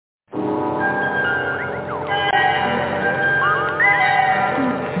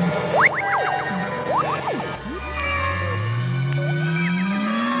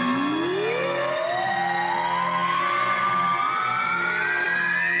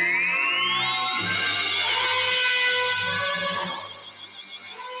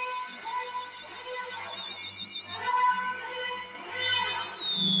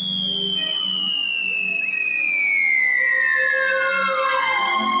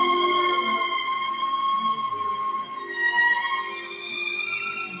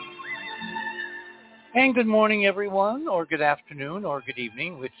And good morning, everyone, or good afternoon, or good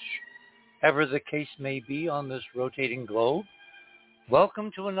evening, whichever the case may be on this rotating globe.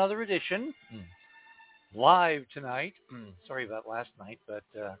 Welcome to another edition, live tonight. Sorry about last night, but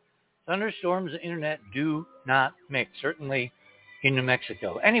thunderstorms and internet do not mix, certainly in New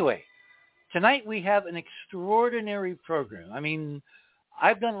Mexico. Anyway, tonight we have an extraordinary program. I mean,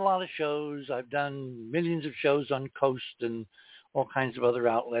 I've done a lot of shows. I've done millions of shows on Coast and all kinds of other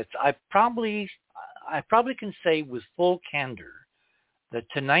outlets. I probably can say with full candor that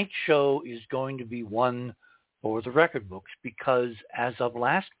tonight's show is going to be one for the record books because as of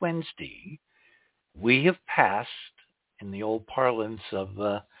last Wednesday, we have passed, in the old parlance of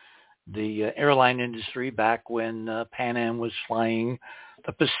the airline industry back when Pan Am was flying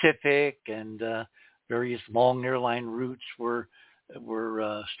the Pacific and various long airline routes were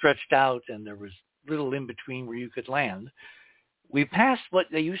stretched out and there was little in between where you could land. We passed what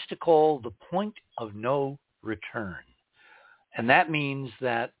they used to call the point of no return. And that means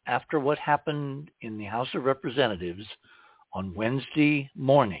that after what happened in the House of Representatives on Wednesday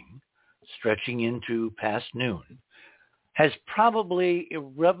morning, stretching into past noon, has probably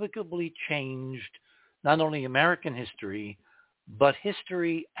irrevocably changed not only American history, but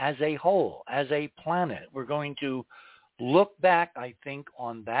history as a whole, as a planet. We're going to look back, I think,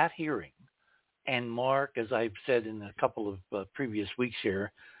 on that hearing and mark, as I've said in a couple of previous weeks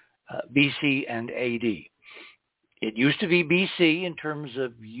here, BC and AD. It used to be BC in terms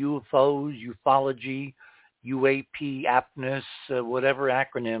of UFOs, ufology, UAP, aptness, whatever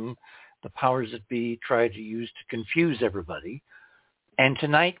acronym the powers that be try to use to confuse everybody. And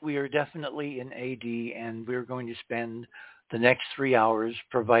tonight we are definitely in AD, and we're going to spend the next 3 hours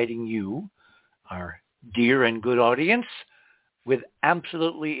providing you, our dear and good audience, with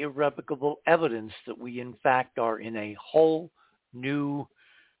absolutely irrevocable evidence that we, in fact, are in a whole new,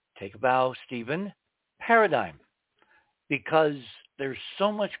 take a bow, Stephen, paradigm, because there's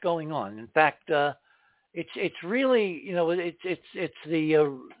so much going on. In fact, it's really, it's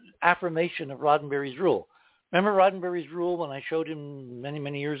the affirmation of Roddenberry's rule. Remember Roddenberry's rule when I showed him many,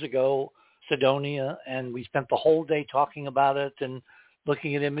 many years ago, Cydonia, and we spent the whole day talking about it and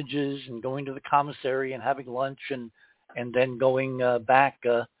looking at images and going to the commissary and having lunch and then going back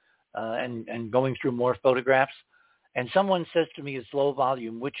and going through more photographs. And someone says to me, it's low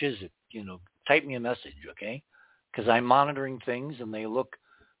volume, which is it? Type me a message, okay? Because I'm monitoring things and they look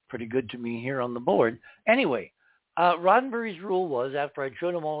pretty good to me here on the board. Anyway, Roddenberry's rule was, after I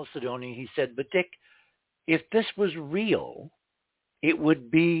showed him all of Cydonia, he said, but Dick, if this was real, it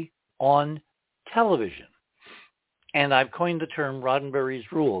would be on television. And I've coined the term Roddenberry's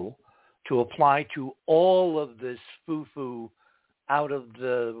rule to apply to all of this foo-foo out of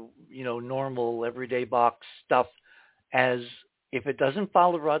the, normal everyday box stuff, as if it doesn't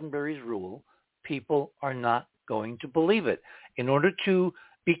follow Roddenberry's rule, people are not going to believe it. In order to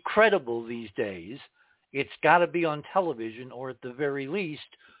be credible these days, it's got to be on television or at the very least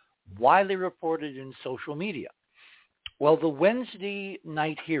widely reported in social media. Well, the Wednesday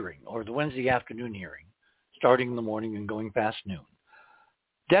night hearing or the Wednesday afternoon hearing, starting in the morning and going past noon,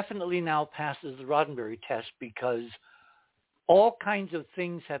 definitely now passes the Roddenberry test because all kinds of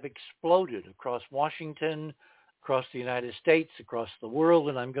things have exploded across Washington, across the United States, across the world,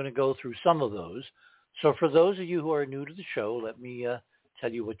 and I'm going to go through some of those. So for those of you who are new to the show, let me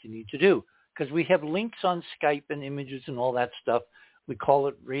tell you what you need to do, because we have links on Skype and images and all that stuff. We call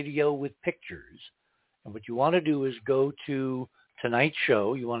it Radio with Pictures. And what you want to do is go to tonight's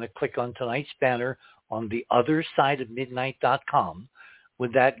show. You want to click on tonight's banner on the other side of midnight.com.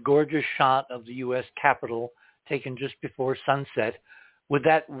 with that gorgeous shot of the U.S. Capitol taken just before sunset, with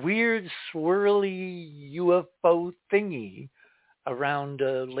that weird swirly UFO thingy around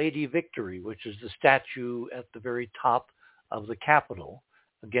Lady Victory, which is the statue at the very top of the Capitol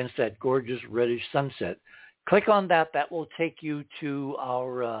against that gorgeous reddish sunset. Click on that. That will take you to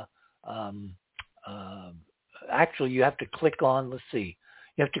our, actually you have to click on, let's see,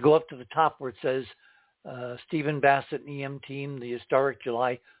 you have to go up to the top where it says Stephen Bassett and EM Team, the historic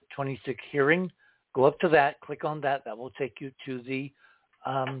July 26th hearing. Go up to that, click on that. That will take you to the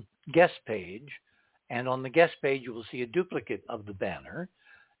guest page. And on the guest page, you will see a duplicate of the banner.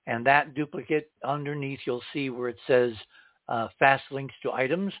 And that duplicate underneath, you'll see where it says fast links to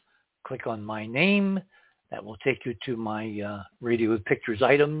items. Click on my name. That will take you to my Radio with Pictures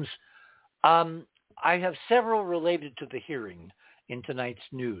items. I have several related to the hearing in tonight's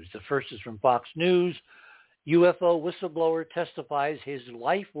news. The first is from Fox News. UFO whistleblower testifies his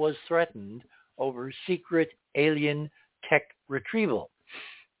life was threatened over secret alien tech retrieval.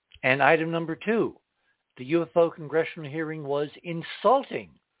 And item number 2, the UFO congressional hearing was insulting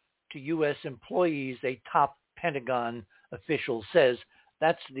to U.S. employees, a top Pentagon official says.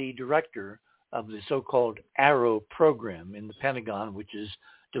 That's the director of the so-called ARROW program in the Pentagon, which is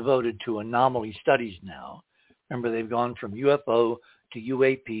devoted to anomaly studies now. Remember, they've gone from UFO to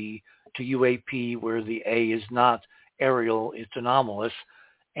UAP, where the A is not aerial, it's anomalous.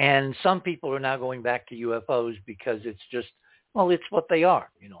 And some people are now going back to UFOs because it's just, well, it's what they are.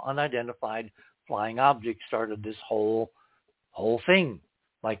 Unidentified flying objects started this whole thing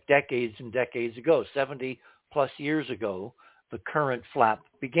like decades and decades ago. 70 plus years ago, the current flap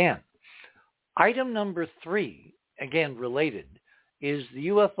began. Item number 3, again related, is the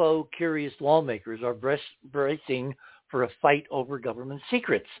UFO curious lawmakers are bracing for a fight over government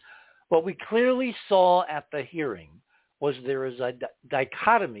secrets. What we clearly saw at the hearing was there is a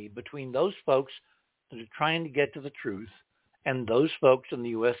dichotomy between those folks that are trying to get to the truth and those folks in the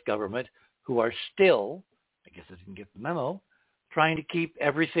U.S. government who are still, I guess I didn't get the memo, trying to keep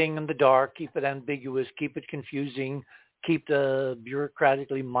everything in the dark, keep it ambiguous, keep it confusing, keep the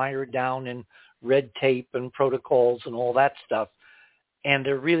bureaucratically mired down in red tape and protocols and all that stuff. And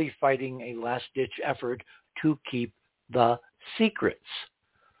they're really fighting a last-ditch effort to keep the secrets.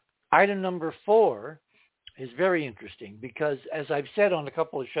 Item number 4 is very interesting because, as I've said on a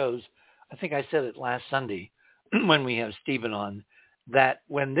couple of shows, I think I said it last Sunday when we have Stephen on, that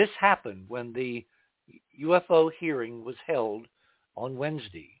when this happened, when the UFO hearing was held on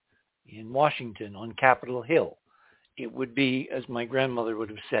Wednesday in Washington on Capitol Hill, it would be, as my grandmother would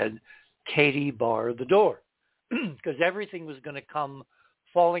have said, Katie bar the door, because everything was going to come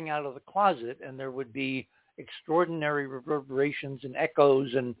falling out of the closet, and there would be extraordinary reverberations and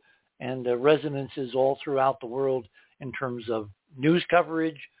echoes and resonances all throughout the world in terms of news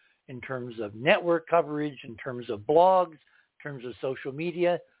coverage, in terms of network coverage, in terms of blogs, in terms of social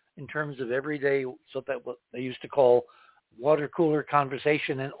media, in terms of everyday, so that what they used to call water cooler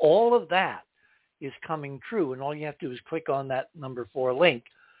conversation, and all of that is coming true. And all you have to do is click on that number 4 link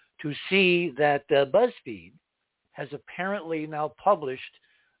to see that BuzzFeed has apparently now published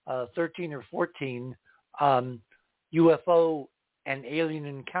 13 or 14 UFO and alien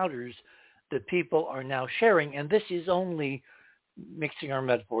encounters that people are now sharing. And this is only, mixing our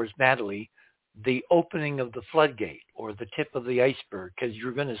metaphors badly, the opening of the floodgate or the tip of the iceberg, because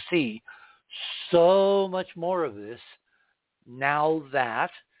you're going to see so much more of this now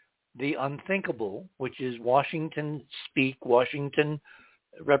that the unthinkable, which is Washington speak, Washington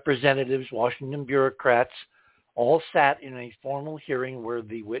representatives, Washington bureaucrats, all sat in a formal hearing where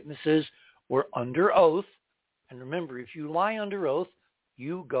the witnesses were under oath. And remember, if you lie under oath,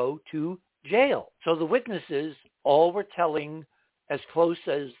 you go to jail. So the witnesses all were telling, as close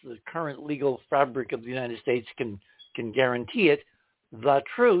as the current legal fabric of the United States can guarantee it, the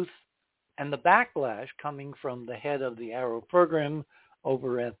truth. And the backlash coming from the head of the ARROW program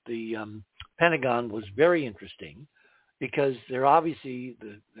over at the Pentagon was very interesting, because they're obviously,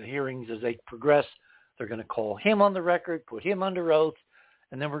 the hearings as they progress, they're going to call him on the record, put him under oath,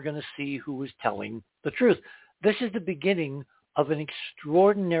 and then we're going to see who is telling the truth. This is the beginning of an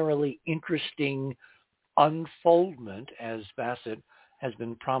extraordinarily interesting unfoldment, as Bassett has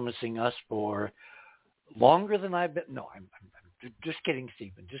been promising us for longer than I've been. No, I'm just kidding,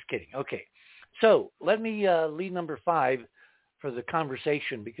 Stephen. Just kidding. Okay. So let me lead number 5 for the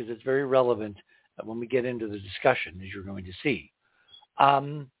conversation, because it's very relevant when we get into the discussion, as you're going to see.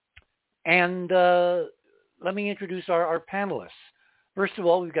 And let me introduce our panelists. First of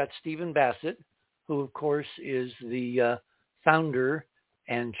all, we've got Stephen Bassett, who, of course, is the founder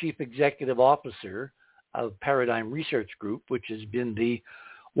and chief executive officer of Paradigm Research Group, which has been the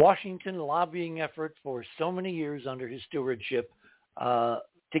Washington lobbying effort for so many years under his stewardship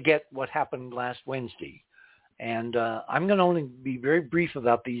to get what happened last Wednesday. And I'm going to only be very brief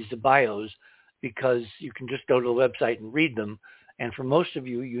about these bios, because you can just go to the website and read them. And for most of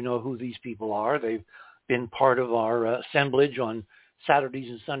you, you know who these people are. They've been part of our assemblage on Saturdays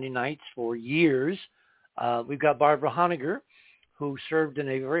and Sunday nights for years. We've got Barbara Honegger, who served in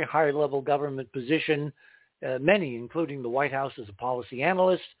a very high-level government position, many, including the White House as a policy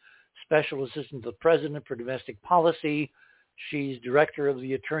analyst, special assistant to the president for domestic policy. She's director of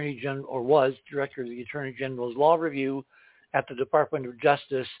the Attorney General, or was director of the Attorney General's Law Review at the Department of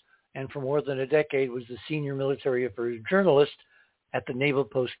Justice, and for more than a decade was the senior military affairs journalist at the Naval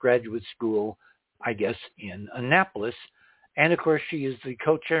Postgraduate School, I guess, in Annapolis. And, of course, she is the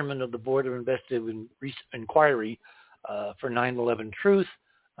co-chairman of the Board of Investigative Inquiry for 9/11 Truth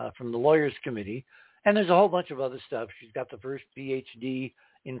from the Lawyers Committee. And there's a whole bunch of other stuff. She's got the first PhD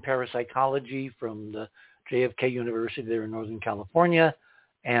in parapsychology from the JFK University there in Northern California,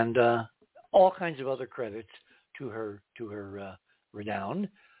 and all kinds of other credits to her renown.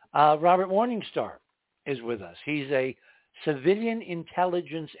 Robert Morningstar is with us. He's a civilian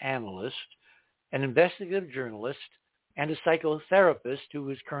intelligence analyst, an investigative journalist, and a psychotherapist who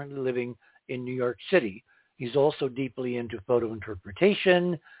is currently living in New York City. He's also deeply into photo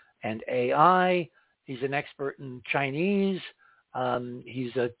interpretation and AI. He's an expert in Chinese.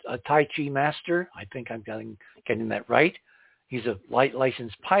 He's a Tai Chi master. I think I'm getting that right. He's a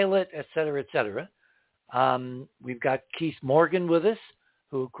licensed pilot, et cetera, et cetera. We've got Keith Morgan with us,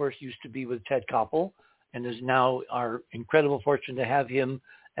 who, of course, used to be with Ted Koppel and is now our incredible fortune to have him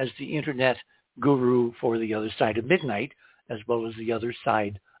as the Internet guru for the other side of midnight, as well as the other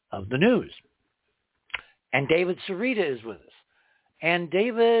side of the news. And David Sarita is with us. And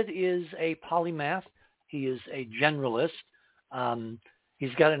David is a polymath. He is a generalist.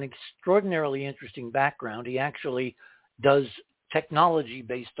 He's got an extraordinarily interesting background. He actually does technology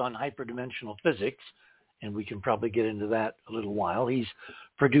based on hyperdimensional physics, and we can probably get into that a little while. He's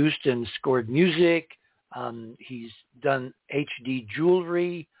produced and scored music. He's done HD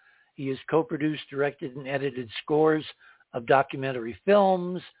jewelry. He has co-produced, directed, and edited scores of documentary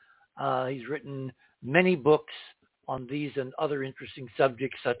films. He's written many books on these and other interesting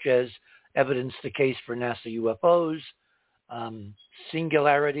subjects, such as Evidence: The Case for NASA UFOs,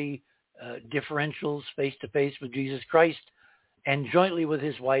 Singularity, Differentials, Face-to-Face with Jesus Christ, and jointly with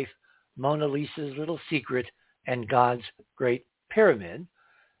his wife, Mona Lisa's Little Secret and God's Great Pyramid.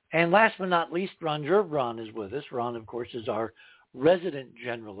 And last but not least, Ron Gerbron is with us. Ron, of course, is our resident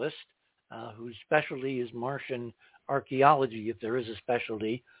generalist, whose specialty is Martian archaeology, if there is a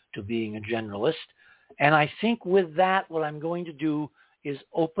specialty to being a generalist. And I think with that, what I'm going to do is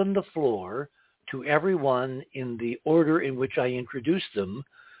open the floor to everyone in the order in which I introduce them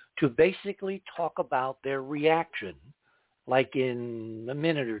to basically talk about their reaction, like in a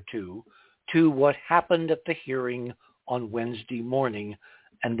minute or two, to what happened at the hearing on Wednesday morning,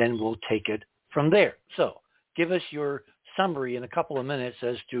 and then we'll take it from there. So give us your summary in a couple of minutes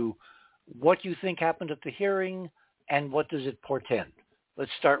as to what you think happened at the hearing and what does it portend.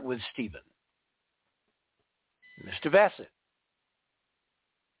 Let's start with Stephen. Mr. Bassett.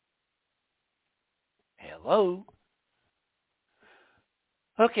 Hello.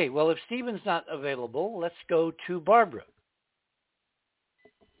 Okay, well, if Stephen's not available, let's go to Barbara.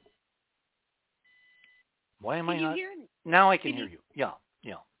 Why am I not? Hear me? Now I can hear you. Yeah.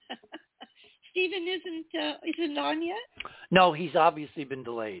 Stephen isn't on yet? No, he's obviously been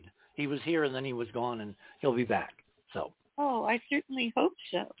delayed. He was here and then he was gone, and he'll be back. So. Oh, I certainly hope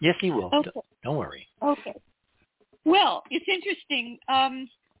so. Yes, he will. Okay. Don't worry. Okay. Well, it's interesting.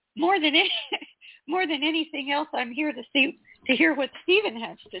 More than anything else, I'm here to hear what Stephen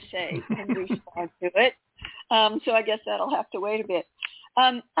has to say and respond to it. So I guess that'll have to wait a bit.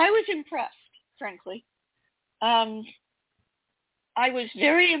 I was impressed, frankly. I was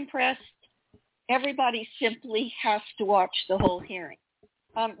very impressed. Everybody simply has to watch the whole hearing.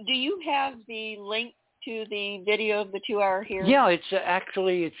 Do you have the link to the video of the 2-hour hearing? Yeah, it's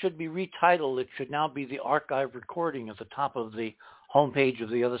actually, it should be retitled. It should now be the archive recording at the top of the homepage of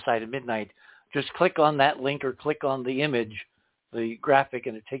The Other Side of Midnight. Just click on that link or click on the image, the graphic,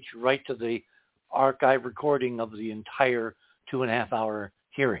 and it takes you right to the archive recording of the entire 2.5-hour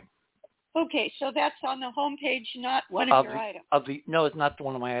hearing. Okay, so that's on the homepage, not one of your items. No, it's not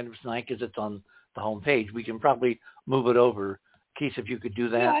one of my items tonight because it's on the homepage. We can probably move it over. Keith, if you could do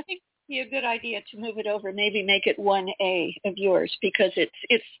that. Yeah, I think it would be a good idea to move it over. Maybe make it 1A of yours because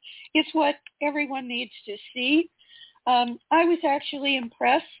it's what everyone needs to see. I was actually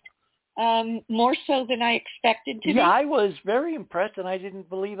impressed, more so than I expected to be. Yeah, I was very impressed, and I didn't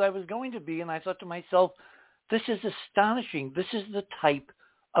believe I was going to be. And I thought to myself, this is astonishing. This is the type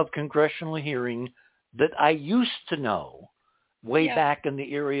of congressional hearing that I used to know way back in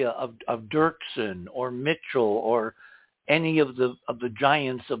the area of Dirksen or Mitchell or any of the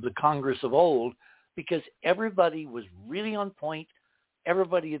giants of the Congress of old, because everybody was really on point.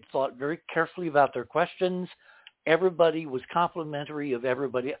 Everybody had thought very carefully about their questions. Everybody was complimentary of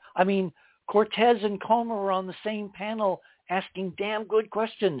everybody. I mean, Cortez and Comer were on the same panel asking damn good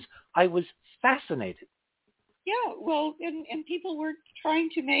questions. I was fascinated. Yeah, well, and people were trying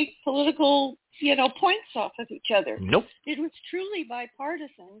to make political, points off of each other. Nope. It was truly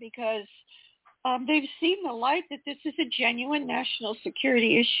bipartisan because they've seen the light that this is a genuine national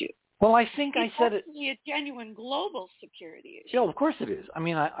security issue. Well, I think I said it. It's a genuine global security issue. Yeah, of course it is. I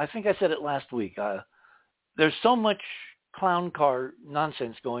mean, I think I said it last week. There's so much clown car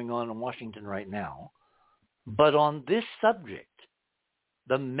nonsense going on in Washington right now. But on this subject,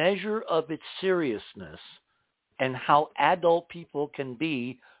 the measure of its seriousness and how adult people can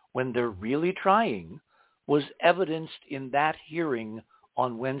be when they're really trying was evidenced in that hearing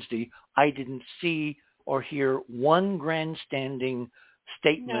on Wednesday, I didn't see or hear one grandstanding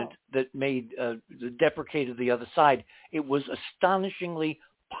statement that made deprecated the other side. It was astonishingly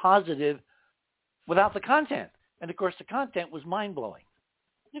positive without the content. And, of course, the content was mind-blowing.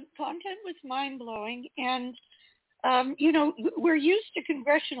 The content was mind-blowing. And, we're used to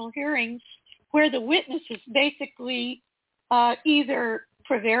congressional hearings where the witnesses basically either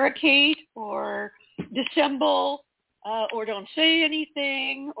prevaricate or dissemble or don't say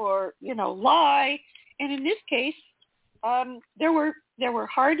anything or, lie. And in this case, there were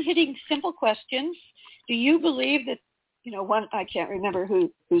hard-hitting, simple questions. Do you believe that, one, I can't remember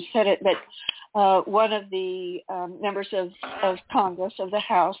who said it, but one of the members of Congress, of the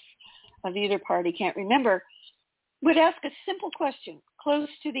House, of either party, can't remember, would ask a simple question close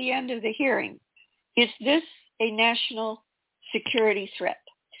to the end of the hearing. Is this a national security threat?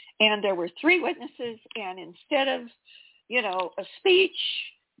 And there were three witnesses, and instead of, a speech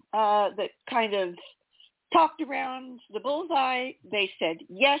that kind of talked around the bullseye, they said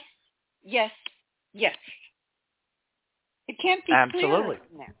yes, yes, yes. It can't be clearer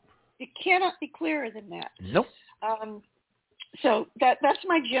than that. It cannot be clearer than that. Nope. So that's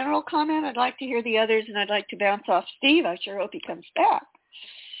my general comment. I'd like to hear the others, and I'd like to bounce off Steve. I sure hope he comes back.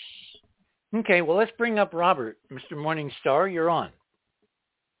 Okay, well, let's bring up Robert. Mr. Morningstar, you're on.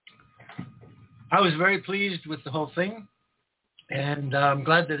 I was very pleased with the whole thing, and I'm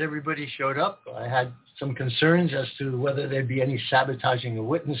glad that everybody showed up. I had some concerns as to whether there'd be any sabotaging of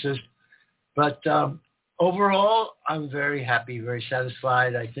witnesses, but overall, I'm very happy, very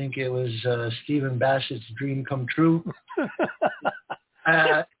satisfied. I think it was Stephen Bassett's dream come true.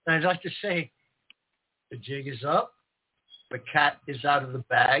 I'd like to say the jig is up, the cat is out of the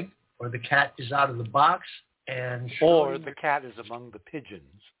bag, or the cat is out of the box, and or the cat is among the pigeons.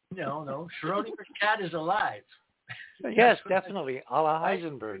 No. Schrodinger's cat is alive. Yes, definitely. A la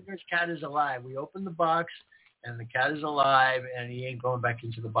Heisenberg. Schrodinger's cat is alive. We opened the box, and the cat is alive, and he ain't going back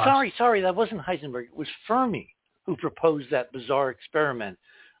into the box. Sorry, that wasn't Heisenberg. It was Fermi who proposed that bizarre experiment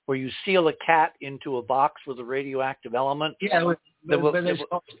where you seal a cat into a box with a radioactive element. Yeah,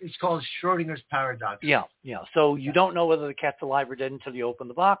 it's called Schrodinger's paradox. Yeah. So you don't know whether the cat's alive or dead until you open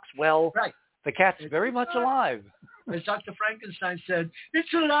the box. Well, right. The cat's very much alive. As Dr. Frankenstein said,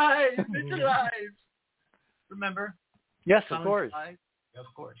 it's alive, it's alive. Remember? Yes, of course. Of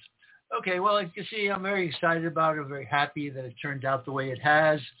course. Okay, well, as you see, I'm very excited about it. I'm very happy that it turned out the way it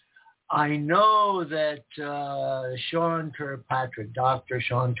has. I know that Sean Kirkpatrick, Dr.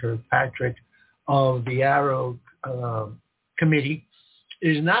 Sean Kirkpatrick of the Arrow Committee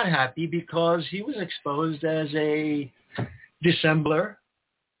is not happy because he was exposed as a dissembler,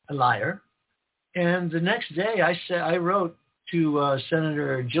 a liar. And the next day I wrote to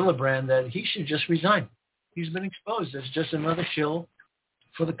Senator Gillibrand that he should just resign. He's been exposed as just another shill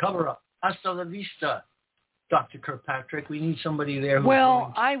for the cover-up. Hasta la vista, Dr. Kirkpatrick. We need somebody there.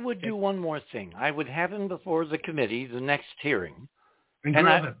 Well, I would do one more thing. I would have him before the committee, the next hearing, and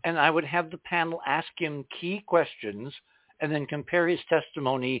I would have the panel ask him key questions and then compare his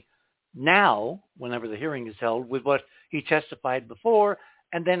testimony now, whenever the hearing is held, with what he testified before,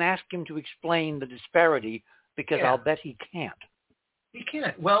 and then ask him to explain the disparity, because I'll bet he can't. He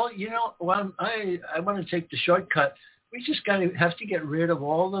can't. Well, I want to take the shortcut. We just have to get rid of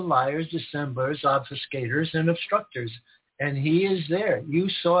all the liars, dissemblers, obfuscators, and obstructors. And he is there. You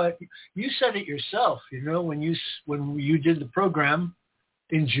saw it. You said it yourself. When you did the program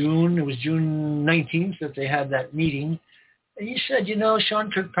in June, it was June 19th that they had that meeting. And you said,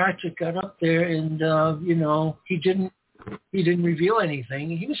 Sean Kirkpatrick got up there and, he didn't reveal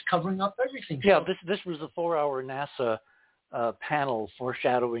anything. He was covering up everything. Yeah, this was a 4-hour NASA panel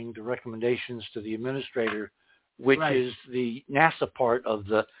foreshadowing the recommendations to the administrator, which is the NASA part of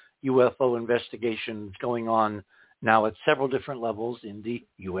the UFO investigation going on now at several different levels in the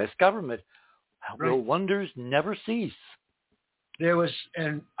U.S. government. Will wonders never cease?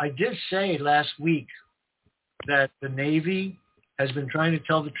 And I did say last week that the Navy has been trying to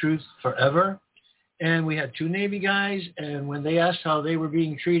tell the truth forever. And we had 2 Navy guys, and when they asked how they were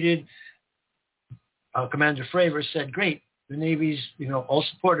being treated, Commander Fravor said, great, the Navy's, all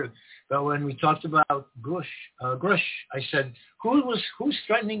supportive. But when we talked about Grush, I said, who's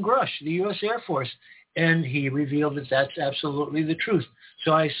threatening Grush? The U.S. Air Force. And he revealed that that's absolutely the truth.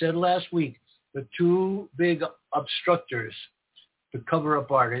 So I said last week, the 2 big obstructors, the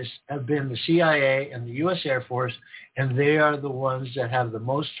cover-up artists, have been the CIA and the U.S. Air Force, and they are the ones that have the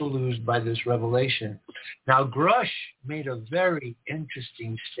most to lose by this revelation. Now, Grush made a very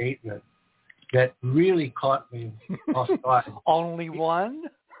interesting statement that really caught me off guard. Only one?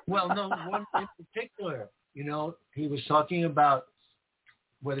 Well, no, one in particular. He was talking about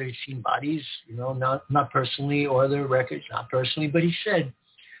whether he's seen bodies, not personally, or the records, not personally, but he said,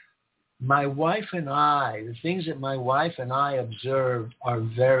 my wife and I, the things that my wife and I observed are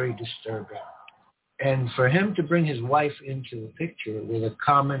very disturbing. And for him to bring his wife into the picture with a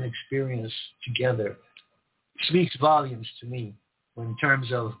common experience together speaks volumes to me in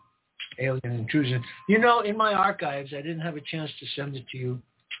terms of alien intrusion. In my archives, I didn't have a chance to send it to you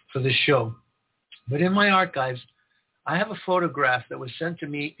for this show, but in my archives, I have a photograph that was sent to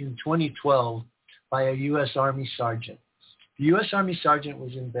me in 2012 by a U.S. Army sergeant. The U.S. Army sergeant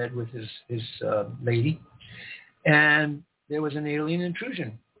was in bed with his lady, and there was an alien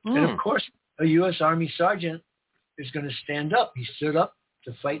intrusion. And of course, a U.S. Army sergeant is going to stand up. He stood up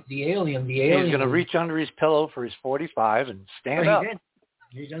to fight the alien. He's going to reach under his pillow for his 45 and stand up.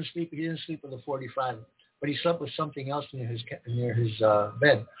 He didn't sleep with a 45, but he slept with something else near his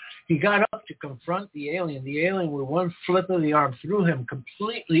bed. He got up to confront the alien. The alien, with one flip of the arm, threw him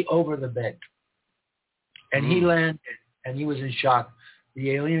completely over the bed. And he landed, and he was in shock.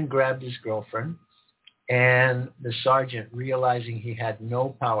 The alien grabbed his girlfriend, and the sergeant, realizing he had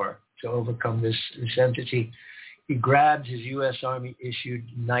no power to overcome this entity, he grabbed his U.S. Army-issued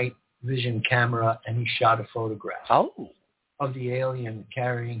night vision camera, and he shot a photograph of the alien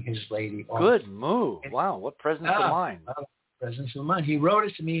carrying his lady off. Good move. Wow, what presence of mind. Presence of mind. He wrote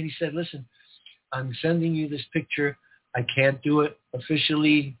it to me, and he said, listen, I'm sending you this picture. I can't do it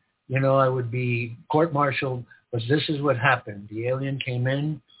officially. I would be court-martialed, but this is what happened. The alien came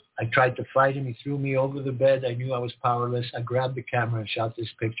in. I tried to fight him. He threw me over the bed. I knew I was powerless. I grabbed the camera and shot this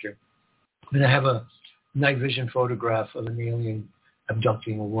picture. And I have a night vision photograph of an alien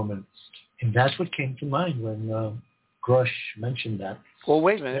abducting a woman. And that's what came to mind when Grush mentioned that. Well,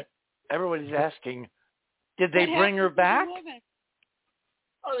 wait a minute. Everybody's asking, did they bring her back?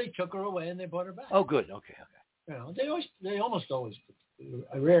 Oh, they took her away and they brought her back. Oh, good. Okay. They almost always, in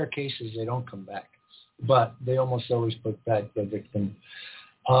rare cases, they don't come back. But they almost always put back the victim.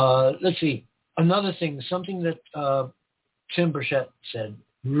 Let's see. Another thing, something that Tim Burchett said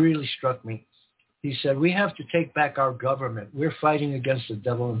really struck me. He said, we have to take back our government. We're fighting against the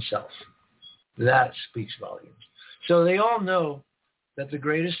devil himself. That speaks volumes. So they all know that the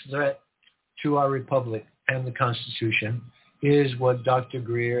greatest threat to our republic and the Constitution is what Dr.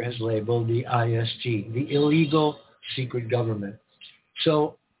 Greer has labeled the ISG, the illegal secret government.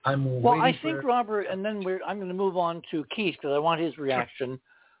 So I think, Robert, and then I'm going to move on to Keith because I want his reaction.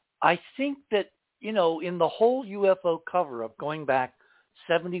 I think that, in the whole UFO cover-up going back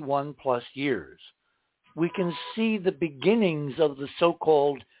 71 plus years, we can see the beginnings of the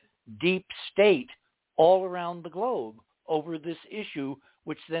so-called deep state all around the globe over this issue,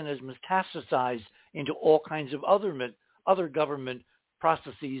 which then has metastasized into all kinds of other government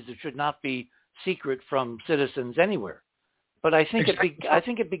processes that should not be secret from citizens anywhere. But I think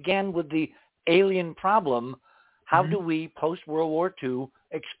it began with the alien problem. How do we, post-World War II,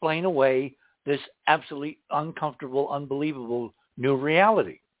 explain away this absolutely uncomfortable, unbelievable new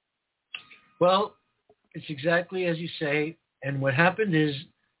reality? Well, it's exactly as you say. And what happened is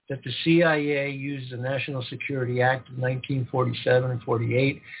that the CIA used the National Security Act of 1947 and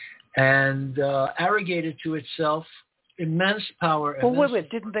 48 and arrogated to itself immense power. Well, wait,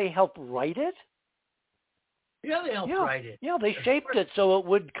 didn't they help write it? Yeah, they helped write it. Yeah, they shaped it so it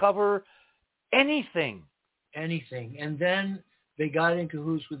would cover anything. Anything. And then they got in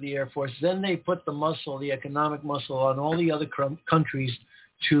cahoots with the Air Force. Then they put the muscle, the economic muscle, on all the other countries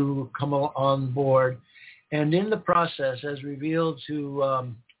to come on board. And in the process, as revealed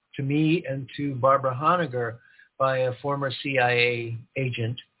to me and to Barbara Honegger by a former CIA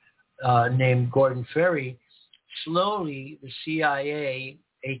agent named Gordon Ferry, slowly the CIA,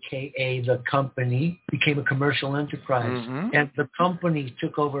 a.k.a. the company, became a commercial enterprise. And the company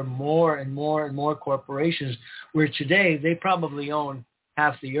took over more and more and more corporations, where today they probably own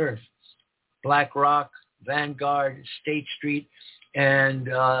half the earth. BlackRock, Vanguard, State Street, and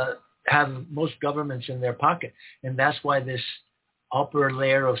have most governments in their pocket. And that's why this upper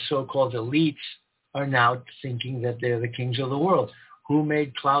layer of so-called elites are now thinking that they're the kings of the world. Who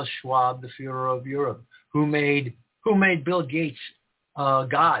made Klaus Schwab the Führer of Europe? Who made Bill Gates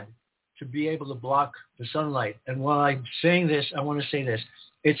God to be able to block the sunlight? And while I'm saying this, I want to say this.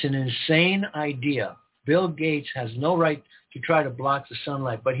 It's an insane idea. Bill Gates has no right to try to block the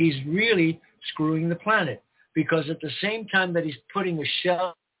sunlight, but he's really screwing the planet, because at the same time that he's putting a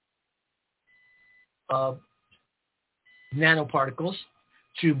shell of nanoparticles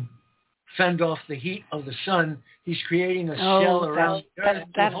to fend off the heat of the sun, he's creating a shell around the earth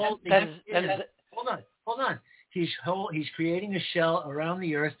to hold the heat. Hold on. He's creating a shell around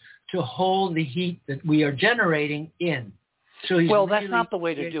the earth to hold the heat that we are generating in. So he's well, that's not the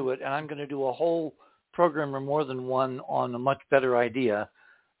way to do it, and I'm going to do a whole program or more than one on a much better idea.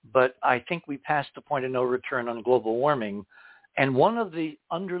 But I think we passed the point of no return on global warming. And one of the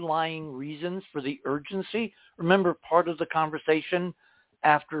underlying reasons for the urgency, remember part of the conversation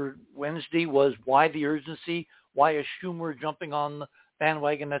after Wednesday was why the urgency, why is Schumer jumping on the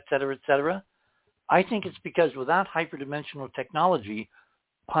bandwagon, et cetera, et cetera. I think it's because without hyperdimensional technology,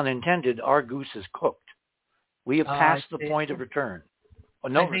 pun intended, our goose is cooked. We have passed the point of return.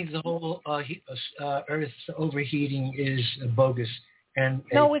 I think the whole Earth's overheating is bogus. And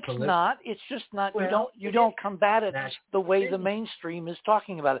no, it's not. It's just not. Well, you don't combat it the way the mainstream is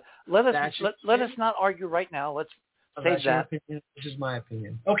talking about it. Let us not argue right now. Let's save that. This is my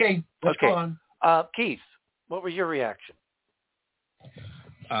opinion. Okay, let's go on. Keith, what was your reaction?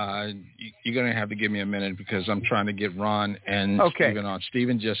 You're going to have to give me a minute because I'm trying to get Ron and Stephen on.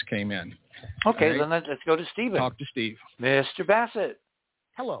 Stephen just came in. Okay, right? Then let's go to Stephen. Talk to Steve. Mr. Bassett.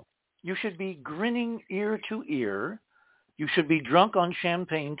 Hello. You should be grinning ear to ear. You should be drunk on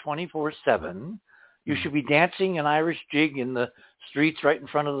champagne 24/7. You should be dancing an Irish jig in the streets right in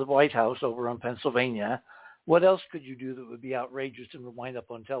front of the White House over on Pennsylvania. What else could you do that would be outrageous and would wind up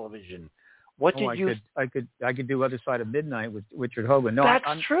on television? What did you? I could do Other Side of Midnight with Richard Hogan. No,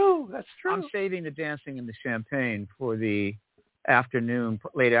 that's true. That's true. I'm saving the dancing and the champagne for the afternoon,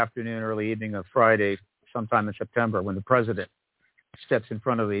 late afternoon, early evening of Friday, sometime in September, when the president steps in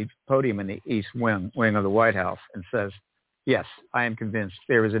front of the podium in the East Wing of the White House and says, "Yes, I am convinced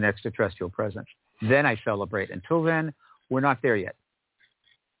there is an extraterrestrial presence." Then I celebrate. Until then, we're not there yet.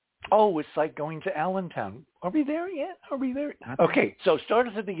 Oh, it's like going to Allentown. Are we there yet? Are we there? Okay, so start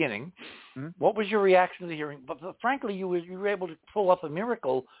at the beginning. Mm-hmm. What was your reaction to the hearing? But frankly, you were able to pull up a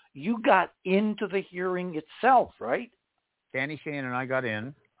miracle. You got into the hearing itself, right? Danny Shane and I got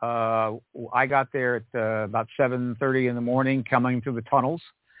in. I got there at about 7:30 in the morning, coming through the tunnels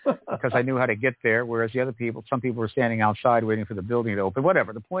because I knew how to get there, whereas some people were standing outside waiting for the building to open.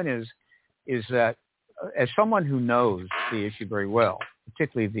 Whatever. The point is that as someone who knows the issue very well,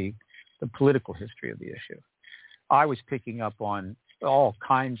 particularly the political history of the issue, I was picking up on all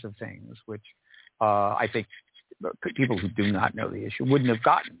kinds of things, which I think people who do not know the issue wouldn't have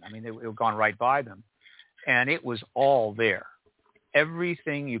gotten. I mean, it would have gone right by them. And it was all there.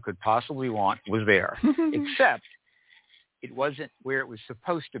 Everything you could possibly want was there, except it wasn't where it was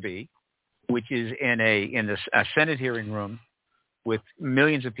supposed to be, which is in a Senate hearing room with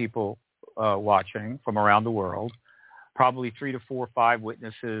millions of people watching from around the world, probably 3 to 4 or 5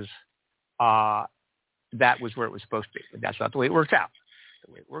 witnesses. That was where it was supposed to be. But that's not the way it worked out.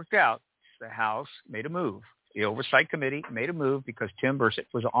 The way it worked out, the House made a move. The Oversight Committee made a move because Tim Burchett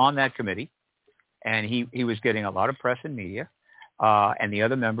was on that committee, and he was getting a lot of press and media. And the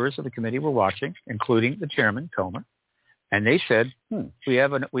other members of the committee were watching, including the chairman, Comer. And they said, we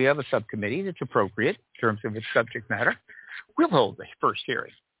have a subcommittee that's appropriate in terms of its subject matter. We'll hold the first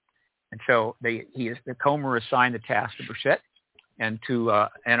hearing. And so the Comer assigned the task to Burchett and to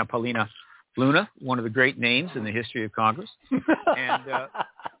Anna Paulina Luna, one of the great names in the history of Congress. And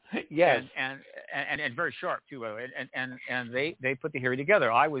yes, and very sharp too. And they put the hearing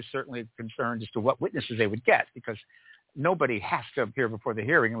together. I was certainly concerned as to what witnesses they would get, because nobody has to appear before the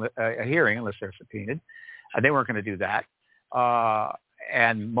hearing unless they're subpoenaed. They weren't going to do that.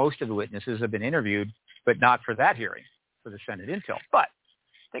 And most of the witnesses have been interviewed, but not for that hearing, for the Senate intel. But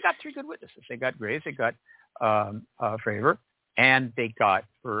they got 3 good witnesses. They got Graves, they got Fravor, and they got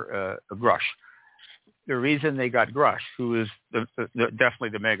Grush. The reason they got Grush, who is definitely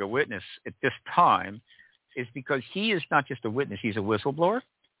the mega witness at this time, is because he is not just a witness, he's a whistleblower.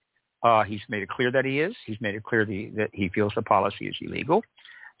 He's made it clear that he is. He's made it clear that he feels the policy is illegal.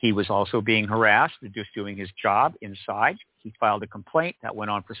 He was also being harassed for just doing his job inside. He filed a complaint. That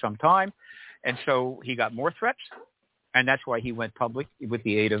went on for some time. And so he got more threats. And that's why he went public with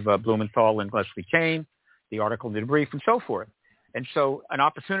the aid of Blumenthal and Leslie Kean, the article in the brief, and so forth. And so an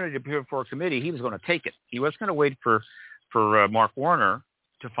opportunity to appear before a committee, he was going to take it. He wasn't going to wait for Mark Warner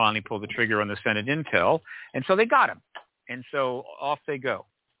to finally pull the trigger on the Senate intel. And so they got him. And so off they go.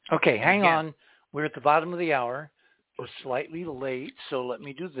 Okay, hang on. We're at the bottom of the hour. We're slightly late, so let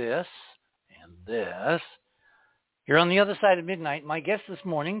me do this and this. You're on the other side of midnight. My guest this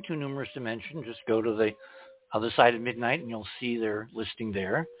morning, too numerous to mention, just go to the other side of midnight and you'll see their listing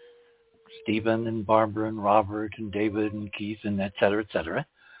there. Stephen and Barbara and Robert and David and Keith and et cetera, et cetera.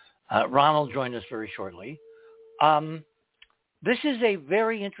 Ron will join us very shortly. This is a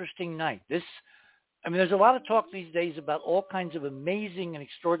very interesting night. There's a lot of talk these days about all kinds of amazing and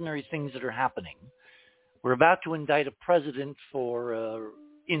extraordinary things that are happening. We're about to indict a president for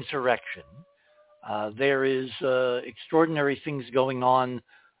insurrection. There is extraordinary things going on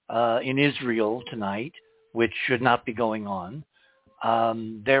in Israel tonight, which should not be going on.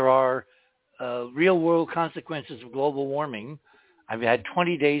 There are real-world consequences of global warming. I've had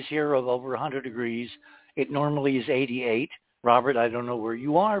 20 days here of over 100 degrees. It normally is 88. Robert, I don't know where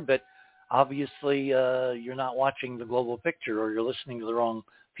you are, but obviously you're not watching the global picture, or you're listening to the wrong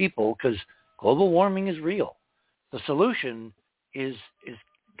people, because global warming is real. The solution is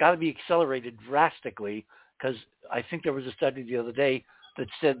got to be accelerated drastically, because I think there was a study the other day that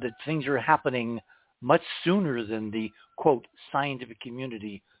said that things are happening much sooner than the, quote, scientific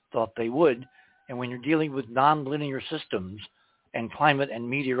community thought they would. And when you're dealing with nonlinear systems, and climate and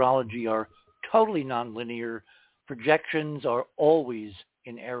meteorology are totally nonlinear, projections are always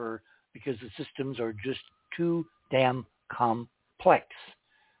in error because the systems are just too damn complex.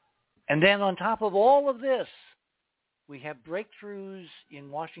 And then on top of all of this, we have breakthroughs in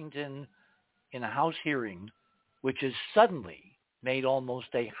Washington in a House hearing, which has suddenly made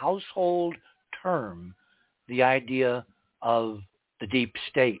almost a household term the idea of the deep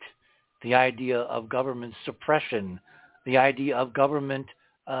state, the idea of government suppression, the idea of government,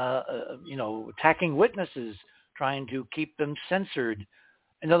 attacking witnesses, trying to keep them censored.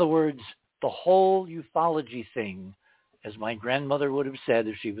 In other words, the whole ufology thing, as my grandmother would have said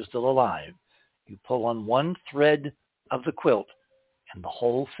if she was still alive, you pull on one thread of the quilt and the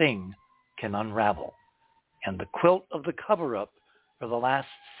whole thing can unravel. And the quilt of the cover-up for the last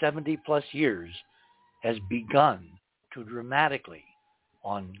 70 plus years has begun to dramatically,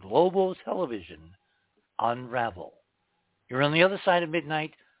 on global television, unravel. You're on the other side of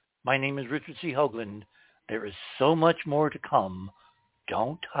midnight. My name is Richard C. Hoagland. There is so much more to come.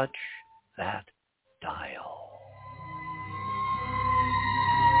 Don't touch that dial.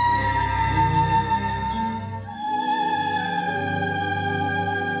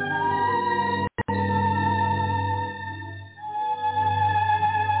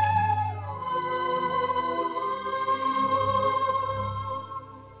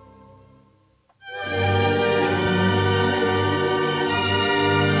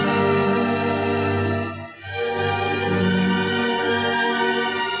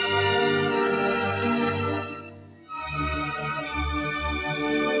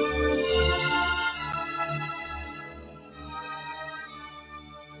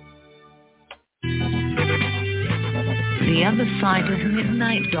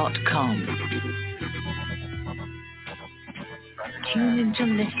 theothersideofmidnight.com. Tune in to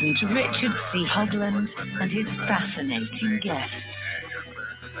listen to Richard C. Hoagland and his fascinating guests.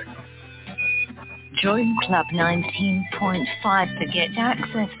 Join Club 19.5 to get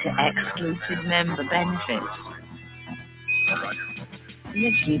access to exclusive member benefits.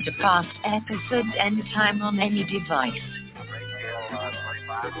 Listen to past episodes anytime on any device.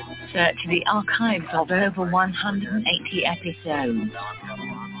 Search the archives of over 180 episodes.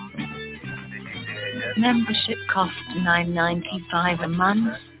 Membership costs $9.95 a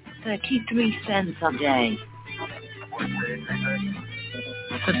month, 33 cents a day.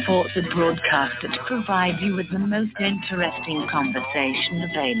 Support the broadcaster to provide you with the most interesting conversation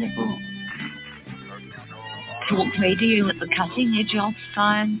available. Talk radio at the cutting edge of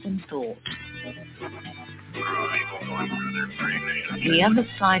science and thought.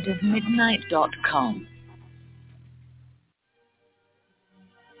 theothersideofmidnight.com.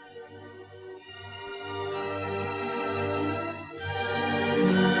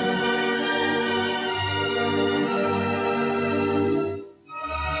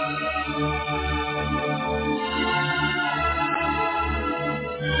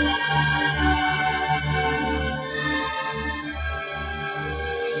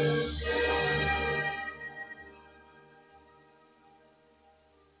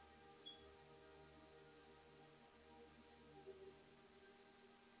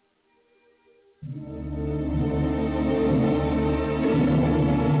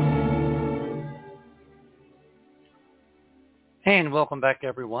 And welcome back,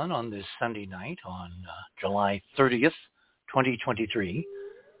 everyone, on this Sunday night on July 30th, 2023.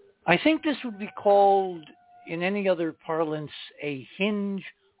 I think this would be called, in any other parlance, a hinge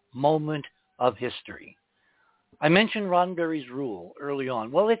moment of history. I mentioned Roddenberry's rule early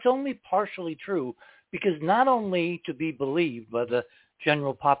on. Well, it's only partially true, because not only to be believed by the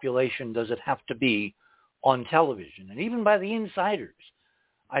general population does it have to be on television, and even by the insiders.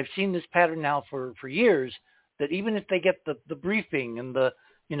 I've seen this pattern now for years, that even if they get the briefing and the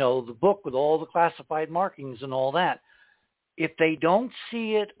book with all the classified markings and all that, if they don't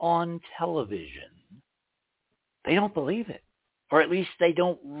see it on television, they don't believe it, or at least they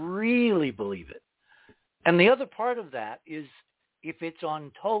don't really believe it. And the other part of that is if it's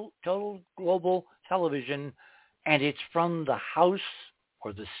on total global television and it's from the House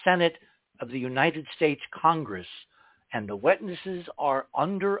or the Senate of the United States Congress and the witnesses are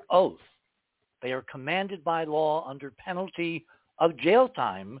under oath, they are commanded by law under penalty of jail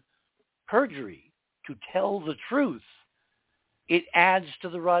time, perjury, to tell the truth, it adds to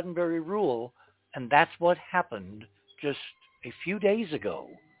the Roddenberry rule, and that's what happened just a few days ago.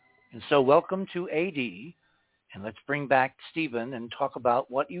 And so welcome to AD, and let's bring back Stephen and talk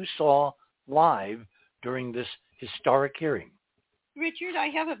about what you saw live during this historic hearing. Richard, I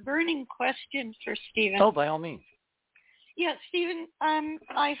have a burning question for Stephen. Oh, by all means. Yeah, Stephen,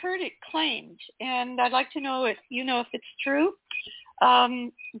 I heard it claimed, and I'd like to know if it's true,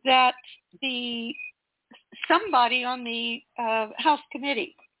 that somebody on the House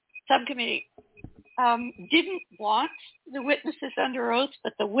subcommittee, didn't want the witnesses under oath,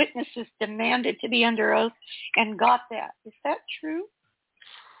 but the witnesses demanded to be under oath and got that. Is that true?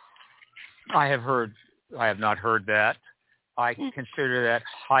 I have not heard that. I consider that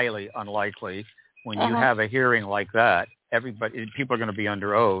highly unlikely. When you have a hearing like that, people are going to be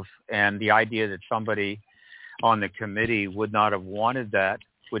under oath, and the idea that somebody on the committee would not have wanted that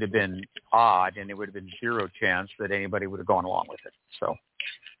would have been odd, and there would have been zero chance that anybody would have gone along with it. So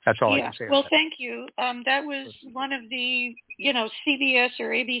that's all I can say. Well, thank you. That was one of the, CBS or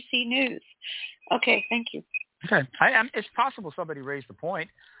ABC News. Okay, thank you. Okay. It's possible somebody raised the point,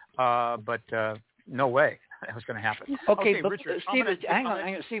 but no way that was going to happen. Okay, but Richard, Stephen, hang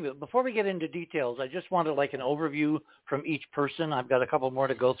on, Stephen. Before we get into details, I just wanted an overview from each person. I've got a couple more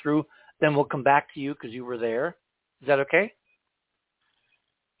to go through. Then we'll come back to you because you were there. Is that okay?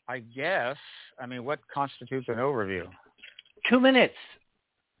 I guess. What constitutes an overview? 2 minutes.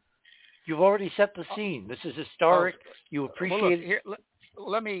 You've already set the scene. This is historic. You appreciate it.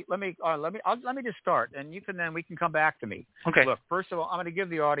 Let me just start, and we can come back to me. Okay. Look, first of all, I'm going to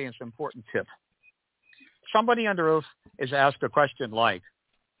give the audience an important tip. Somebody under oath is asked a question like,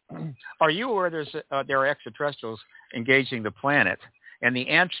 "Are you aware there are extraterrestrials engaging the planet?" And the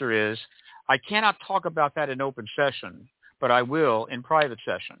answer is, "I cannot talk about that in open session, but I will in private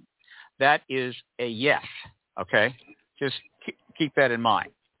session." That is a yes. Okay, just keep that in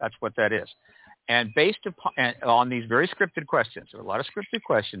mind. That's what that is. And based on these very scripted questions, there are a lot of scripted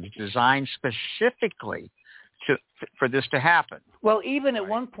questions designed specifically for this to happen. Well, even at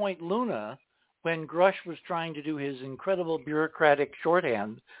one point, Luna, when Grush was trying to do his incredible bureaucratic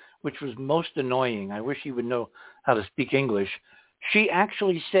shorthand, which was most annoying, I wish he would know how to speak English, she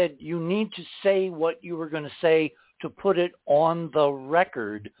actually said, you need to say what you were going to say to put it on the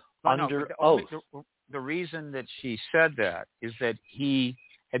record under oath. The reason that she said that is that he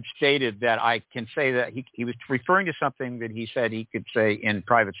had stated that I can say that he was referring to something that he said he could say in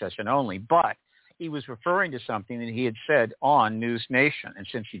private session only, but he was referring to something that he had said on News Nation. And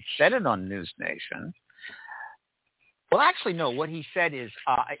since he said it on News Nation, well, actually, no, what he said is,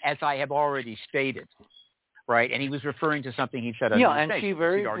 as I have already stated, right? And he was referring to something he said on News Nation. Yeah, and she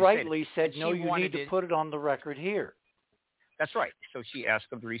very rightly said, no, you need to put it on the record here. That's right. So she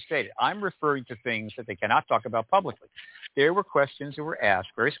asked him to restate it. I'm referring to things that they cannot talk about publicly. There were questions that were asked,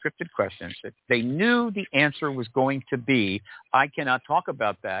 very scripted questions, that they knew the answer was going to be, I cannot talk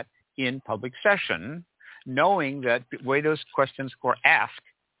about that in public session, knowing that the way those questions were asked,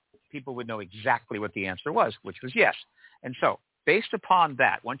 people would know exactly what the answer was, which was yes. And so based upon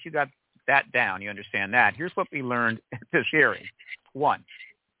that, once you got that down, you understand that, here's what we learned at this hearing. 1,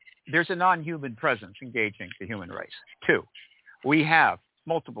 there's a non-human presence engaging the human race. 2, we have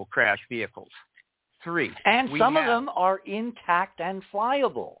multiple crash vehicles. 3, and some of them are intact and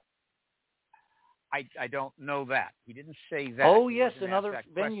flyable. I don't know that. He didn't say that. Oh, yes, in other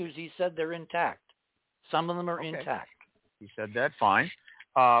venues he said they're intact. Some of them are intact. He said that, fine.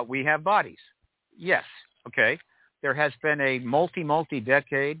 We have bodies. Yes, okay. There has been a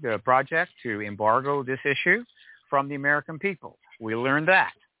multi-decade project to embargo this issue from the American people. We learned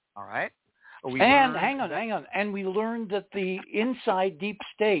that, all right? Hang on. And we learned that the inside deep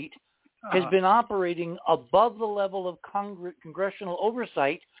state has been operating above the level of congressional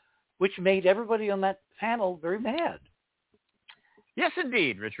oversight, which made everybody on that panel very mad. Yes,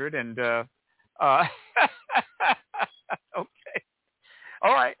 indeed, Richard. And okay.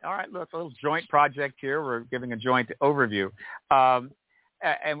 All right. Look, a little joint project here. We're giving a joint overview. And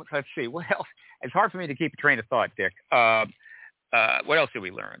let's see, what else? It's hard for me to keep a train of thought, Dick. What else did we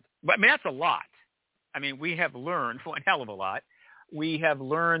learn? That's a lot. We have learned one hell of a lot. We have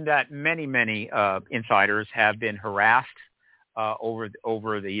learned that many insiders have been harassed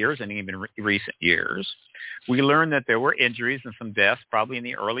over the years and even recent years. We learned that there were injuries and some deaths probably in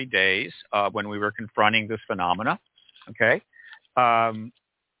the early days when we were confronting this phenomena. Okay.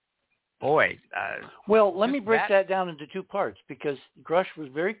 Well, let me break that down into two parts, because Grush was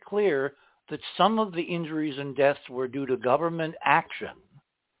very clear that some of the injuries and deaths were due to government action,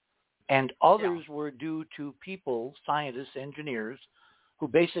 and others were due to people, scientists, engineers, who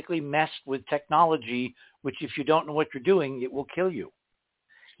basically messed with technology, which if you don't know what you're doing, it will kill you.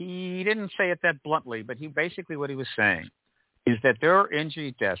 He didn't say it that bluntly, but what he was saying is that there are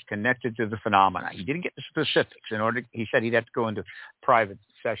injury deaths connected to the phenomena. He didn't get the specifics. He said he'd have to go into private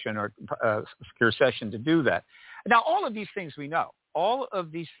session or secure session to do that. Now, all of these things we know. All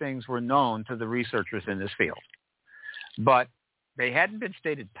of these things were known to the researchers in this field, but they hadn't been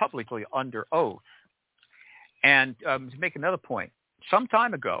stated publicly under oath. And to make another point, some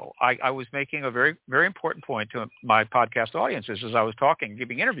time ago, I was making a very, very important point to my podcast audiences as I was talking,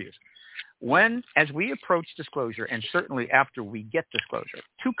 giving interviews. As we approach disclosure, and certainly after we get disclosure,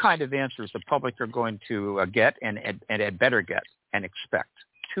 two kind of answers the public are going to get and had better get and expect.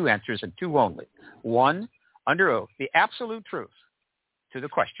 Two answers and two only. One, under oath, the absolute truth to the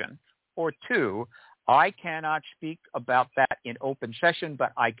question, or two, I cannot speak about that in open session,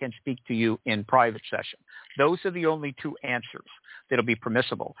 but I can speak to you in private session. Those are the only two answers that will be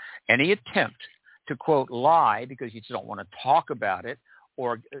permissible. Any attempt to, quote, lie because you just don't want to talk about it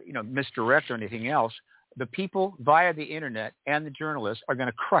or, misdirect or anything else, the people via the internet and the journalists are going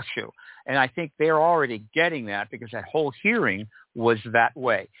to crush you. And I think they're already getting that because that whole hearing was that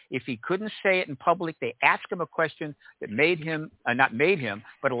way. If he couldn't say it in public, they asked him a question that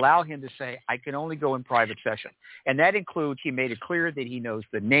but allow him to say, I can only go in private session. And that includes, he made it clear that he knows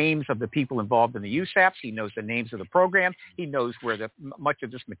the names of the people involved in the USAPs. He knows the names of the program. He knows where much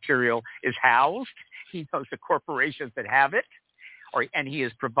of this material is housed. He knows the corporations that have it. And he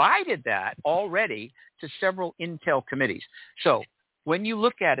has provided that already to several intel committees. So when you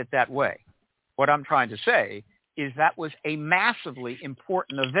look at it that way, what I'm trying to say is that was a massively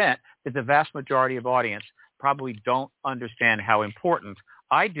important event that the vast majority of audience probably don't understand how important.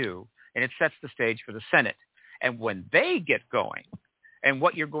 I do, and it sets the stage for the Senate. And when they get going, and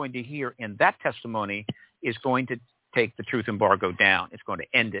what you're going to hear in that testimony is going to take the truth embargo down. It's going to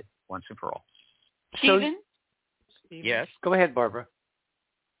end it once and for all. Stephen? Yes. Go ahead, Barbara.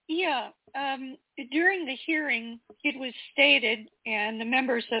 Yeah. During the hearing, it was stated, and the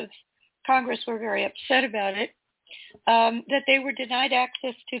members of Congress were very upset about it, that they were denied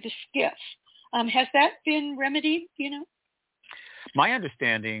access to the skiff. Has that been remedied, My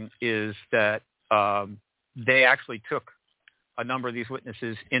understanding is that they actually took a number of these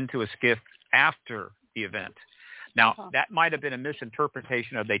witnesses into a skiff after the event. Now, that might have been a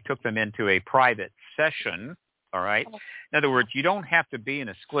misinterpretation of they took them into a private session. All right. In other words, you don't have to be in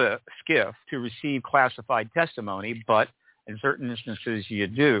a skiff to receive classified testimony, but in certain instances you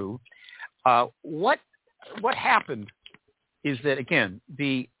do. What happened is that, again,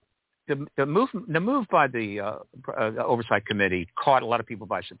 the move by the Oversight Committee caught a lot of people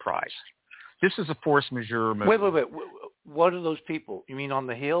by surprise. This is a force majeure move. Wait. What are those people? You mean on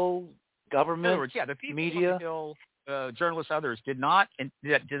the Hill, government, in other words, the people media? On the Hill, journalists, others did not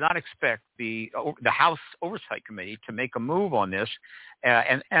expect the House Oversight Committee to make a move on this,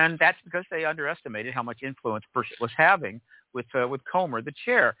 and that's because they underestimated how much influence Bush was having with Comer, the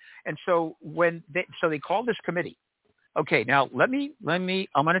chair. And so they called this committee. Okay, now I'm going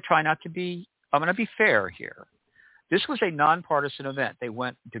to try not to be. I'm going to be fair here. This was a nonpartisan event. They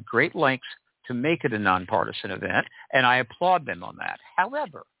went to great lengths to make it a nonpartisan event, and I applaud them on that.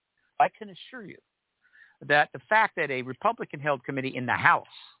 However, I can assure you that the fact that a Republican-held committee in the House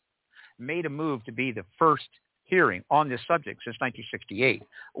made a move to be the first hearing on this subject since 1968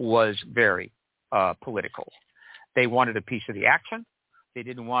 was very political. They wanted a piece of the action. They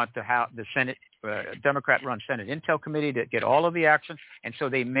didn't want the Senate, Democrat-run Senate Intel Committee to get all of the action, and so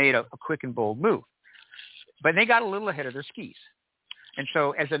they made a quick and bold move. But they got a little ahead of their skis. And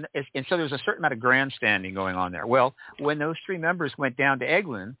so there's a certain amount of grandstanding going on there. Well, when those three members went down to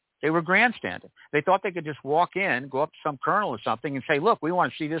Eglin, they were grandstanding. They thought they could just walk in, go up to some colonel or something and say, look, we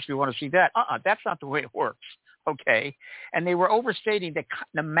want to see this, we want to see that. That's not the way it works. Okay? And they were overstating the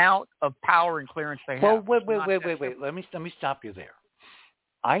amount of power and clearance they have. Well, wait. Let me stop you there.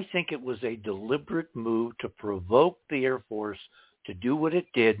 I think it was a deliberate move to provoke the Air Force to do what it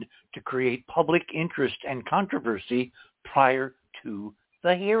did to create public interest and controversy prior to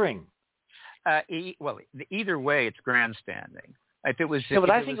the hearing. Either way, it's grandstanding. If it was,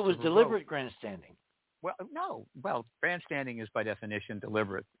 but I think it was deliberate grandstanding. Well, no. Well, grandstanding is by definition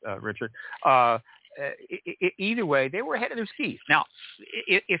deliberate, Richard. Either way, they were ahead of their skis. Now,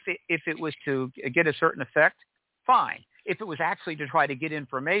 if it was to get a certain effect, fine. If it was actually to try to get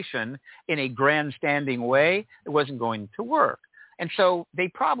information in a grandstanding way, it wasn't going to work. And so they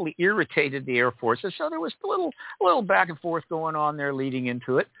probably irritated the Air Force. And so there was a little back and forth going on there leading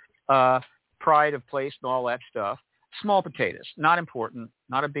into it. Pride of place and all that stuff. Small potatoes, not important,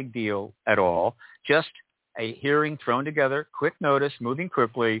 not a big deal at all. Just a hearing thrown together, quick notice, moving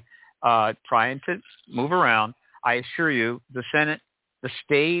quickly, trying to move around. I assure you, the Senate, the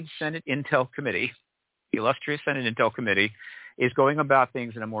staid Senate Intel Committee, the illustrious Senate Intel Committee, is going about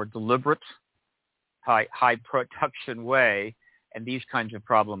things in a more deliberate, high production way, and these kinds of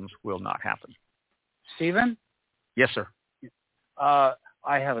problems will not happen. Stephen? Yes, sir. I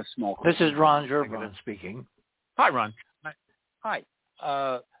have a small question. This is Ron Jervin speaking. Hi, Ron. Hi.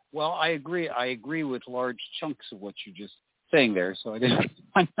 Well, I agree with large chunks of what you're just saying there, so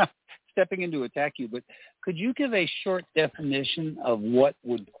I'm not stepping in to attack you, but could you give a short definition of what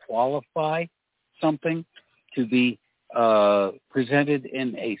would qualify something to be presented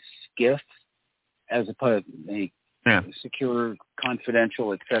in a SCIF as opposed to a secure,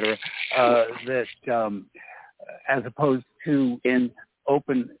 confidential, et cetera, as opposed to in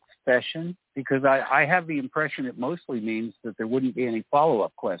open session? Because I have the impression it mostly means that there wouldn't be any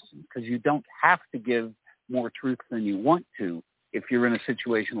follow-up questions, because you don't have to give more truth than you want to if you're in a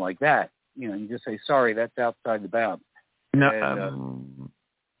situation like that. You just say, sorry, that's outside the bounds. No. And,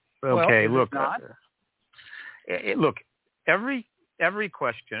 okay, well, look. Look, every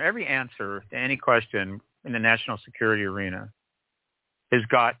question, every answer to any question in the national security arena has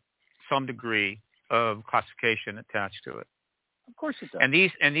got some degree of classification attached to it. Of course it does. And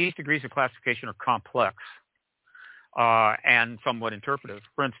these degrees of classification are complex and somewhat interpretive.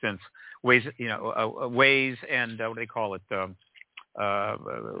 For instance, ways and what do they call it?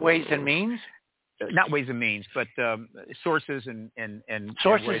 Ways and means? Not ways and means, but sources and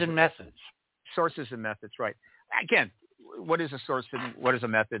sources and methods. Sources and methods, right? Again, what is a source and what is a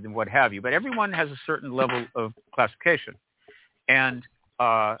method and what have you? But everyone has a certain level of classification, and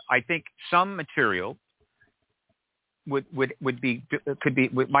I think some material might be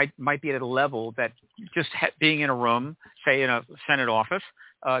at a level that just being in a room, say in a Senate office,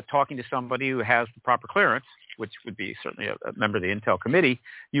 talking to somebody who has the proper clearance, which would be certainly a member of the Intel Committee,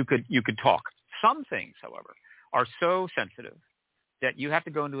 you could talk. Some things, however, are so sensitive that you have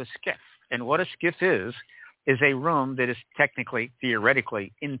to go into a SCIF. And what a SCIF is a room that is technically,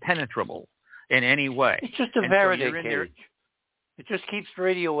 theoretically, impenetrable in any way. It's just a Faraday cage. It just keeps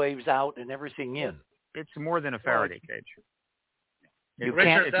radio waves out and everything in. It's more than a Faraday cage. You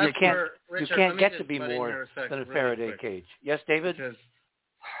can't get to be more than a Faraday cage. Yes, David? Because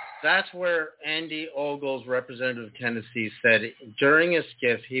that's where Andy Ogles, representative of Tennessee, said during a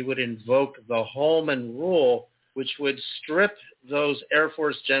SCIF he would invoke the Holman Rule, which would strip those Air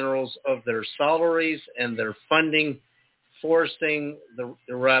Force generals of their salaries and their funding, forcing the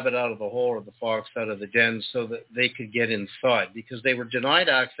rabbit out of the hole or the fox out of the den so that they could get inside, because they were denied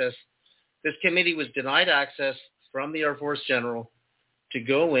access. This committee was denied access from the Air Force general to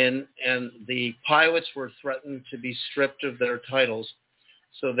go in, and the pilots were threatened to be stripped of their titles.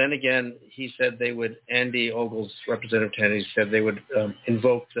 So then again, he said they would, Andy Ogles, Representative Tennessee, said they would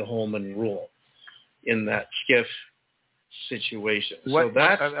invoke the Holman Rule in that SCIF situation. So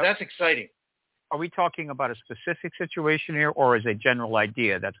that's exciting. Are we talking about a specific situation here, or as a general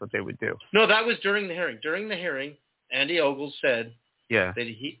idea that's what they would do? No, that was during the hearing. During the hearing, Andy Ogles said that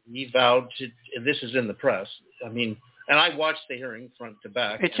he vowed to, and this is in the press, and I watched the hearing front to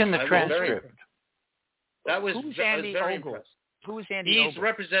back. It's in the transcript. Who's Andy Ogles? Who is Andy Ogles? He's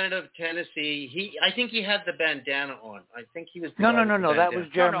Representative Tennessee. I think he had the bandana on. I think he was. No. That was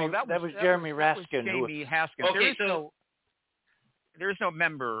Jeremy. That was Jeremy Raskin. Jamie Haskin. Okay, there's no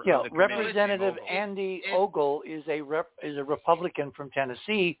member. Yeah, of the Representative Andy Ogle is a Republican from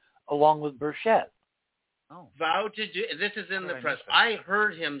Tennessee, along with Burchett. Oh. Vowed to do. This is in the press. I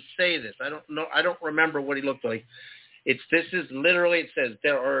heard him say this. I don't know. I don't remember what he looked like. This is literally. It says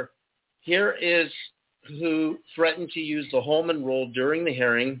here is who threatened to use the Holman Rule during the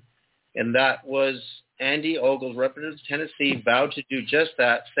hearing, and that was Andy Ogles, Representative of Tennessee, vowed to do just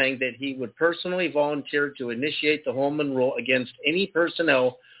that, saying that he would personally volunteer to initiate the Holman Rule against any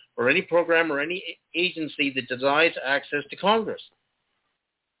personnel or any program or any agency that denies access to Congress.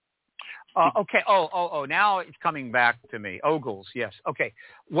 Okay. Oh! Now it's coming back to me. Ogles, yes. Okay.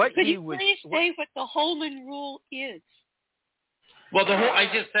 Could you please say what the Holman Rule is? Well, I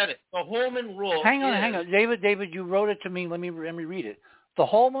just said it. The Holman Rule. Hang on, David, you wrote it to me. Let me read it. The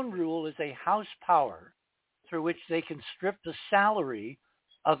Holman Rule is a House power through which they can strip the salary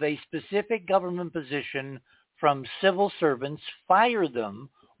of a specific government position from civil servants, fire them,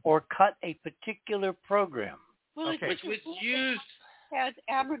 or cut a particular program. Well, which was used. Has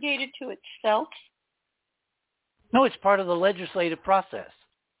abrogated to itself. No, it's part of the legislative process.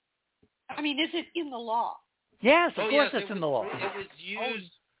 I mean, is it in the law? Yes, of course it's in the law. It was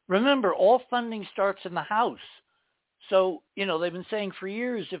used. Remember, all funding starts in the House. So, they've been saying for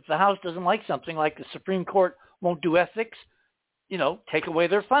years, if the House doesn't like something, like the Supreme Court won't do ethics, take away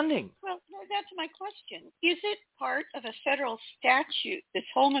their funding. Well, that's my question. Is it part of a federal statute, this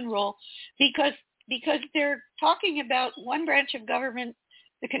Holman Rule? Because they're talking about one branch of government,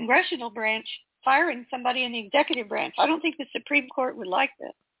 the congressional branch, firing somebody in the executive branch. I don't think the Supreme Court would like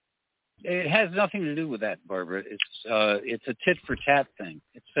that. It has nothing to do with that, Barbara. It's a tit for tat thing.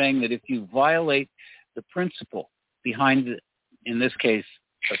 It's saying that if you violate the principle behind, in this case,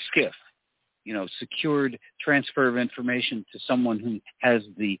 a SCIF, secured transfer of information to someone who has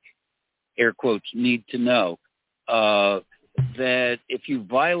the, air quotes, need to know, that if you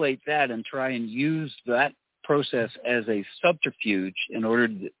violate that and try and use that process as a subterfuge in order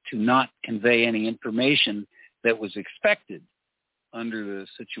to not convey any information that was expected under the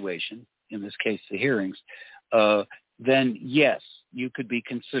situation, in this case the hearings, then yes, you could be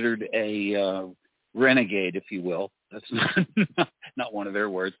considered a renegade, if you will. That's not one of their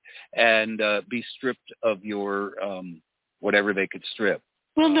words, and be stripped of your whatever they could strip.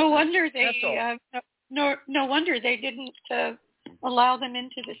 Well, no wonder they no wonder they didn't allow them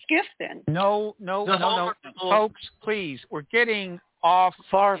into the SCIF then. No, folks, please, we're getting off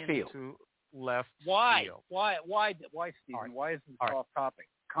far field. Left Why? field. Why, Stephen? Right. Why is this off topic?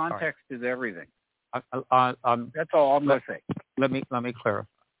 Context is everything. That's all I'm going to say. Let me clarify.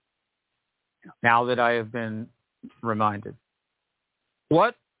 Now that I have been reminded,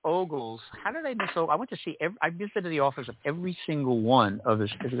 what Ogles? How did I miss Ogles? I went to see. I visited the office of every single one of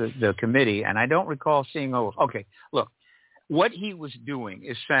the committee, and I don't recall seeing Ogles. Okay, look, what he was doing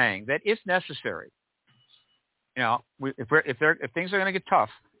is saying that if necessary, if things are going to get tough,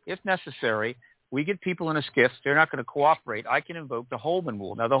 if necessary, we get people in a SCIF. They're not going to cooperate. I can invoke the Holman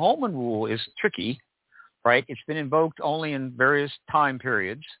Rule. Now, the Holman Rule is tricky, right? It's been invoked only in various time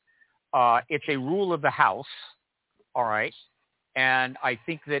periods. It's a rule of the House, all right? And I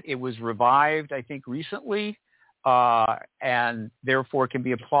think that it was revived, recently, and therefore can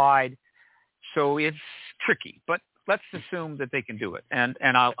be applied. So it's tricky, but let's assume that they can do it, and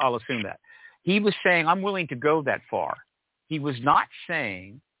I'll assume that. He was saying, I'm willing to go that far. He was not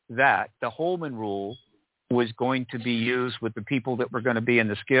saying that the Holman Rule was going to be used with the people that were going to be in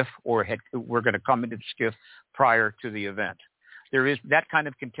the SCIF or were going to come into the SCIF prior to the event. There is that kind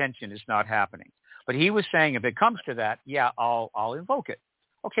of contention is not happening. But he was saying if it comes to that, yeah, I'll invoke it.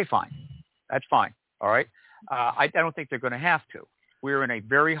 Okay, fine. That's fine. All right. I don't think they're going to have to. We're in a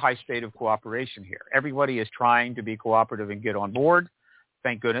very high state of cooperation here. Everybody is trying to be cooperative and get on board.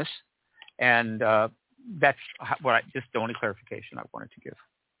 Thank goodness. And that's just the only clarification I wanted to give.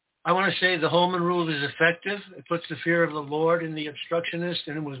 I want to say the Holman Rule is effective. It puts the fear of the Lord in the obstructionist,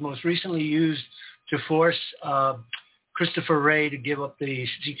 and it was most recently used to force Christopher Wray to give up the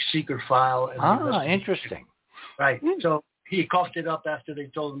secret file. And interesting. Right. So he coughed it up after they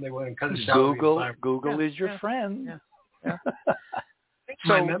told him they were going to cut his salary. Google is your friend. Yeah.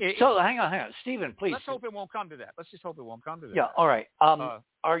 So hang on. Stephen, please. Let's hope it won't come to that. Let's just hope it won't come to that. Yeah, all right.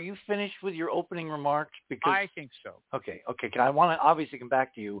 Are you finished with your opening remarks? Because I think so. Okay. I want to obviously come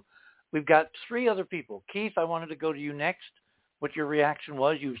back to you. We've got three other people. Keith, I wanted to go to you next. What your reaction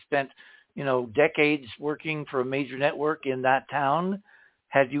was. You've spent, decades working for a major network in that town.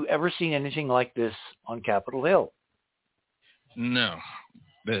 Have you ever seen anything like this on Capitol Hill? No.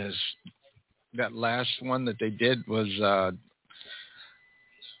 That last one that they did was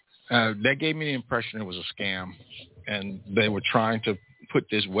that gave me the impression it was a scam, and they were trying to put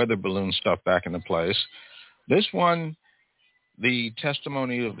this weather balloon stuff back into place. This one, the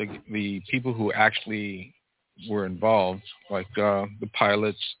testimony of the people who actually were involved, like the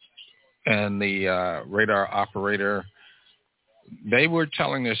pilots and the radar operator, they were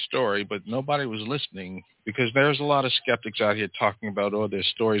telling their story, but nobody was listening because there's a lot of skeptics out here talking about, their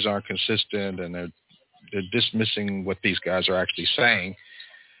stories aren't consistent and they're dismissing what these guys are actually saying.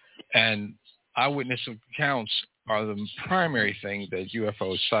 And eyewitness accounts are the primary thing that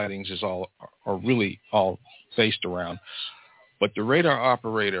UFO sightings are really all based around. But the radar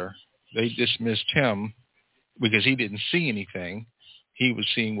operator, they dismissed him because he didn't see anything. He was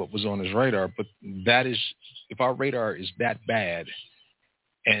seeing what was on his radar. But that is, if our radar is that bad,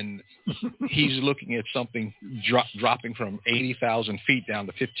 and he's looking at something dropping from 80,000 feet down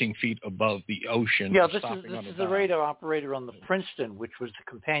to 15 feet above the ocean. Yeah, this is the radar operator on the Princeton, which was the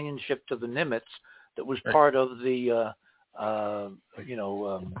companionship to the Nimitz that was part of the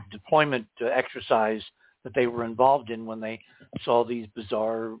deployment exercise that they were involved in when they saw these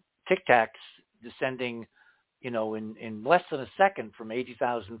bizarre tic tacs descending in less than a second from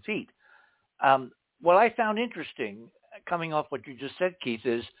 80,000 feet. What I found interesting, coming off what you just said, Keith,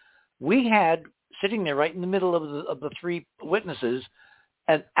 is we had sitting there right in the middle of the three witnesses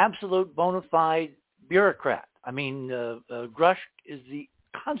an absolute bona fide bureaucrat. I mean, Grush is the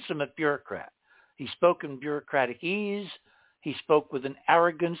consummate bureaucrat. He spoke in bureaucratic ease. He spoke with an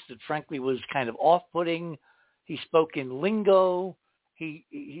arrogance that frankly was kind of off-putting. He spoke in lingo.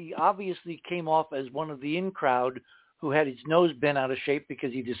 He obviously came off as one of the in-crowd who had his nose bent out of shape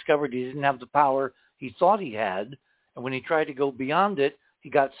because he discovered he didn't have the power he thought he had. And when he tried to go beyond it,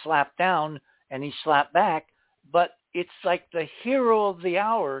 he got slapped down and he slapped back. But it's like the hero of the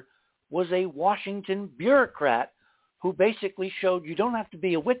hour was a Washington bureaucrat who basically showed you don't have to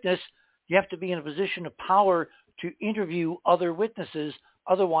be a witness. You have to be in a position of power to interview other witnesses.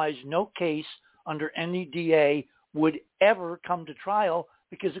 Otherwise, no case under any DA would ever come to trial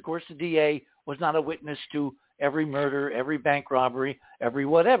because, of course, the DA was not a witness to every murder, every bank robbery, every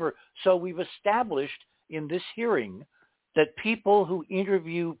whatever. So we've established in this hearing that people who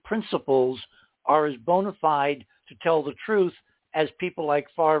interview principals are as bona fide to tell the truth as people like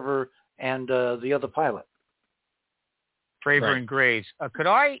Farver and the other pilot. Fravor Right. and Graves. Could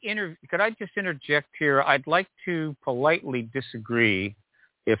I just interject here? I'd like to politely disagree,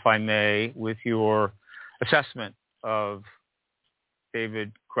 if I may, with your assessment of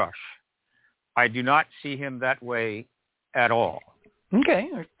David Grush. I do not see him that way at all. Okay.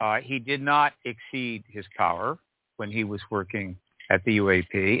 He did not exceed his power when he was working at the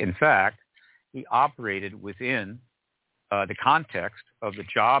UAP. In fact, he operated within the context of the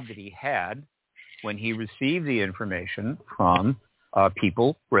job that he had when he received the information from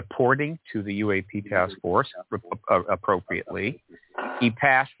people reporting to the UAP task force appropriately. He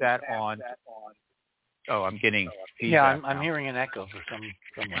passed that on. Oh, I'm getting feedback. Yeah, I'm hearing an echo for some.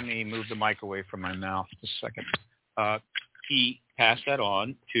 Let me move the mic away from my mouth just a second. He passed that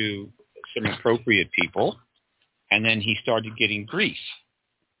on to some appropriate people, and then he started getting grief,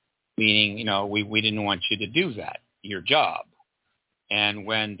 meaning, we didn't want you to do that, your job. And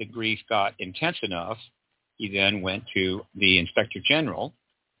when the grief got intense enough, he then went to the Inspector General,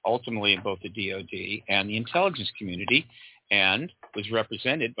 ultimately in both the DOD and the intelligence community, and was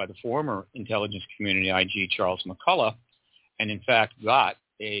represented by the former intelligence community IG Charles McCullough, and in fact got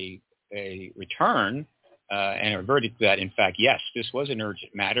a return and a verdict that, in fact, yes, this was an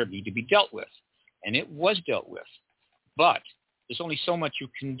urgent matter, need to be dealt with. And it was dealt with. But there's only so much you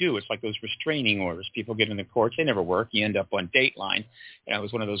can do. It's like those restraining orders. People get in the courts. They never work. You end up on Dateline. And I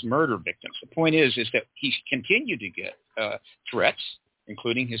was one of those murder victims. The point is that he continued to get threats,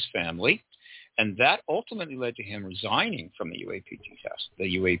 including his family. And that ultimately led to him resigning from the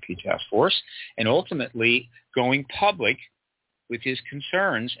UAP task force, and ultimately going public with his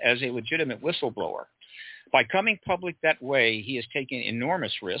concerns as a legitimate whistleblower. By coming public that way, he has taken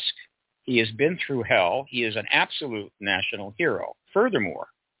enormous risk. He has been through hell. He is an absolute national hero. Furthermore,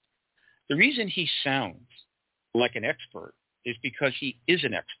 the reason he sounds like an expert is because he is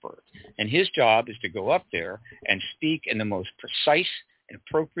an expert. And his job is to go up there and speak in the most precise and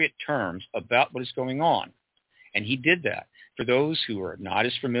appropriate terms about what is going on. And he did that. For those who are not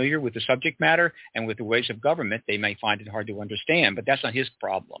as familiar with the subject matter and with the ways of government, they may find it hard to understand, but that's not his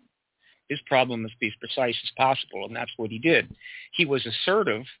problem. His problem is to be as precise as possible, and that's what he did. He was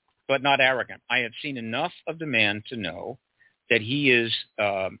assertive, but not arrogant. I have seen enough of the man to know that he is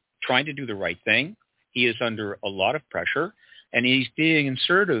trying to do the right thing. He is under a lot of pressure, and he's being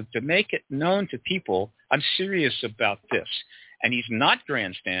assertive to make it known to people, I'm serious about this. And he's not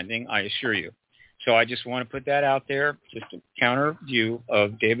grandstanding, I assure you. So I just want to put that out there, just a counter view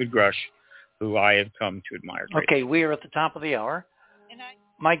of David Grush, who I have come to admire greatly. Okay, we are at the top of the hour.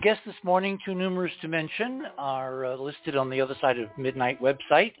 My guests this morning, too numerous to mention, are listed on the Other Side of Midnight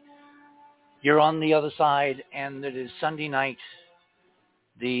website. You're on the other side, and it is Sunday night,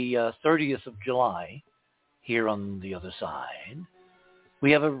 the 30th of July, here on the other side.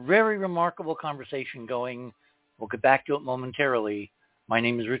 We have a very remarkable conversation going. We'll get back to it momentarily. My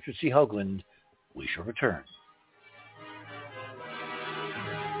name is Richard C. Hoagland. We shall return.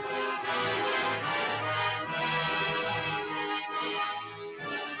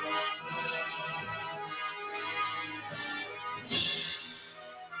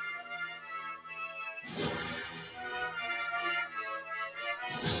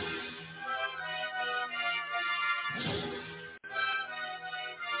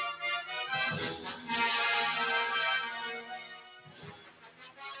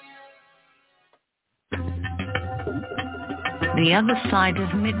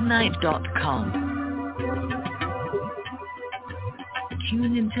 theothersideofmidnight.com.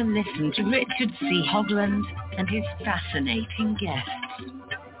 Tune in to listen to Richard C. Hoagland and his fascinating guests.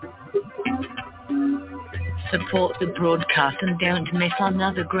 Support the broadcast and don't miss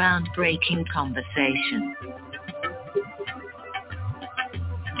another groundbreaking conversation.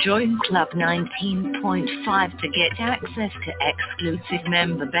 Join Club 19.5 to get access to exclusive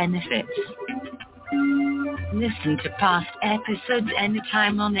member benefits. Listen to past episodes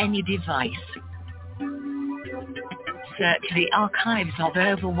anytime on any device. Search the archives of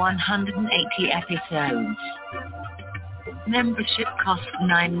over 180 episodes. Membership costs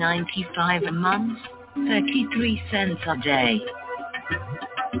 $9.95 a month, 33 cents a day.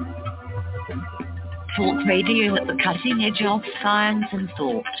 Talk radio at the cutting edge of science and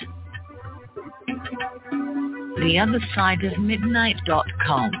thought.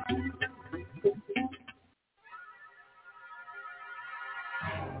 TheOtherSideOfMidnight.com.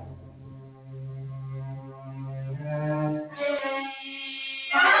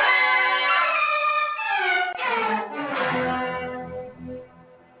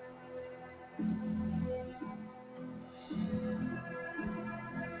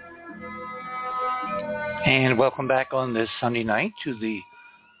 And welcome back on this Sunday night to the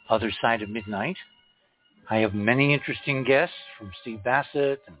Other Side of Midnight. I have many interesting guests from Steve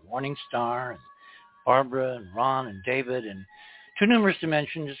Bassett and Morning Star and Barbara and Ron and David, and too numerous to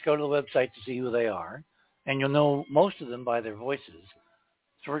mention. Just go to the website to see who they are, and you'll know most of them by their voices.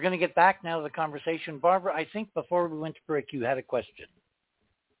 So we're going to get back now to the conversation. Barbara, I think before we went to break, you had a question.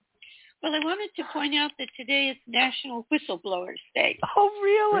 Well, I wanted to point out that today is National Whistleblowers Day. Oh,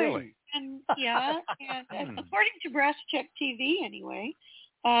 really? And yeah, and according to Brass Check TV, anyway.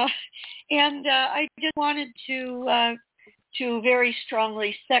 I just wanted to very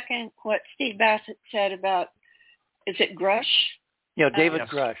strongly second what Steve Bassett said about, is it Grush? Yeah, David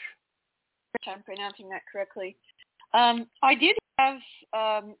Grush. If I'm pronouncing that correctly. I did have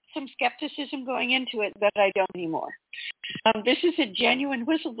some skepticism going into it, but I don't anymore. This is a genuine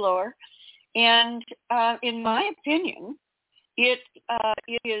whistleblower, and in my opinion, it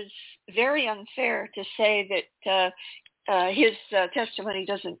is very unfair to say that his testimony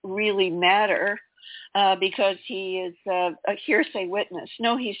doesn't really matter because he is a hearsay witness.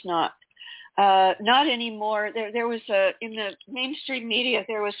 No, he's not. Not anymore. There was in the mainstream media,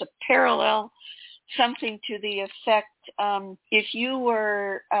 there was a parallel, something to the effect, if you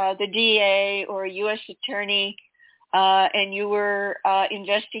were the DA or a U.S. attorney and you were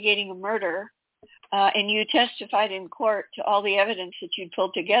investigating a murder and you testified in court to all the evidence that you'd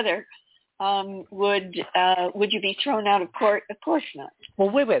pulled together, would you be thrown out of court? Of course not. Well,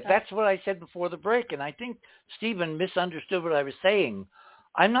 wait. That's what I said before the break, and I think Stephen misunderstood what I was saying.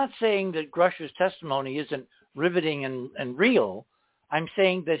 I'm not saying that Grush's testimony isn't riveting and real. I'm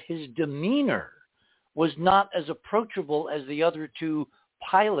saying that his demeanor was not as approachable as the other two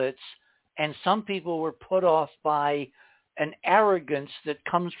pilots, and some people were put off by an arrogance that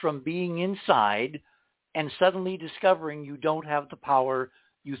comes from being inside and suddenly discovering you don't have the power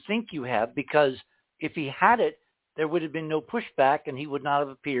you think you have, because if he had it, there would have been no pushback and he would not have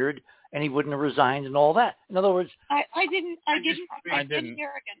appeared and he wouldn't have resigned and all that. In other words, I didn't arrogance.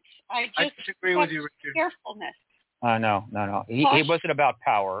 I disagree with you, Richard. Carefulness. No. He wasn't about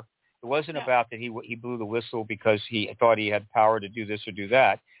power. It wasn't about that he blew the whistle because he thought he had power to do this or do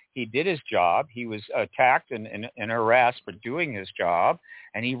that. He did his job. He was attacked and harassed for doing his job,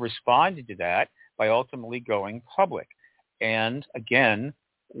 and he responded to that by ultimately going public. And again,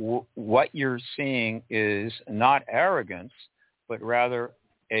 what you're seeing is not arrogance, but rather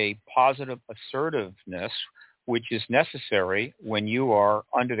a positive assertiveness, which is necessary when you are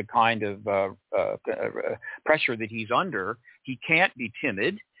under the kind of pressure that he's under. He can't be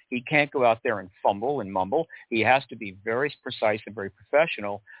timid. He can't go out there and fumble and mumble. He has to be very precise and very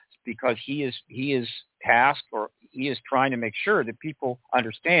professional, because he is tasked, or he is trying to make sure that people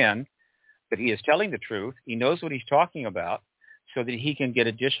understand that he is telling the truth. He knows what he's talking about, so that he can get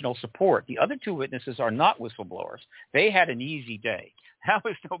additional support. The other two witnesses are not whistleblowers. They had an easy day. That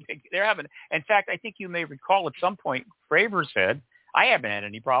was no big. In fact, I think you may recall at some point, Fravor said, "I haven't had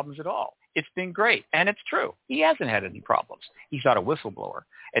any problems at all. It's been great," and it's true. He hasn't had any problems. He's not a whistleblower,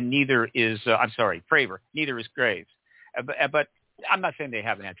 and neither is Fravor. Neither is Graves. But I'm not saying they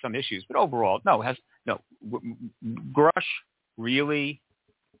haven't had some issues, but overall, Grush really,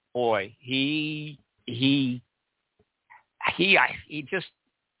 boy, he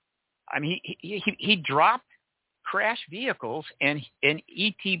dropped crash vehicles and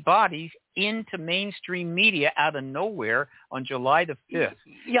ET bodies into mainstream media out of nowhere on July the 5th.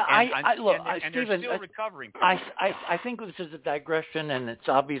 Yeah, and Stephen, they're still recovering. I think this is a digression, and it's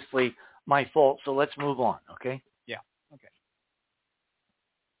obviously my fault, so let's move on, okay? Yeah, okay.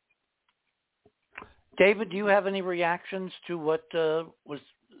 David, do you have any reactions to what was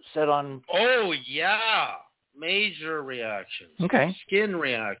said on? Oh, yeah. Major reactions. Okay. Skin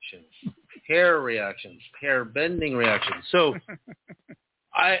reactions. Hair reactions. Hair bending reactions. So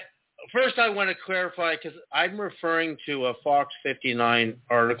I want to clarify, because I'm referring to a Fox 59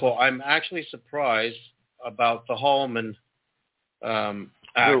 article. I'm actually surprised about the Hallman Act.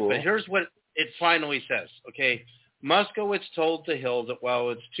 But here's what it finally says. Okay. Moskowitz told The Hill that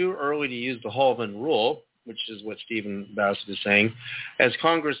while it's too early to use the Hallman Rule, which is what Stephen Bassett is saying, as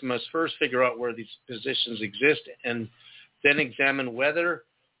Congress must first figure out where these positions exist and then examine whether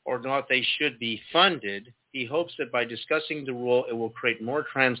or not they should be funded, he hopes that by discussing the rule, it will create more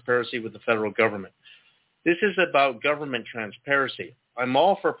transparency with the federal government. This is about government transparency. I'm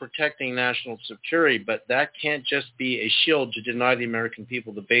all for protecting national security, but that can't just be a shield to deny the American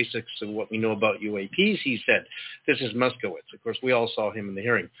people the basics of what we know about UAPs, he said. This is Moskowitz. Of course, we all saw him in the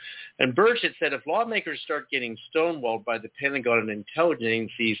hearing. And Burchett said if lawmakers start getting stonewalled by the Pentagon and intelligence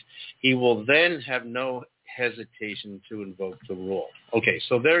agencies, he will then have no hesitation to invoke the rule. Okay,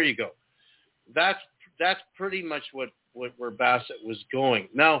 so there you go. That's pretty much where Bassett was going.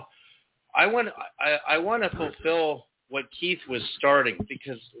 Now, I want to fulfill what Keith was starting,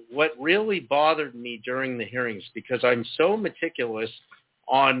 because what really bothered me during the hearings, because I'm so meticulous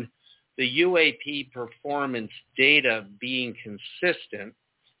on the UAP performance data being consistent,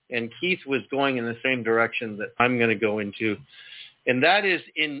 and Keith was going in the same direction that I'm going to go into, and that is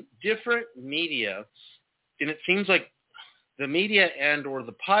in different media, and it seems like the media and or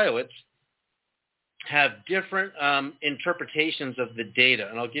the pilots have different interpretations of the data.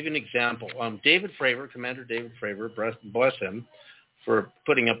 And I'll give you an example. David Fravor, Commander David Fravor, bless him for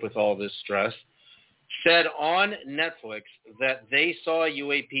putting up with all this stress, said on Netflix that they saw a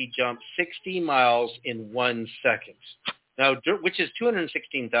UAP jump 60 miles in 1 second. Now, which is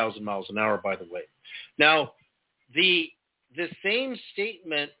 216,000 miles an hour, by the way. Now, the same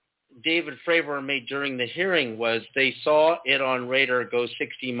statement David Fravor made during the hearing was they saw it on radar go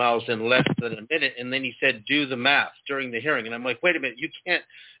 60 miles in less than a minute, and then he said, do the math during the hearing. And I'm like, wait a minute,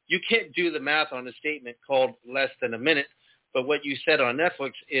 you can't do the math on a statement called less than a minute, but what you said on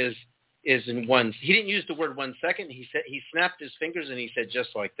Netflix is in one. He didn't use the word 1 second. He said, he snapped his fingers and he said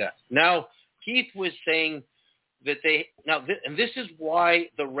just like that. Now, Keith was saying that and this is why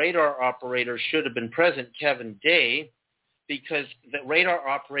the radar operator should have been present, Kevin Day, because the radar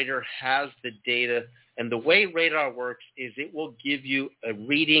operator has the data, and the way radar works is it will give you a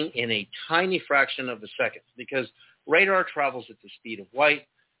reading in a tiny fraction of a second, because radar travels at the speed of light,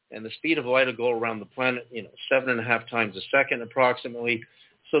 and the speed of light will go around the planet, 7.5 times a second approximately.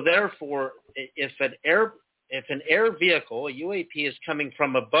 So therefore, if an air vehicle, a UAP, is coming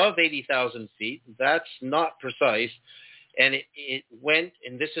from above 80,000 feet, that's not precise, and it went,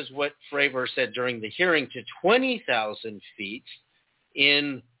 and this is what Fravor said during the hearing, to 20,000 feet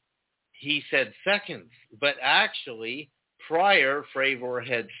in, he said, seconds. But actually, prior, Fravor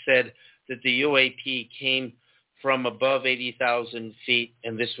had said that the UAP came from above 80,000 feet,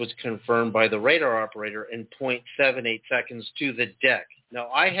 and this was confirmed by the radar operator, in 0.78 seconds to the deck. Now,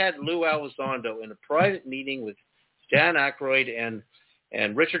 I had Lou Elizondo in a private meeting with Dan Aykroyd,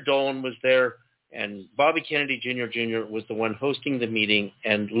 and Richard Dolan was there, and Bobby Kennedy Jr. was the one hosting the meeting,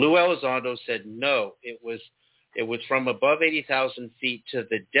 and Lou Elizondo said no, it was from above 80,000 feet to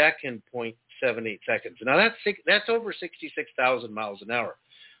the deck in 0.78 seconds. Now that's over 66,000 miles an hour.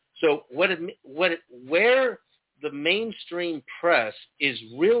 So where the mainstream press is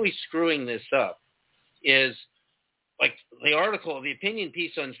really screwing this up is, like the article, the opinion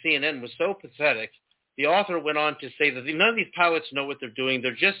piece on CNN was so pathetic. The author went on to say that none of these pilots know what they're doing.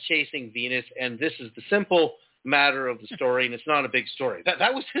 They're just chasing Venus, and this is the simple matter of the story, and it's not a big story.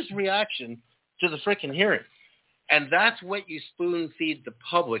 That was his reaction to the frickin' hearing. And that's what you spoon-feed the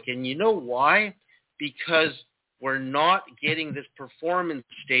public. And you know why? Because we're not getting this performance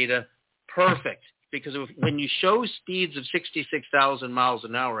data perfect. Because when you show speeds of 66,000 miles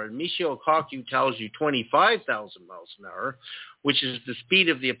an hour, and Michio Kaku tells you 25,000 miles an hour, which is the speed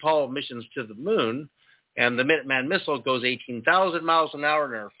of the Apollo missions to the moon, and the Minuteman missile goes 18,000 miles an hour,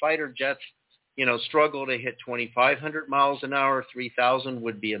 and our fighter jets, struggle to hit 2,500 miles an hour. 3,000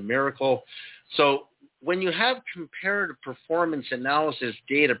 would be a miracle. So when you have comparative performance analysis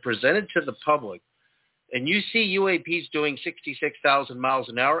data presented to the public, and you see UAPs doing 66,000 miles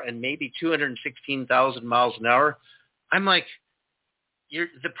an hour and maybe 216,000 miles an hour, I'm like,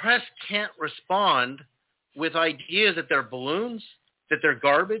 the press can't respond with ideas that they're balloons, that they're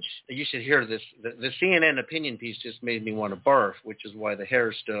garbage. You should hear this. The CNN opinion piece just made me want to barf, which is why the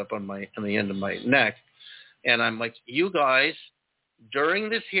hair stood up on the end of my neck. And I'm like, you guys, during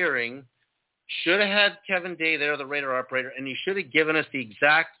this hearing, should have had Kevin Day there, the radar operator, and he should have given us the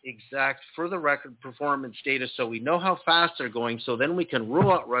exact, for the record, performance data so we know how fast they're going, so then we can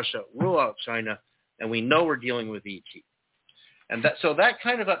rule out Russia, rule out China, and we know we're dealing with ET. And that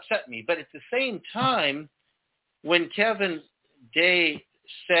kind of upset me. But at the same time, when Kevin Day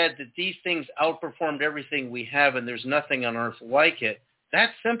said that these things outperformed everything we have and there's nothing on Earth like it,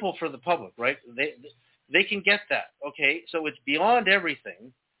 that's simple for the public, right? They can get that. Okay, so it's beyond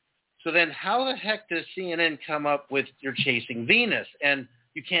everything. So then how the heck does CNN come up with you're chasing Venus? And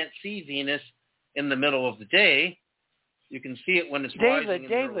you can't see Venus in the middle of the day. You can see it when it's rising.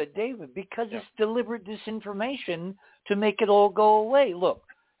 David, because it's deliberate disinformation to make it all go away. Look,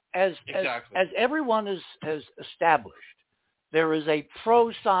 as everyone has established, there is a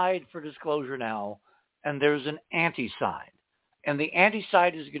pro side for disclosure now, and there's an anti side. And the anti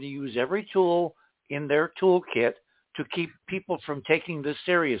side is going to use every tool in their toolkit to keep people from taking this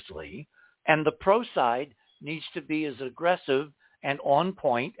seriously. And the pro side needs to be as aggressive and on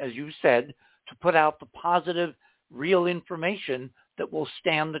point, as you said, to put out the positive, real information that will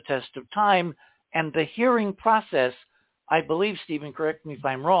stand the test of time. And the hearing process, I believe, Stephen, correct me if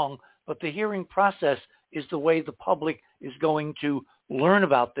I'm wrong, but the hearing process is the way the public is going to learn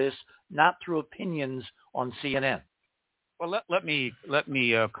about this, not through opinions on CNN. Well, let me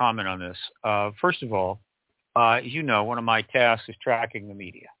comment on this. First of all, as you know, one of my tasks is tracking the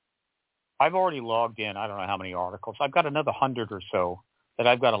media. I've already logged in, I don't know how many articles. I've got another 100 or so that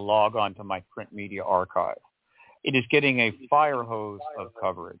I've got to log on to my print media archive. It is getting a fire hose of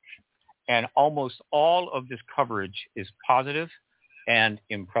coverage. And almost all of this coverage is positive and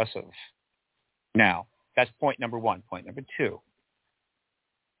impressive. Now, that's point number one. Point number two,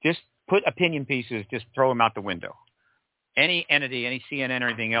 just put opinion pieces, just throw them out the window. Any entity, any CNN or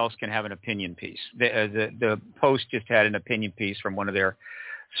anything else can have an opinion piece. The Post just had an opinion piece from one of their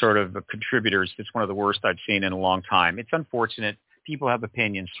sort of contributors. It's one of the worst I've seen in a long time. It's unfortunate. People have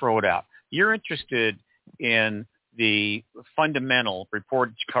opinions. Throw it out. You're interested in the fundamental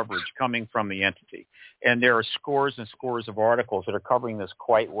reported coverage coming from the entity. And there are scores and scores of articles that are covering this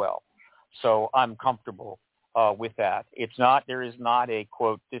quite well. So I'm comfortable with that. There is not a,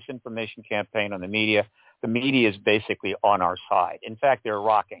 quote, disinformation campaign on the media. The media is basically on our side. In fact, they're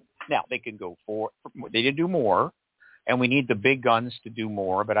rocking. Now, they can they can do more, and we need the big guns to do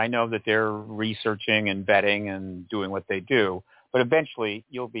more, but I know that they're researching and vetting and doing what they do. But eventually,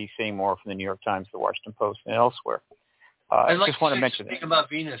 you'll be seeing more from the New York Times, the Washington Post, and elsewhere. I'd like just want to to mention something about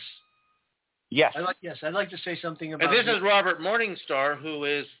Venus. Yes. I'd like to say something about Venus. And this is Robert Morningstar, who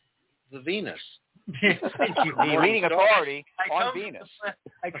is the Venus. Thank you. The leading authority on Venus.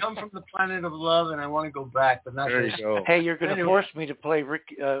 I come from the planet of love, and I want to go back, but not there you go. Hey, you're going to force me to play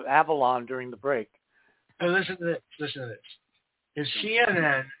Avalon during the break. Listen to this. If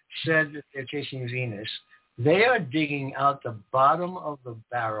CNN said that they're chasing Venus, they are digging out the bottom of the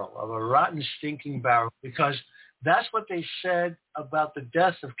barrel, of a rotten, stinking barrel, because that's what they said about the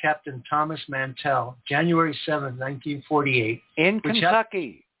death of Captain Thomas Mantell, January 7th, 1948. In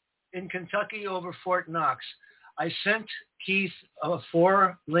Kentucky. In Kentucky over Fort Knox. I sent Keith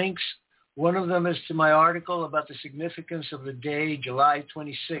 4 links. One of them is to my article about the significance of the day, July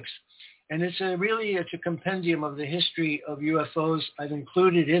 26th. And it's a compendium of the history of UFOs. I've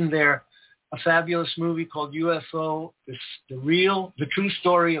included in there a fabulous movie called UFO, the true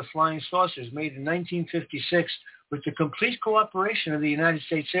story of flying saucers, made in 1956 with the complete cooperation of the United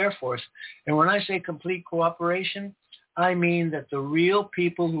States Air Force. And when I say complete cooperation, I mean that the real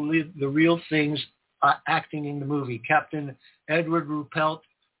people who live the real things are acting in the movie. Captain Edward Ruppelt,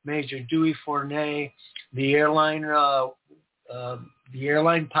 Major Dewey Fournay, the airline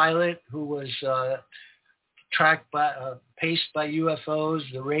pilot who was paced by UFOs,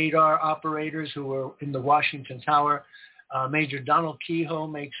 the radar operators who were in the Washington Tower. Major Donald Kehoe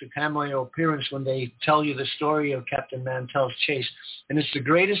makes a cameo appearance when they tell you the story of Captain Mantell's chase. And it's the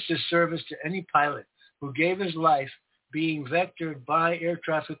greatest disservice to any pilot who gave his life being vectored by air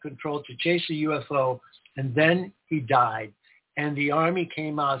traffic control to chase a UFO, and then he died. And the Army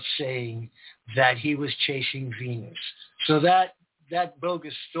came out saying that he was chasing Venus. So that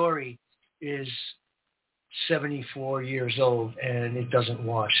bogus story is 74 years old, and it doesn't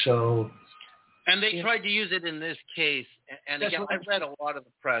wash. And they tried to use it in this case. And again, I've read a lot of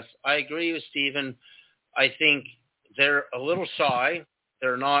the press. I agree with Stephen. I think they're a little shy.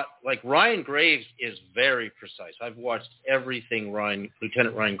 They're not, like Ryan Graves is very precise. I've watched everything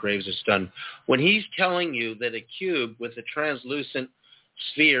Lieutenant Ryan Graves has done. When he's telling you that a cube with a translucent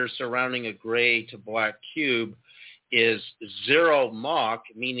sphere surrounding a gray to black cube is 0 Mach,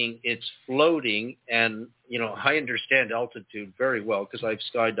 meaning it's floating. And, I understand altitude very well because I've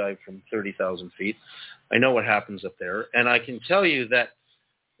skydived from 30,000 feet. I know what happens up there. And I can tell you that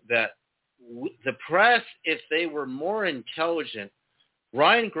the press, if they were more intelligent,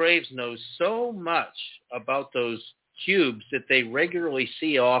 Ryan Graves knows so much about those cubes that they regularly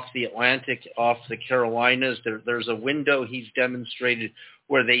see off the Atlantic, off the Carolinas. There's a window he's demonstrated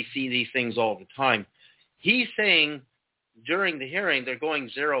where they see these things all the time. He's saying during the hearing they're going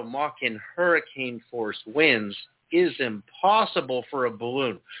 0 Mach in hurricane force winds is impossible for a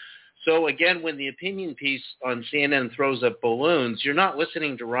balloon. So again, when the opinion piece on CNN throws up balloons, you're not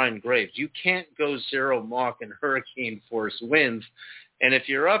listening to Ryan Graves. You can't go 0 Mach in hurricane force winds. And if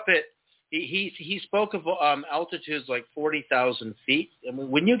you're up at, he spoke of altitudes like 40,000 feet. I mean,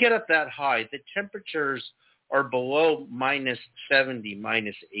 when you get up that high, the temperatures are below -70,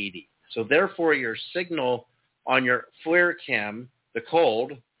 -80. So therefore, your signal on your FLIR cam, the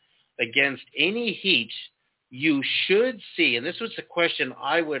cold, against any heat, you should see, and this was the question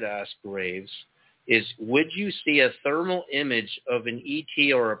I would ask Graves, is would you see a thermal image of an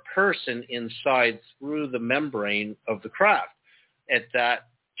ET or a person inside through the membrane of the craft at that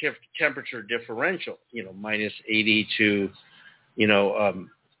temperature differential, -80 to,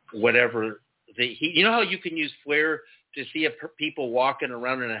 whatever the heat. You know how you can use FLIR to see people walking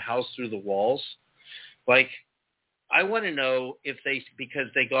around in a house through the walls? Like, I want to know if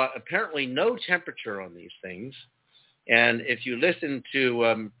because they got apparently no temperature on these things. And if you listen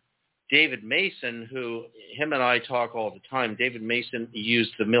to David Mason, him and I talk all the time, David Mason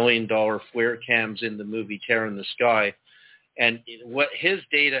used the $1 million FLIR cams in the movie Terror in the Sky. And what his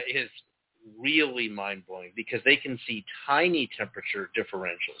data is really mind-blowing because they can see tiny temperature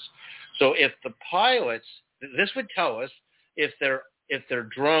differentials. So if the pilots, this would tell us if their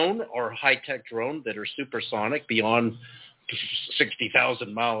drone or high-tech drone that are supersonic, beyond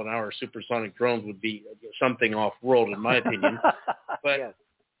 60,000 mile an hour supersonic drones would be something off-world in my opinion. But yes.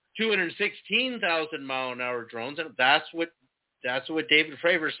 216,000 mile an hour drones, and that's what David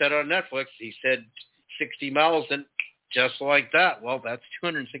Fravor said on Netflix. He said 60 miles and just like that. Well, that's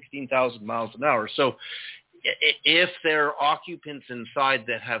 216,000 miles an hour. So if there are occupants inside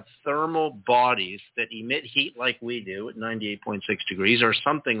that have thermal bodies that emit heat like we do at 98.6 degrees or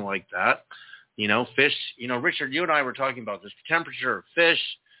something like that, fish, Richard, you and I were talking about this. The temperature of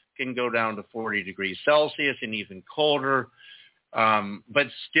fish can go down to 40 degrees Celsius and even colder.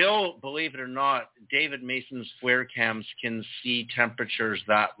 But still, believe it or not, David Mason's FLIR cams can see temperatures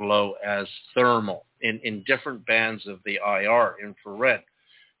that low as thermal in different bands of the IR, infrared.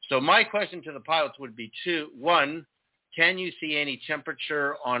 So my question to the pilots would be one, can you see any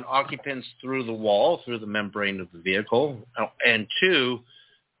temperature on occupants through the wall, through the membrane of the vehicle? And two,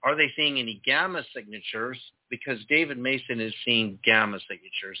 are they seeing any gamma signatures? Because David Mason is seeing gamma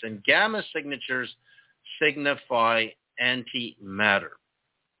signatures. And gamma signatures signify antimatter.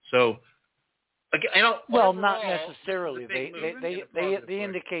 So, well, not necessarily. They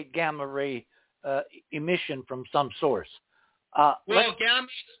indicate gamma ray emission from some source.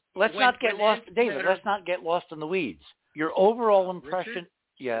 Let's not get lost, David. Let's not get lost in the weeds. Your overall impression, Richard?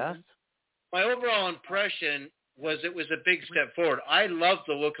 Yes. My overall impression was it was a big step forward. I love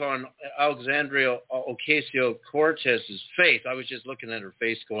the look on Alexandria Ocasio-Cortez's face. I was just looking at her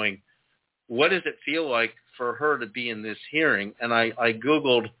face, going, "What does it feel like for her to be in this hearing?" And I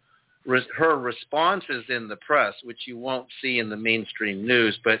Googled her responses in the press, which you won't see in the mainstream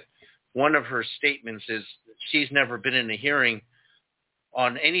news. But one of her statements is she's never been in a hearing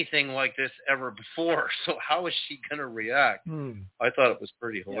on anything like this ever before. So how is she going to react? I thought it was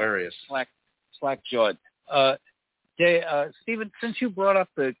pretty hilarious. Slack-jawed. Stephen, since you brought up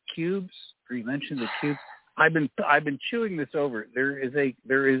the cubes, or you mentioned the cubes, I've been chewing this over. There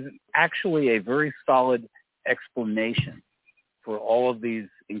is actually a very solid explanation for all of these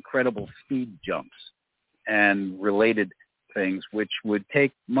incredible speed jumps and related things, which would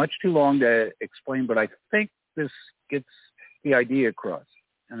take much too long to explain, but I think this gets the idea across.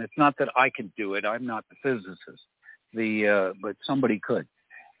 And it's not that I can do it. I'm not the physicist. But somebody could.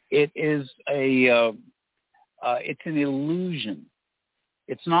 It is it's an illusion.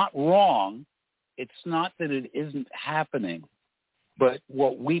 It's not wrong. It's not that it isn't happening, but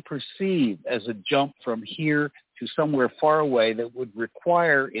what we perceive as a jump from here to somewhere far away that would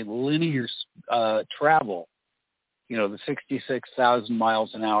require in linear travel, the 66,000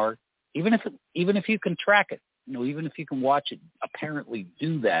 miles an hour, even if you can track it, even if you can watch it apparently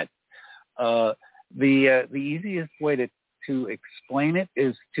do that, the easiest way to explain it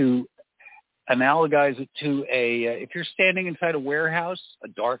is to analogize it to if you're standing inside a warehouse, a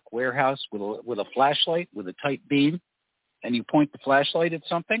dark warehouse with a flashlight with a tight beam, and you point the flashlight at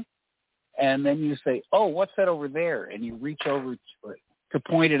something, and then you say, "Oh, what's that over there?" And you reach over to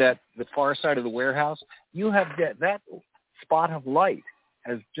point it at the far side of the warehouse. You have that spot of light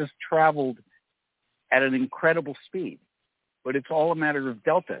has just traveled at an incredible speed, but it's all a matter of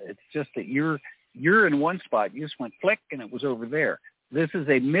delta. It's just that you're in one spot. You just went flick, and it was over there. This is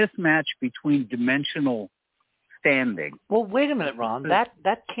a mismatch between dimensional standing. Well, wait a minute, Ron. That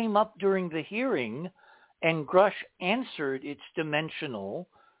came up during the hearing, and Grush answered it's dimensional,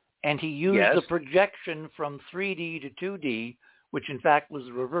 and he used the projection from 3D to 2D, which in fact was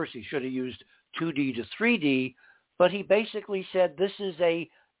the reverse. He should have used 2D to 3D, but he basically said this is a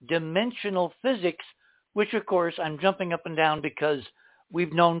dimensional physics, which of course I'm jumping up and down because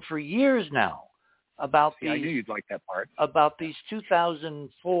we've known for years now about I knew you'd like that part. About these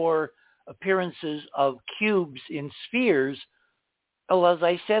 2004 appearances of cubes in spheres. Well, as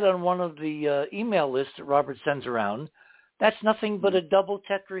I said on one of the email lists that Robert sends around, that's nothing but a double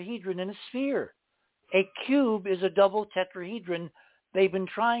tetrahedron in a sphere. A cube is a double tetrahedron. They've been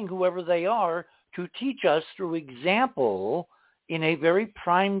trying, whoever they are, to teach us through example in a very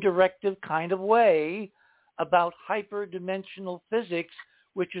prime directive kind of way about hyperdimensional physics,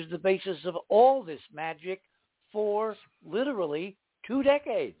 which is the basis of all this magic for literally 2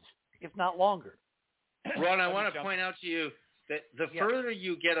 decades, if not longer. Ron, I want to point out to you that the further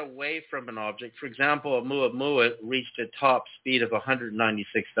you get away from an object, for example, Oumuamua reached a top speed of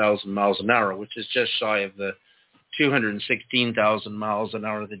 196,000 miles an hour, which is just shy of the 216,000 miles an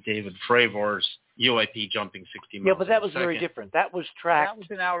hour that David Fravor's UIP jumping 60 miles. Yeah, but that was very different. That was tracked. That was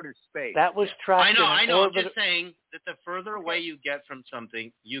in outer space. That was tracked. I know. I'm just saying that the further away you get from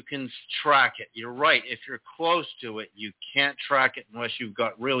something, you can track it. You're right. If you're close to it, you can't track it unless you've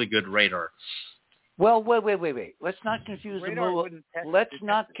got really good radar. Well, wait. Let's not confuse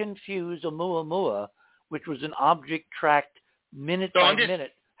Oumuamua, which was an object tracked minute by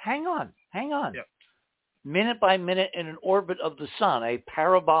minute. Hang on. Yep. Minute by minute in an orbit of the sun, a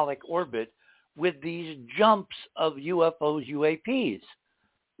parabolic orbit with these jumps of UFOs, UAPs.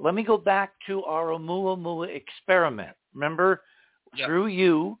 Let me go back to our Oumuamua experiment. Remember, through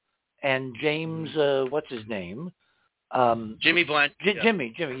you and James, what's his name? Jimmy Blunt.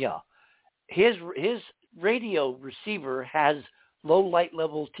 Jimmy, yeah. His radio receiver has low light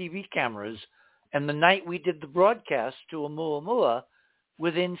level TV cameras, and the night we did the broadcast to Oumuamua,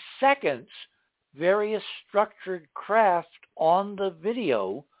 within seconds, various structured craft on the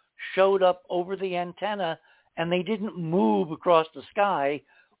video showed up over the antenna, and they didn't move across the sky.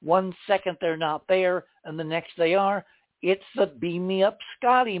 1 second they're not there, and the next they are. It's the Beam Me Up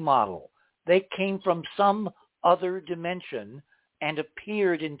Scotty model. They came from some other dimension and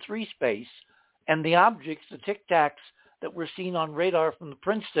appeared in 3 space, and the objects, the Tic Tacs that were seen on radar from the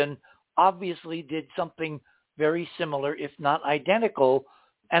Princeton, obviously did something very similar, if not identical.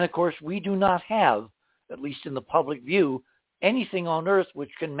 And of course, we do not have, at least in the public view, anything on Earth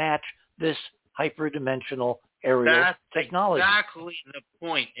which can match this hyperdimensional aerial technology. That's exactly the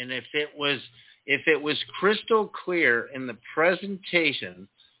point. And if it was crystal clear in the presentation,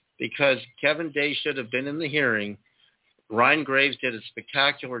 because Kevin Day should have been in the hearing, Ryan Graves did a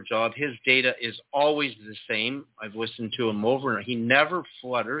spectacular job. His data is always the same. I've listened to him over, and he never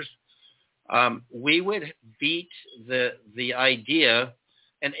flutters. We would beat the idea,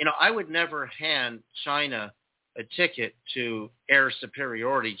 and I would never hand China a ticket to air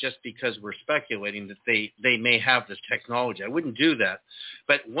superiority just because we're speculating that they may have this technology. I wouldn't do that.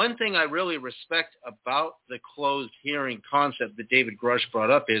 But one thing I really respect about the closed hearing concept that David Grush brought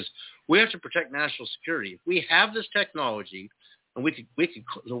up is we have to protect national security. If we have this technology, and we could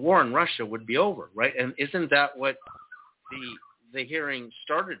the war in Russia would be over, right? And isn't that what the hearing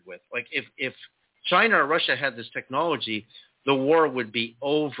started with? Like if China or Russia had this technology, the war would be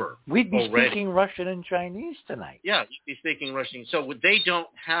over. We'd be already. Speaking Russian and Chinese tonight. Yeah, you'd be speaking Russian. So they don't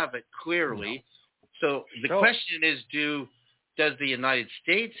have it clearly. So the question is, does the United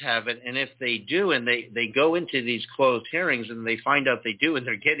States have it? And if they do, and they go into these closed hearings and they find out they do and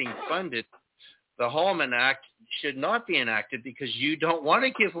they're getting funded, the Hallman Act should not be enacted because you don't want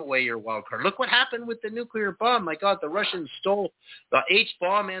to give away your wild card. Look what happened with the nuclear bomb. My God, the Russians stole the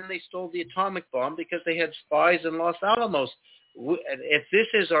H-bomb and they stole the atomic bomb because they had spies in Los Alamos. If this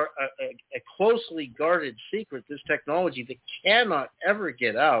is a closely guarded secret, this technology that cannot ever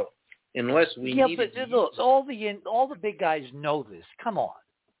get out unless we need it. Yeah, but look, all the big guys know this. Come on.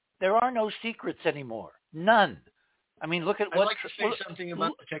 There are no secrets anymore. None. I mean, look at what... I'd like to say something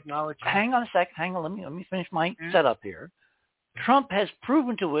about the technology. Hang on a sec. Let me finish my setup here. Trump has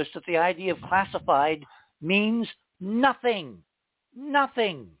proven to us that the idea of classified means nothing.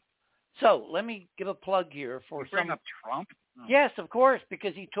 Nothing. So let me give a plug here for bring up Trump? Oh. Yes, of course,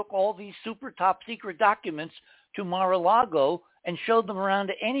 because he took all these super top secret documents to Mar-a-Lago and showed them around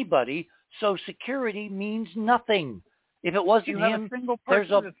to anybody, so security means nothing. If it wasn't him,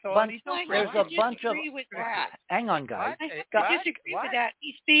 there's a bunch of... Hang on, guys. I disagree with that.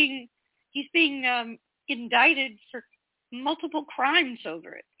 He's being indicted for multiple crimes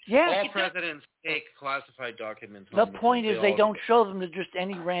over it. Yeah. All presidents take classified documents. The point is they don't show them to just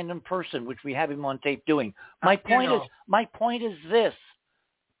any random person, which we have him on tape doing. My point is this.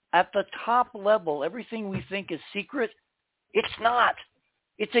 At the top level, everything we think is secret, it's not.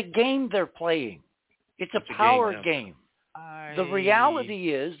 It's a game they're playing. It's a power game. The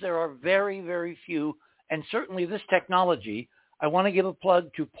reality is there are very, very few, and certainly this technology, I want to give a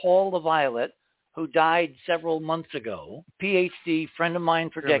plug to Paul LaViolette, who died several months ago, PhD, friend of mine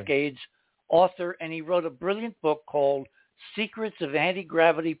for decades, author, and he wrote a brilliant book called Secrets of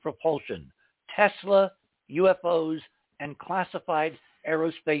Anti-Gravity Propulsion, Tesla, UFOs, and Classified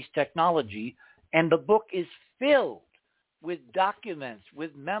Aerospace Technology. And the book is filled with documents,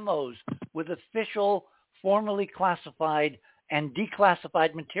 with memos, with official, formally classified and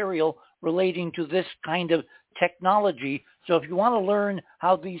declassified material relating to this kind of technology. So if you want to learn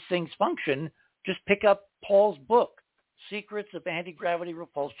how these things function, just pick up Paul's book, Secrets of Anti-Gravity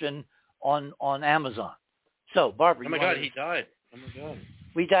Repulsion, on Amazon. So, Barbara. Oh, my God, he died. Oh, my God.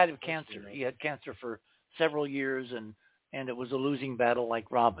 We died of cancer. He had cancer for several years, and it was a losing battle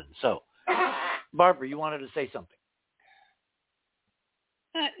like Robin. So, Barbara, you wanted to say something.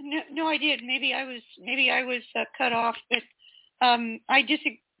 No, I did. Maybe I was cut off, but I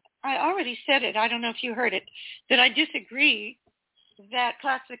disagree. I already said it. I don't know if you heard it, that I disagree that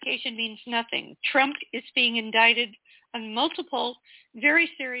classification means nothing. Trump is being indicted on multiple very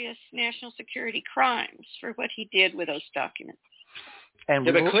serious national security crimes for what he did with those documents. And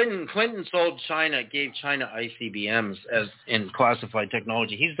but Clinton sold China, gave China ICBMs as in classified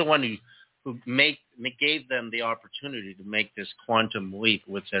technology. He's the one who gave them the opportunity to make this quantum leap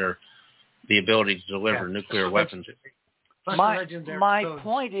with the ability to deliver nuclear weapons. My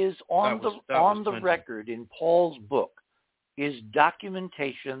point is on the record in Paul's book is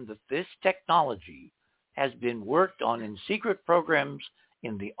documentation that this technology has been worked on in secret programs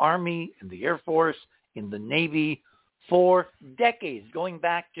in the Army, in the Air Force, in the Navy for decades, going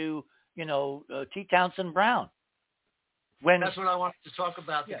back to, T. Townsend Brown. That's what I wanted to talk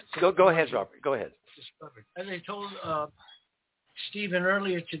about. Yeah. Go ahead, Robert. Go ahead. As I told Stephen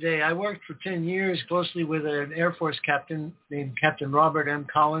earlier today, I worked for 10 years closely with an Air Force captain named Captain Robert M.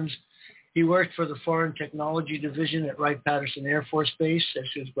 Collins. He worked for the Foreign Technology Division at Wright-Patterson Air Force Base. This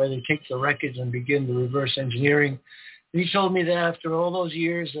is where they take the records and begin the reverse engineering. And he told me that after all those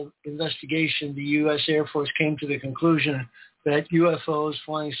years of investigation, the U.S. Air Force came to the conclusion that UFOs,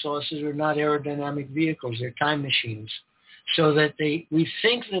 flying saucers, are not aerodynamic vehicles. They're time machines. So that we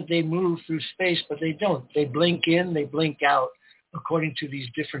think that they move through space, but they don't. They blink in, they blink out, according to these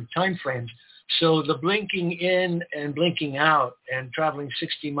different time frames. So the blinking in and blinking out and traveling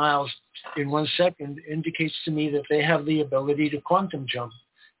 60 miles in 1 second indicates to me that they have the ability to quantum jump.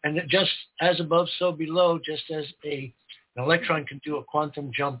 And just as above, so below, just as an electron can do a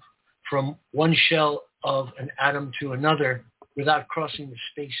quantum jump from one shell of an atom to another without crossing the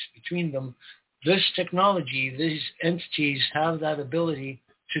space between them, this technology, these entities have that ability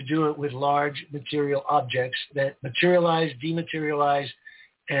to do it with large material objects that materialize, dematerialize,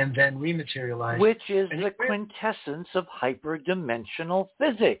 and then rematerialize. Which is the quintessence of hyperdimensional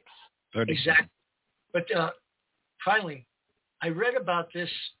physics. Exactly. But finally, I read about this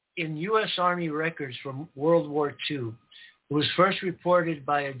in U.S. Army records from World War II. It was first reported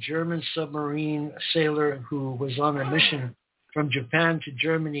by a German submarine sailor who was on a mission from Japan to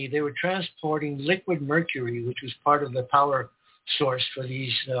Germany. They were transporting liquid mercury, which was part of the power source for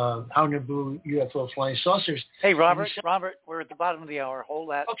these Haunebu UFO flying saucers. Hey, Robert, we're at the bottom of the hour.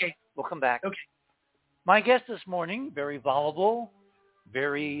 Hold that. Okay. We'll come back. Okay. My guest this morning, very voluble,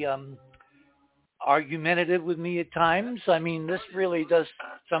 very argumentative with me at times. I mean, this really does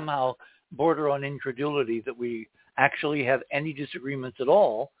somehow border on incredulity that we actually have any disagreements at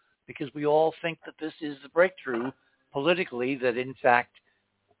all, because we all think that this is the breakthrough politically, that in fact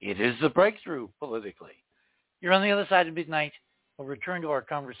it is the breakthrough politically. You're on the other side of midnight. We'll return to our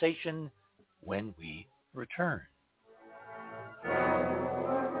conversation when we return.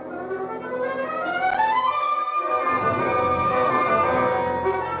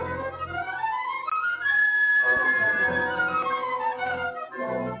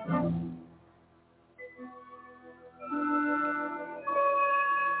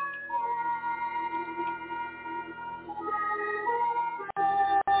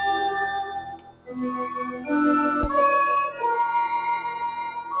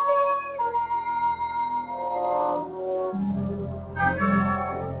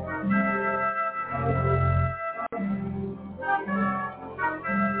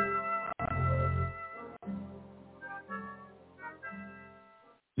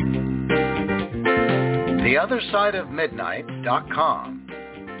 theothersideofmidnight.com.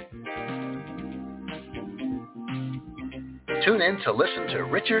 Tune in to listen to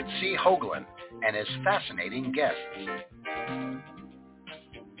Richard C. Hoagland and his fascinating guests.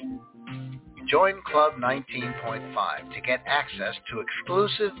 Join Club 19.5 to get access to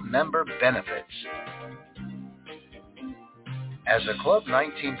exclusive member benefits. As a Club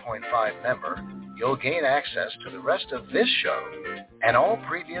 19.5 member, you'll gain access to the rest of this show and all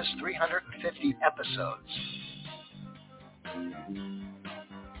previous 350 episodes.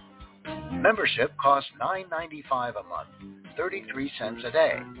 Membership costs $9.95 a month, 33 cents a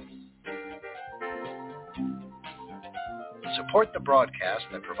day. Support the broadcast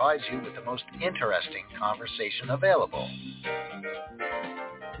that provides you with the most interesting conversation available.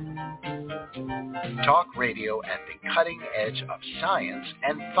 Talk radio at the cutting edge of science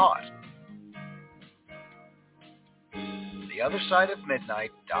and thought.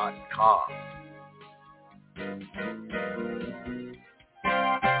 theothersideofmidnight.com.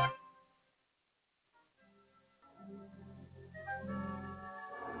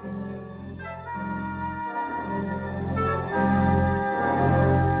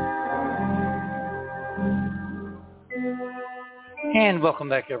 And welcome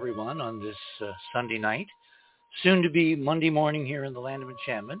back, everyone, on this Sunday night, soon to be Monday morning here in the land of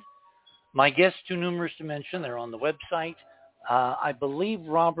enchantment. My guests, too numerous to mention, they're on the website. I believe,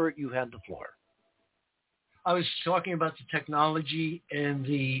 Robert, you had the floor. I was talking about the technology and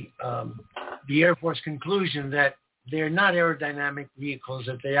the Air Force conclusion that they're not aerodynamic vehicles,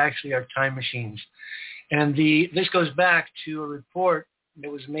 that they actually are time machines. And this goes back to a report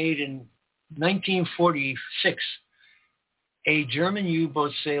that was made in 1946. A German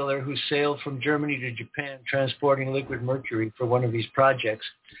U-boat sailor who sailed from Germany to Japan transporting liquid mercury for one of these projects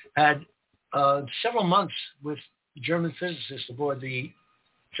had several months with German physicists aboard the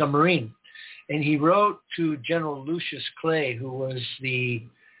submarine. And he wrote to General Lucius Clay, who was in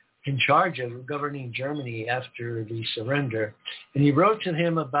charge of governing Germany after the surrender. And he wrote to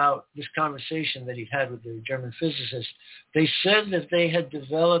him about this conversation that he'd had with the German physicists. They said that they had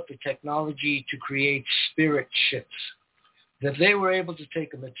developed a technology to create spirit ships, that they were able to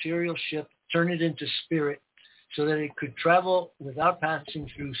take a material ship, turn it into spirit, so that it could travel without passing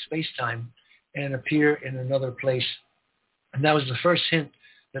through space-time and appear in another place. And that was the first hint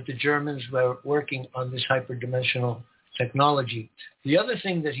that the Germans were working on this hyperdimensional technology. The other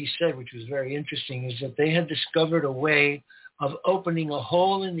thing that he said, which was very interesting, is that they had discovered a way of opening a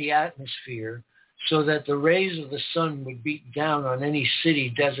hole in the atmosphere so that the rays of the sun would beat down on any city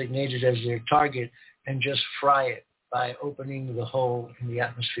designated as their target and just fry it by opening the hole in the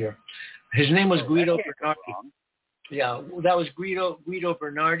atmosphere. His name was Guido Bernardi. Yeah, that was Guido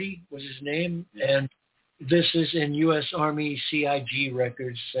Bernardi was his name, and this is in U.S. Army CIG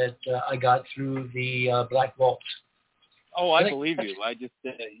records that I got through the Black Vault. Oh, I believe you. I just,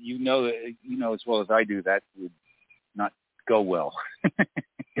 you know as well as I do that would not go well.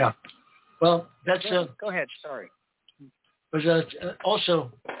 Yeah. Well, that's go ahead. Sorry. But also,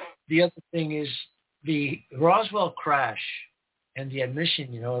 the other thing is the Roswell crash and the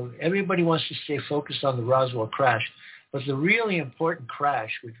admission. Everybody wants to stay focused on the Roswell crash, but the really important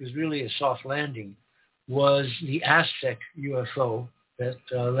crash, which was really a soft landing, was the Aztec UFO that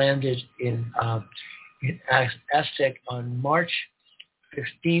landed in Aztec on March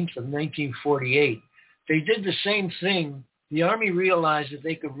 15th of 1948. They did the same thing. The Army realized that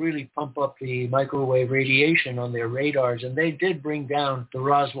they could really pump up the microwave radiation on their radars, and they did bring down the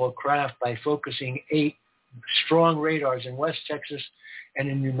Roswell craft by focusing 8 strong radars in West Texas and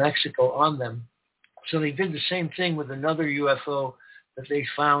in New Mexico on them. So they did the same thing with another UFO that they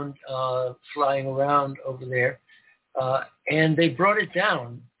found flying around over there, and they brought it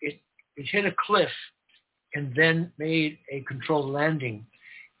down. It hit a cliff and then made a controlled landing.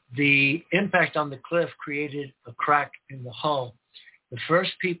 The impact on the cliff created a crack in the hull. The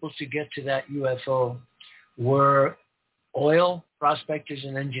first people to get to that UFO were oil prospectors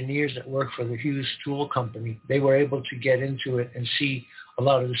and engineers that worked for the Hughes Tool Company. They were able to get into it and see a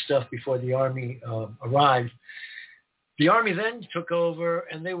lot of the stuff before the Army arrived. The Army then took over,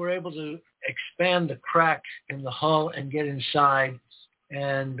 and they were able to expand the crack in the hull and get inside.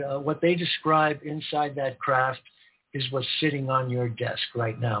 And what they describe inside that craft is what's sitting on your desk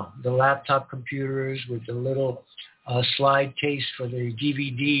right now. The laptop computers with the little slide case for the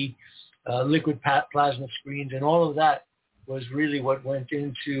DVD, liquid plasma screens, and all of that was really what went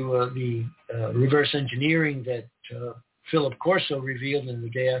into the reverse engineering that Philip Corso revealed in The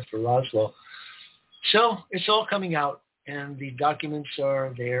Day After Roswell. So it's all coming out, and the documents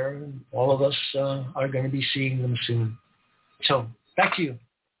are there, and all of us are going to be seeing them soon. So back to you.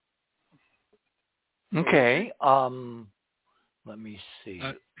 Okay. Let me see.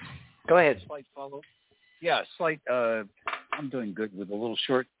 Go ahead. Slight follow. Yeah, slight. I'm doing good with the little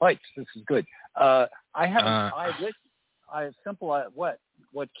short bites. This is good. I have an eyewitness. I have simple. What,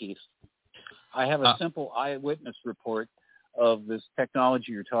 Keith? I have a simple eyewitness report of this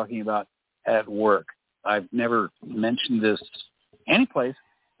technology you're talking about at work. I've never mentioned this anyplace,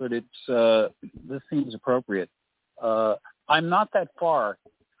 but it's this seems appropriate. I'm not that far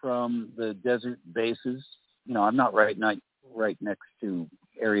from the desert bases. You know, I'm not right next to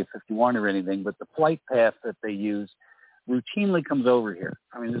Area 51 or anything, but the flight path that they use routinely comes over here.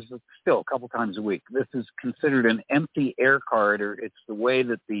 I mean, this is still a couple times a week. This is considered an empty air corridor. It's the way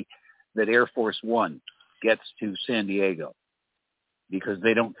that that Air Force One gets to San Diego, because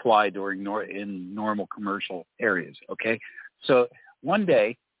they don't fly in normal commercial areas. Okay, so one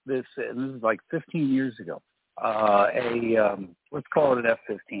day, this is like 15 years ago, let's call it an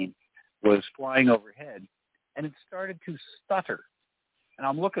F-15 was flying overhead, and it started to stutter. And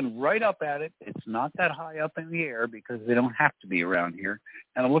I'm looking right up at it. It's not that high up in the air because they don't have to be around here.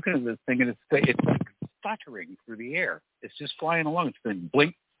 And I'm looking at this thing, and it's like stuttering through the air. It's just flying along. It's been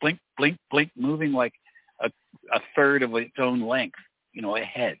blink, blink, blink, blink, moving like a third of its own length,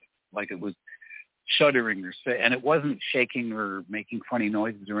 ahead, like it was shuddering and it wasn't shaking or making funny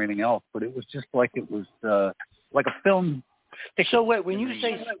noises or anything else, but it was just like it was like a film stick. So wait, when you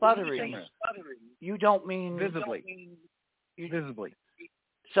say sputtering, you don't mean visibly. Visibly.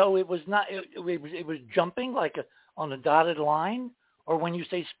 So it was not. It was jumping like on a dotted line, or when you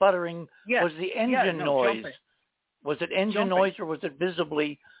say sputtering, was the engine noise? Jumping. Was it engine noise, or was it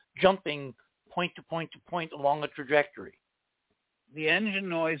visibly jumping point to point to point along a trajectory? The engine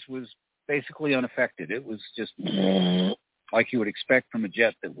noise was basically unaffected. It was just like you would expect from a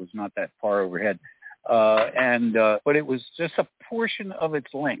jet that was not that far overhead, but it was just a portion of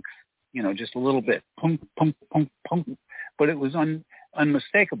its length. Just a little bit, pum, pum, pum, pum. But it was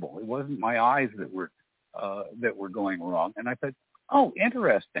unmistakable. It wasn't my eyes that were going wrong. And I thought, oh,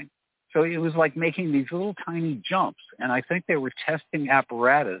 interesting. So it was like making these little tiny jumps. And I think they were testing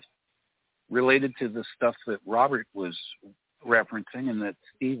apparatus related to the stuff that Robert was referencing and that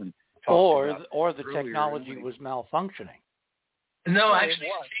Stephen talked about. Or the technology was malfunctioning. No, actually,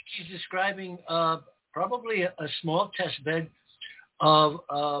 I think he's describing probably a small test bed of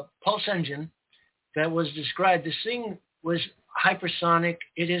a pulse engine that was described. This thing was hypersonic.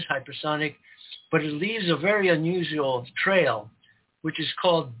 It is hypersonic, but it leaves a very unusual trail, which is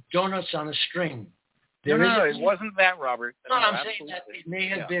called donuts on a string. No, it wasn't that, Robert. No, I'm saying that it may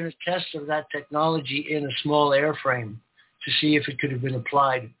have been a test of that technology in a small airframe to see if it could have been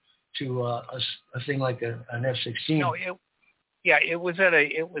applied to a thing like an F-16. No, it was at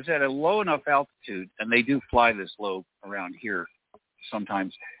a low enough altitude, and they do fly this low around here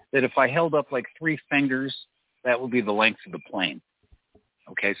sometimes, that if I held up like 3 fingers, that would be the length of the plane.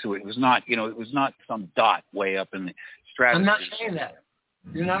 Okay, so it was not, it was not some dot way up in the stratosphere. I'm not saying that.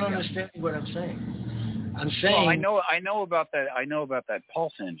 You're not understanding what I'm saying. I'm saying. Well, I know about that. I know about that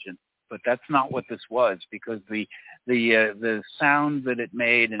pulse engine, but that's not what this was, because the sound that it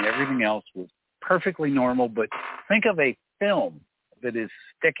made and everything else was perfectly normal. But think of a film that is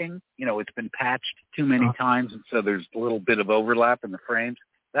sticking. It's been patched too many times, and so there's a little bit of overlap in the frames.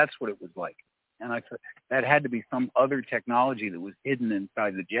 That's what it was like. And I thought that had to be some other technology that was hidden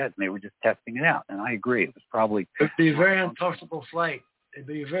inside the jet, and they were just testing it out. And I agree. It was probably... It'd be a very uncomfortable flight. It'd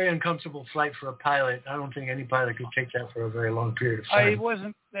be a very uncomfortable flight for a pilot. I don't think any pilot could take that for a very long period of time. It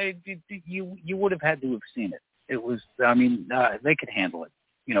wasn't... You would have had to have seen it. It was... I mean, they could handle it.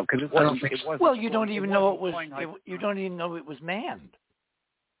 Because it wasn't... Well, you don't even know it was... You don't even know it was manned.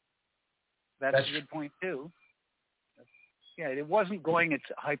 That's a good point, too. Yeah, it wasn't going at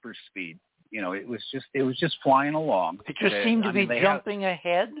hyperspeed. It was just flying along. It just seemed to be jumping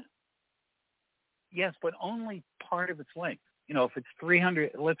ahead? Yes, but only part of its length. If it's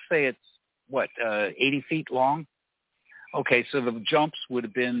 300, let's say it's, 80 feet long? Okay, so the jumps would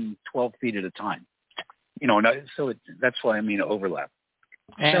have been 12 feet at a time. So that's why I mean overlap.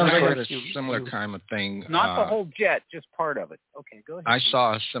 And I heard a similar kind of thing. Not the whole jet, just part of it. Okay, go ahead. I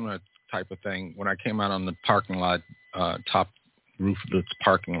saw a similar type of thing when I came out on the parking lot, top roof of the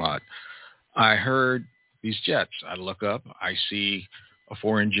parking lot. I heard these jets. I look up, I see a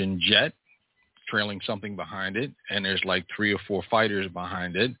 4-engine jet trailing something behind it, and there's like 3 or 4 fighters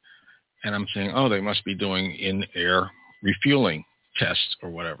behind it. And I'm saying, oh, they must be doing in-air refueling tests or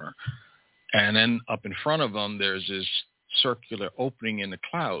whatever. And then up in front of them, there's this circular opening in the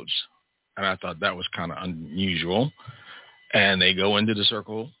clouds. And I thought that was kind of unusual. And they go into the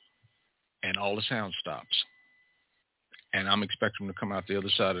circle, and all the sound stops. And I'm expecting them to come out the other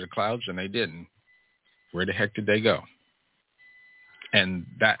side of the clouds, and they didn't. Where the heck did they go? And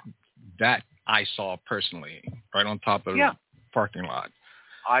that I saw personally right on top of the parking lot.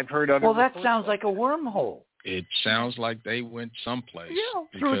 I've heard other Well, that reports sounds like a wormhole. It sounds like they went someplace.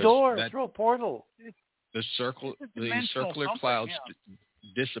 Yeah, through a door, through a portal. The circular clouds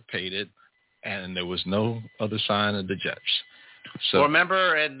dissipated, and there was no other sign of the jets. So well,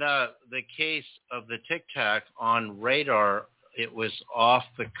 remember in the case of the Tic Tac on radar, it was off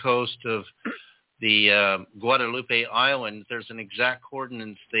the coast of the Guadalupe Island. There's an exact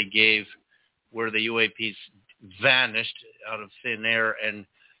coordinates they gave where the UAPs vanished out of thin air, and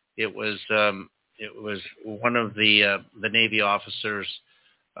it was one of the Navy officers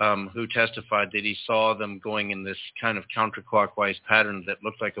who testified that he saw them going in this kind of counterclockwise pattern that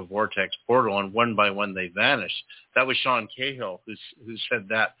looked like a vortex portal, and one by one they vanished. That was Sean Cahill who said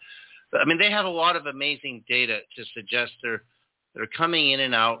that. I mean, they have a lot of amazing data to suggest they're coming in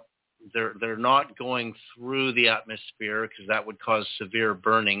and out. They're not going through the atmosphere because that would cause severe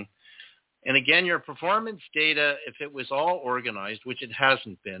burning. And again, your performance data, if it was all organized, which it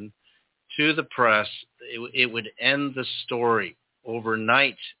hasn't been, to the press, it would end the story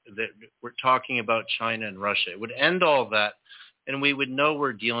overnight that we're talking about China and Russia. It would end all that, and we would know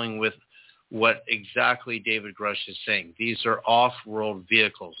we're dealing with what exactly David Grush is saying. These are off-world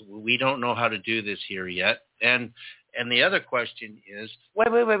vehicles. We don't know how to do this here yet. And the other question is... Wait.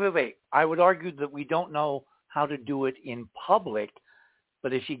 I would argue that we don't know how to do it in public,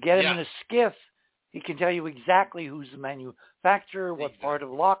 but if you get him in a skiff, he can tell you exactly who's the manufacturer, what part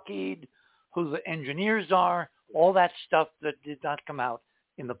of Lockheed, who the engineers are, all that stuff that did not come out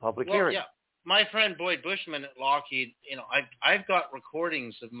in the public hearing. Yeah. My friend Boyd Bushman at Lockheed, I've got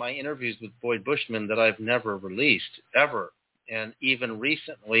recordings of my interviews with Boyd Bushman that I've never released, ever. And even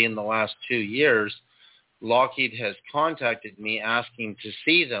recently, in the last 2 years, Lockheed has contacted me asking to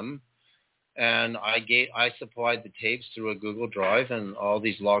see them. And I supplied the tapes through a Google Drive, and all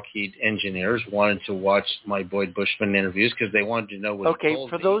these Lockheed engineers wanted to watch my Boyd Bushman interviews because they wanted to know what he told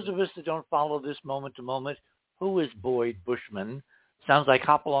for me. those of us that don't follow this moment to moment, who is Boyd Bushman? Sounds like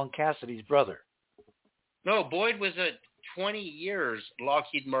Hopalong Cassidy's brother. No, Boyd was a 20 years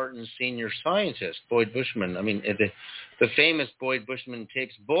Lockheed Martin senior scientist, Boyd Bushman. I mean, the famous Boyd Bushman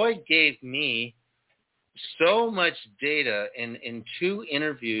tapes. Boyd gave me so much data in 2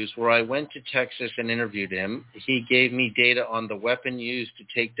 interviews where I went to Texas and interviewed him. He gave me data on the weapon used to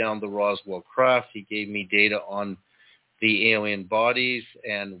take down the Roswell craft. He gave me data on the alien bodies,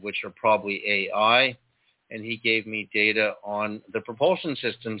 and which are probably AI. And he gave me data on the propulsion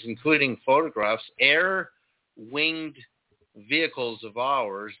systems, including photographs, air-winged vehicles of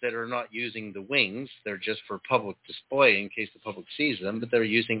ours that are not using the wings. They're just for public display in case the public sees them, but they're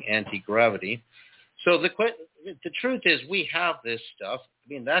using anti-gravity. So the truth is we have this stuff.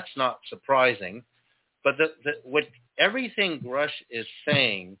 I mean, that's not surprising. But what everything Grush is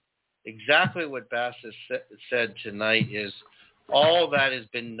saying, exactly what Bass has said tonight, is all that has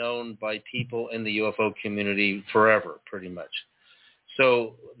been known by people in the UFO community forever, pretty much.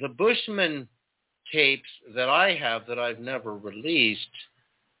 So the Bushman tapes that I have that I've never released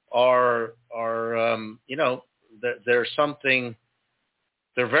are they're something.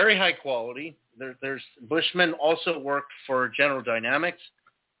 They're very high quality. There's Bushman also worked for General Dynamics.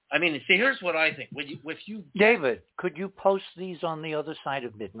 I mean, see, here's what I think. David, could you post these on the other side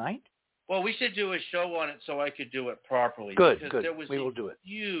of midnight? Well, we should do a show on it so I could do it properly. Good. There was we will do it.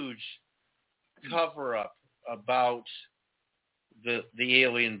 Huge cover-up about the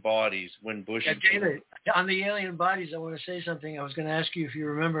alien bodies when Bush... David, on the alien bodies, I want to say something. I was going to ask you if you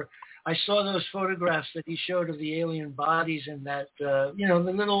remember. I saw those photographs that he showed of the alien bodies, and that, the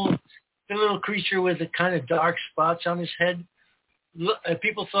little creature with the kind of dark spots on his head.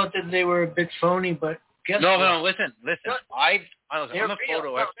 People thought that they were a bit phony, but guess what? No, listen. I'm a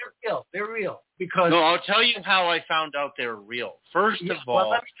photo expert. They're real. Because no, I'll tell you how I found out they're real. First of all... Well,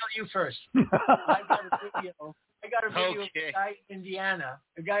 let me tell you first. I got a video of a guy in Indiana.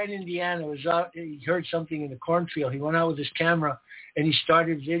 A guy in Indiana was out. He heard something in the cornfield. He went out with his camera, and he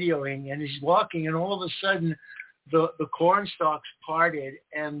started videoing. And he's walking, and all of a sudden, the corn stalks parted,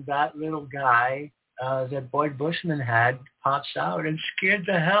 and that little guy that Boyd Bushman had pops out and scared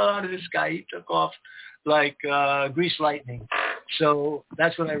the hell out of this guy. He took off like grease lightning. So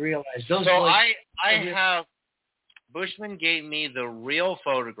that's when I realized. I have... Bushman gave me the real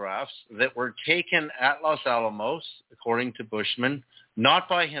photographs that were taken at Los Alamos, according to Bushman, not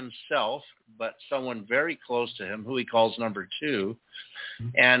by himself, but someone very close to him, who he calls number 2.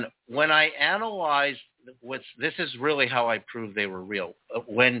 And when I analyzed this is really how I proved they were real.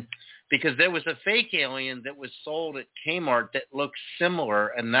 Because there was a fake alien that was sold at Kmart that looked similar,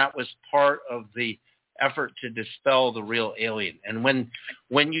 and that was part of the effort to dispel the real alien. And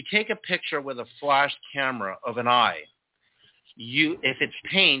when you take a picture with a flash camera of an eye, if it's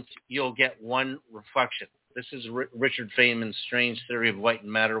paint, you'll get one reflection. This is Richard Feynman's strange theory of light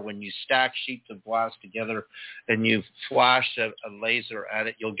and matter. When you stack sheets of glass together and you flash a laser at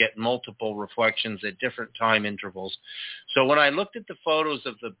it, you'll get multiple reflections at different time intervals. So when I looked at the photos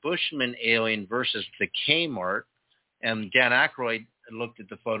of the Bushman alien versus the Kmart, and Dan Aykroyd looked at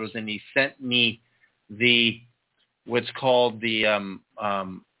the photos, and he sent me what's called the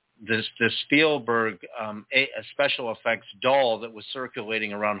Spielberg a special effects doll that was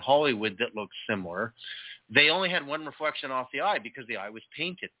circulating around Hollywood that looked similar. They only had one reflection off the eye because the eye was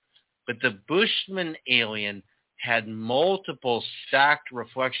painted. But the Bushman alien had multiple stacked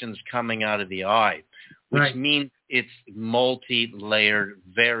reflections coming out of the eye, which means it's multi-layered,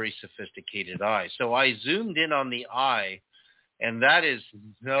 very sophisticated eye. So I zoomed in on the eye, and that is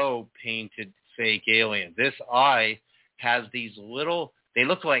no painted fake alien. This eye has these little, they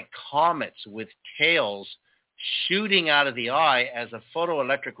look like comets with tails shooting out of the eye as a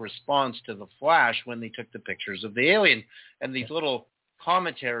photoelectric response to the flash when they took the pictures of the alien. And these little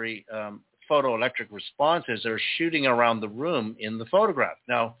cometary photoelectric responses are shooting around the room in the photograph.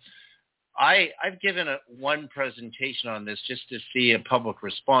 Now, I've given one presentation on this just to see a public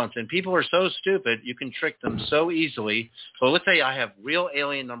response, and people are so stupid, you can trick them so easily. So let's say I have real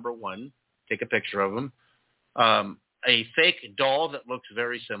alien number one, take a picture of him, a fake doll that looks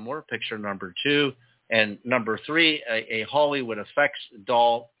very similar, picture number two, and number three, a Hollywood effects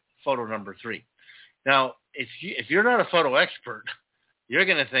doll, photo number three. Now, if you're not a photo expert, you're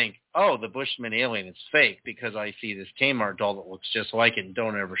going to think, oh, the Bushman alien is fake because I see this Kmart doll that looks just like it, and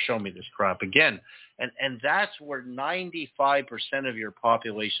don't ever show me this crap again. And that's where 95% of your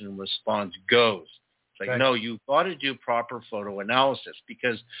population response goes. It's like, no, you've got to do proper photo analysis,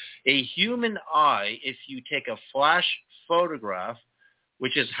 because a human eye, if you take a flash photograph,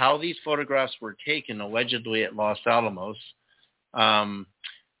 which is how these photographs were taken allegedly at Los Alamos,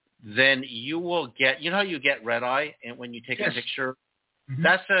 then you will get, you know how you get red eye and when you take a picture? Mm-hmm.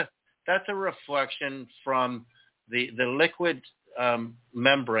 That's a reflection from the liquid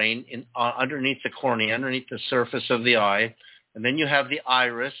membrane underneath the cornea, underneath the surface of the eye. And then you have the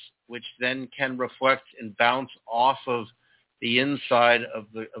iris, which then can reflect and bounce off of the inside of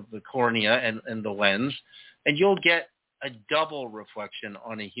the cornea and the lens. And you'll get a double reflection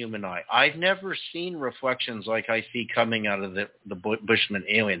on a human eye. I've never seen reflections like I see coming out of the Bushman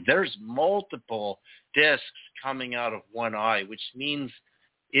alien. There's multiple discs coming out of one eye, which means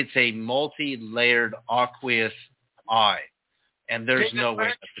it's a multi-layered aqueous eye. And there's no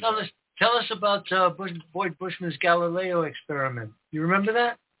way. Tell us about Boyd Bushman's Galileo experiment. You remember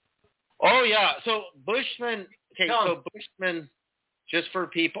that? Oh, yeah. So Bushman, Bushman, just for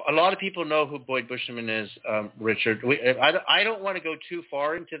people, a lot of people know who Boyd Bushman is, Richard. I don't want to go too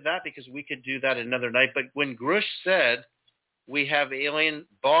far into that because we could do that another night. But when Grush said we have alien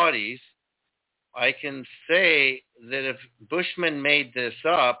bodies, I can say that if Bushman made this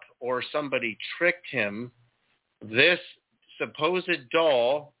up or somebody tricked him, this supposed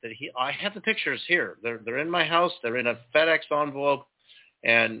doll that I have the pictures here. They're in my house. They're in a FedEx envelope,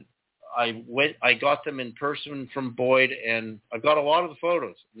 and I got them in person from Boyd, and I've got a lot of the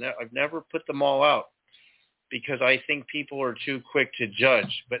photos. I've never put them all out because I think people are too quick to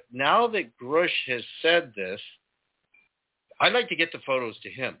judge. But now that Grush has said this, I'd like to get the photos to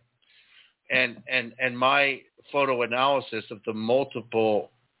him. And my photo analysis of the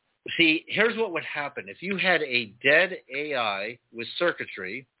multiple. See, here's what would happen. If you had a dead AI with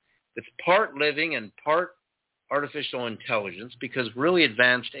circuitry that's part living and part artificial intelligence, because really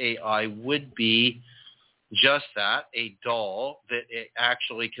advanced AI would be just that, a doll that it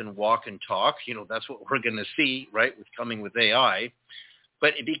actually can walk and talk. You know, that's what we're going to see, right, with coming with AI.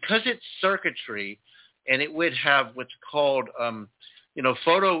 But because it's circuitry, and it would have what's called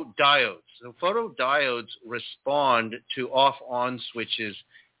photodiodes. So photodiodes respond to off-on switches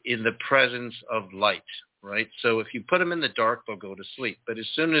in the presence of light, right? So if you put them in the dark, they'll go to sleep. But as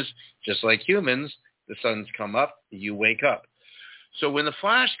soon as, just like humans, the sun's come up, you wake up. So when the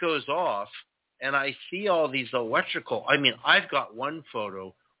flash goes off and I see all these electrical, I've got one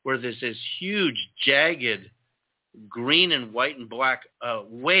photo where there's this huge, jagged green and white and black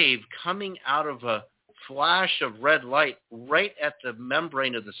wave coming out of a flash of red light right at the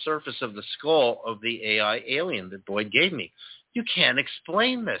membrane of the surface of the skull of the AI alien that Boyd gave me. You can't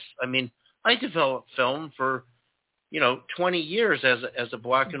explain this. I developed film for, 20 years as a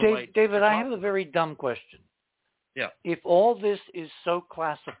black and white. David, I have a very dumb question. Yeah. If all this is so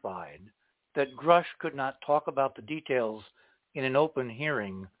classified that Grush could not talk about the details in an open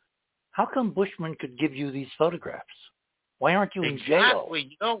hearing, how come Bushman could give you these photographs? Why aren't you in jail? Exactly.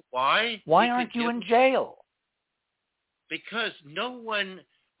 You know why? Why aren't you in jail? Because no one,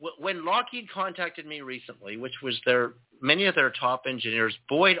 when Lockheed contacted me recently, which was many of their top engineers,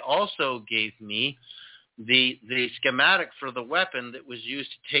 Boyd also gave me the schematic for the weapon that was used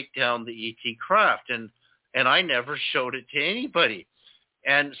to take down the ET craft, and I never showed it to anybody.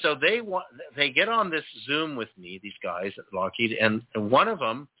 And so they get on this Zoom with me, these guys at Lockheed, and one of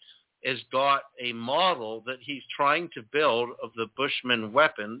them has got a model that he's trying to build of the Bushman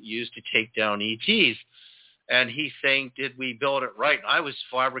weapon used to take down ETs. And he's saying, did we build it right? I was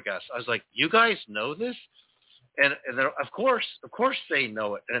flabbergasted. I was like, you guys know this? And of course they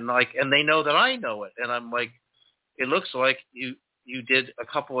know it. And they know that I know it. And I'm like, it looks like you did a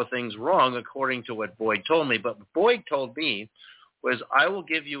couple of things wrong according to what Boyd told me. But what Boyd told me was, I will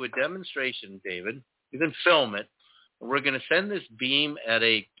give you a demonstration, David. You can film it. We're going to send this beam at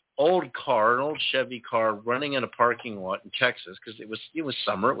an old Chevy car running in a parking lot in Texas, because it was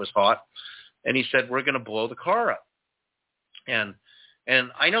summer, it was hot. And he said, we're going to blow the car up. And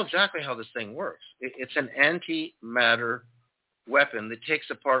I know exactly how this thing works. It's an antimatter weapon that takes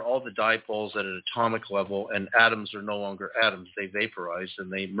apart all the dipoles at an atomic level, and atoms are no longer atoms. They vaporize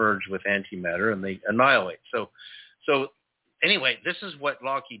and they merge with antimatter and they annihilate. So anyway, this is what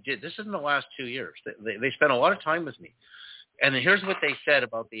Lockheed did. This is in the last 2 years. They spent a lot of time with me. And here's what they said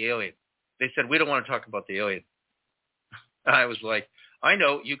about the alien. They said, we don't want to talk about the alien. I was like, I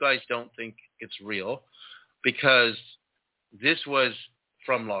know you guys don't think it's real, because this was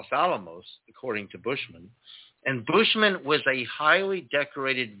from Los Alamos, according to Bushman. And Bushman was a highly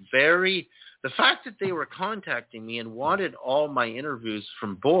decorated, the fact that they were contacting me and wanted all my interviews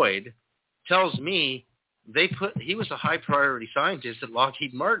from Boyd tells me he was a high priority scientist at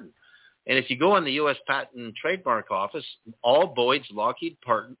Lockheed Martin. And if you go in the U.S. Patent and Trademark Office, all Boyd's Lockheed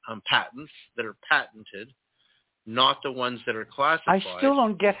patents that are patented, not the ones that are classified. I still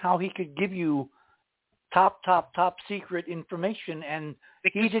don't get how he could give you top secret information, and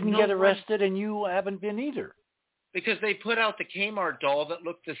he didn't get arrested, and you haven't been either. Because they put out the Kmart doll that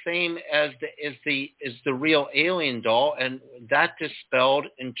looked the same as the real alien doll, and that dispelled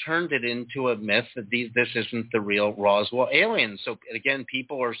and turned it into a myth that this isn't the real Roswell alien. So again,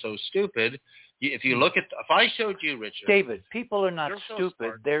 people are so stupid. If you look at, if I showed you, Richard, David, people are not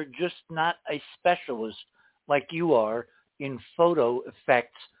stupid. They're just not a specialist like you are in photo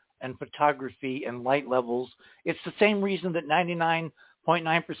effects and photography and light levels. It's the same reason that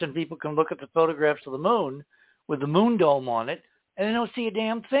 99.9% of people can look at the photographs of the moon with the moon dome on it, and they don't see a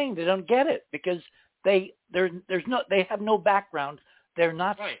damn thing. They don't get it because they have no background. They're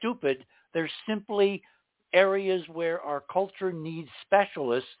not stupid. They're simply areas where our culture needs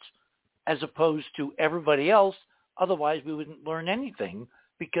specialists as opposed to everybody else. Otherwise, we wouldn't learn anything.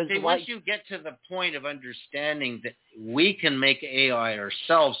 Because once you get to the point of understanding that we can make AI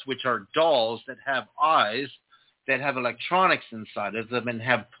ourselves, which are dolls that have eyes, that have electronics inside of them, and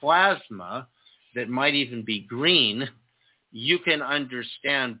have plasma that might even be green, you can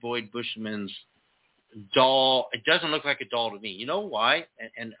understand Boyd Bushman's doll. It doesn't look like a doll to me. You know why?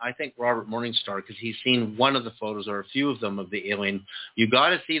 And I think Robert Morningstar, because he's seen one of the photos or a few of them of the alien. You got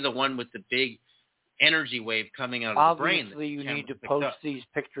to see the one with the big energy wave coming out of the brain. Obviously, you need to post these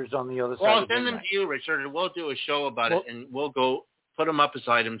pictures on the other side. Well, I'll send them to you, Richard, and we'll do a show about it, and we'll go put them up as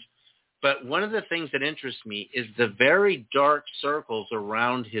items. But one of the things that interests me is the very dark circles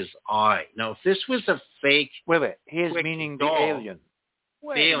around his eye. Now, if this was a fake... His meaning the doll, alien.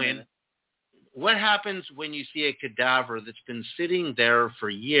 The alien. What happens when you see a cadaver that's been sitting there for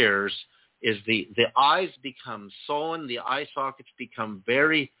years is the eyes become swollen, the eye sockets become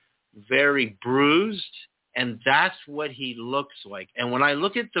very, very bruised, and that's what he looks like. And when I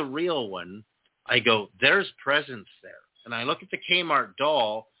look at the real one, I go, there's presence there. And I look at the Kmart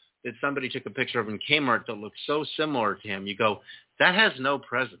doll that somebody took a picture of in Kmart that looks so similar to him. You go, that has no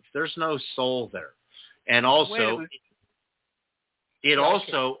presence. There's no soul there. And also,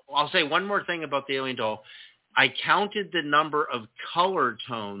 I'll say one more thing about the alien doll. I counted the number of color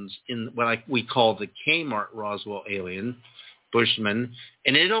tones in what we call the Kmart Roswell alien, Bushman,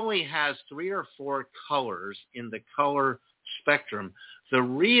 and it only has 3 or 4 colors in the color spectrum. The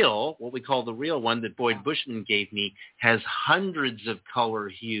real, what we call the real one that Boyd Bushman gave me, has hundreds of color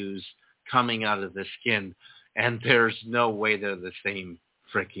hues coming out of the skin, and there's no way they're the same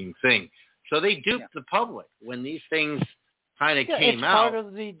freaking thing. So they duped the public when these things kind of came out. It's part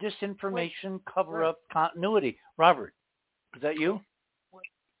of the disinformation cover-up continuity. Robert, is that you?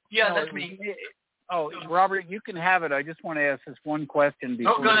 Yeah, that's me. Oh, Robert, you can have it. I just want to ask this one question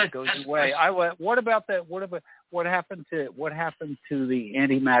before it goes away. What about that? What happened to the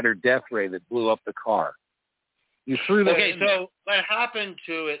antimatter death ray that blew up the car? You threw that. Okay, so what happened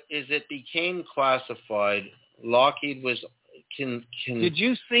to it is it became classified. Lockheed was can. Did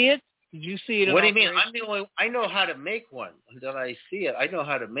you see it? Did you see it? What do you mean? I'm the only. I know how to make one. Did I see it? I know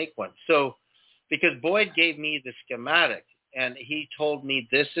how to make one. So, because Boyd gave me the schematic, and he told me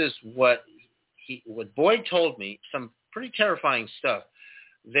this is what Boyd told me, some pretty terrifying stuff.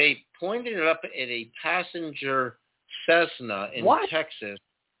 They pointed it up at a passenger Cessna in Texas,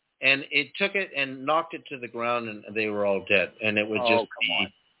 and it took it and knocked it to the ground, and they were all dead. And it would just be.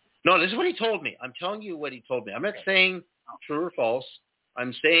 On. No, this is what he told me. I'm telling you what he told me. I'm not saying true or false.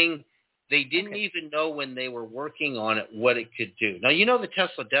 I'm saying they didn't even know when they were working on it what it could do. Now, you know the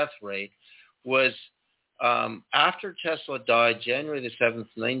Tesla death rate was after Tesla died, January the 7th,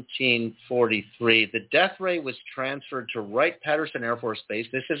 1943, the death ray was transferred to Wright-Patterson Air Force Base.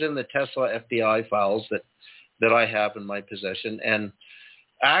 This is in the Tesla FBI files that I have in my possession. And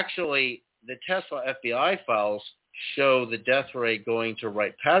actually, the Tesla FBI files show the death ray going to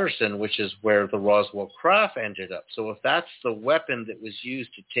Wright-Patterson, which is where the Roswell craft ended up. So if that's the weapon that was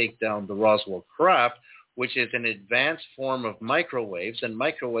used to take down the Roswell craft, which is an advanced form of microwaves, and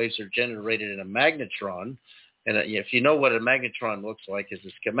microwaves are generated in a magnetron, and if you know what a magnetron looks like as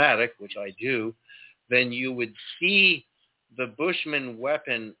a schematic, which I do, then you would see the Bushman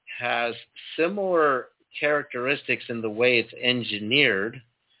weapon has similar characteristics in the way it's engineered,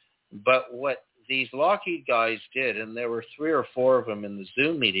 but what these Lockheed guys did, and there were 3 or 4 of them in the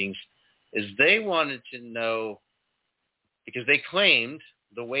Zoom meetings, is they wanted to know, because they claimed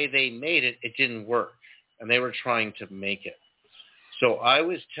the way they made it, it didn't work, and they were trying to make it. So I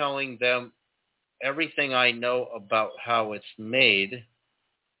was telling them everything I know about how it's made,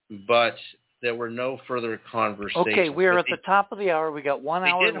 but there were no further conversations. Okay, we're at the top of the hour. We got 1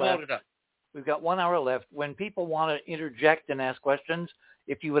 hour left. They did hold it up. We've got 1 hour left. When people want to interject and ask questions,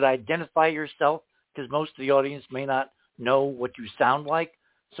 if you would identify yourself, because most of the audience may not know what you sound like.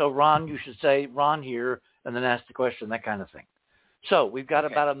 So, Ron, you should say, Ron here, and then ask the question, that kind of thing. So we've got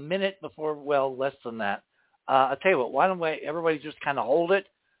about a minute before, well, less than that. I'll tell you what, why don't everybody just kind of hold it?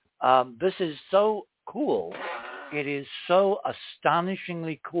 This is so cool. It is so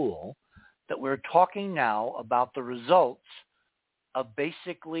astonishingly cool that we're talking now about the results of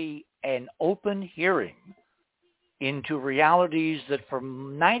basically an open hearing into realities that for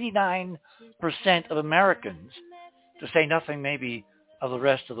 99% of Americans, to say nothing maybe of the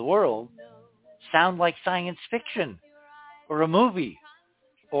rest of the world, sound like science fiction or a movie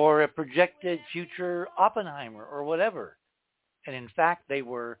or a projected future Oppenheimer or whatever. And in fact, they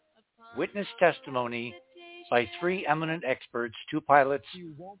were witness testimony by 3 eminent experts, 2 pilots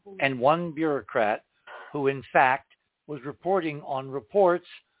and 1 bureaucrat, who in fact was reporting on reports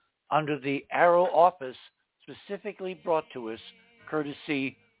under the Arrow office specifically brought to us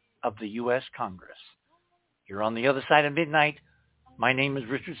courtesy of the U.S. Congress. You're on the other side of midnight. My name is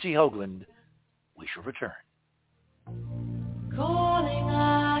Richard C. Hoagland. We shall return. Calling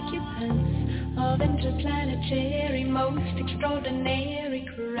occupants of interplanetary most extraordinary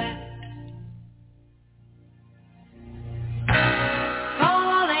craft.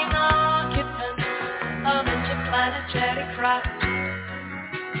 Calling occupants of interplanetary craft.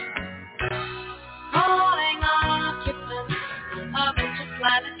 Calling occupants of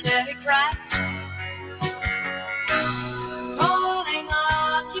interplanetary craft. Calling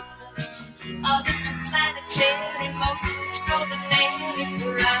occupants of interplanetary most extraordinary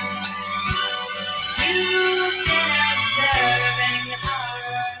craft. You've been observing our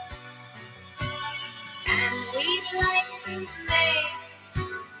Earth, and we'd like to make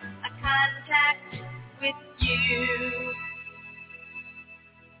a contact with you.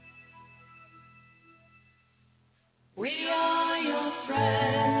 We are your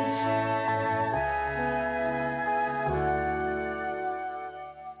friends.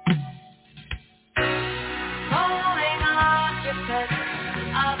 Calling occupants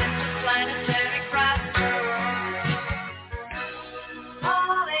of interplanetary craft.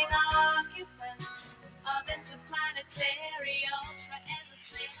 Calling occupants of interplanetary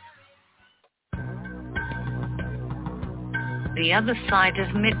ultra-emissary.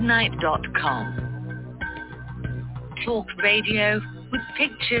 TheOtherSideOfMidnight.com. Talk radio with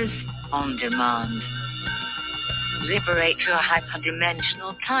pictures on demand. Liberate your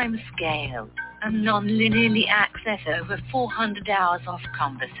hyperdimensional time scale and non-linearly access over 400 hours of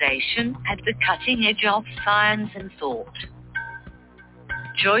conversation at the cutting edge of science and thought.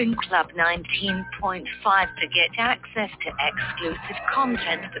 Join Club 19.5 to get access to exclusive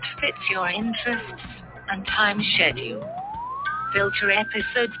content that fits your interests and time schedule. Filter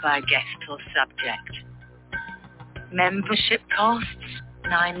episodes by guest or subject. Membership costs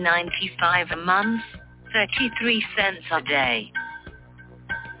 $9.95 a month, 33 cents a day.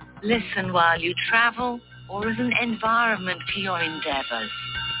 Listen while you travel or as an environment to your endeavors.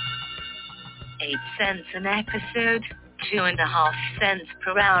 8 cents an episode, 2.5 cents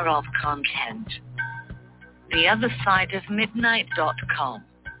per hour of content. TheOtherSideOfMidnight.com.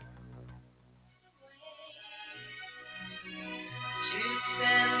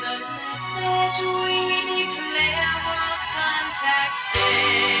 Send a message, we never contacted.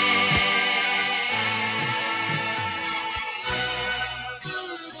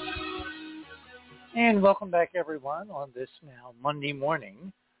 And welcome back, everyone, on this now Monday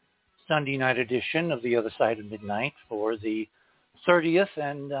morning, Sunday night edition of The Other Side of Midnight for the 30th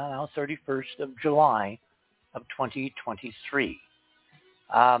and now 31st of July of 2023.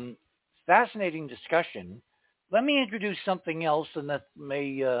 Fascinating discussion. Let me introduce something else, and that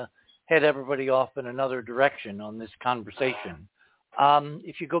may head everybody off in another direction on this conversation.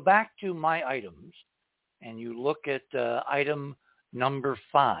 If you go back to my items and you look at item number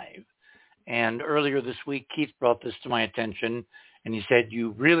 5, and earlier this week, Keith brought this to my attention, and he said,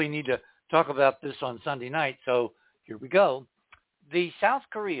 you really need to talk about this on Sunday night. So here we go. The South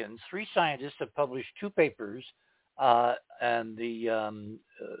Koreans, 3 scientists, have published 2 papers and the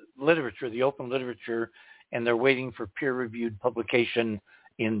literature, the open literature, and they're waiting for peer-reviewed publication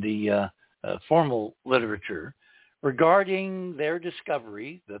in the formal literature regarding their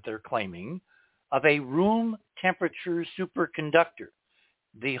discovery that they're claiming of a room temperature superconductor.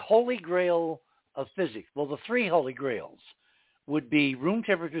 The holy grail of physics, well, the 3 holy grails would be room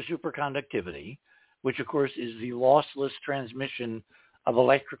temperature superconductivity, which of course is the lossless transmission of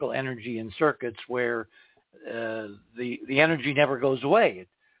electrical energy in circuits where the energy never goes away.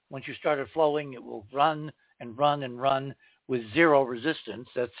 Once you start it flowing, it will run and run and run with zero resistance.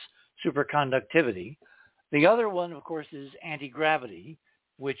 That's superconductivity. The other one, of course, is anti-gravity,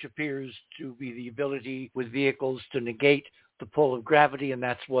 which appears to be the ability with vehicles to negate the pull of gravity, and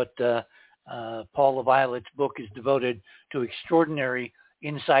that's what Paul LaViolette's book is devoted to, extraordinary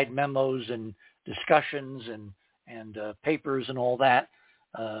inside memos and discussions and papers and all that,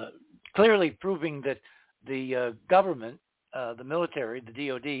 clearly proving that the government, the military, the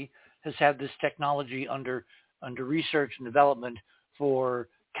DOD, has had this technology under research and development for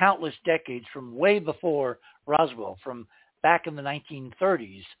countless decades, from way before Roswell, from back in the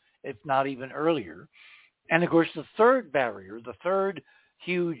 1930s, if not even earlier. And of course, the third barrier, the third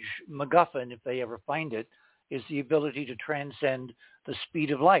huge MacGuffin, if they ever find it, is the ability to transcend the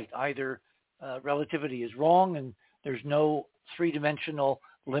speed of light. Either relativity is wrong and there's no three-dimensional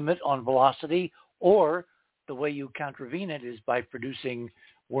limit on velocity, or the way you contravene it is by producing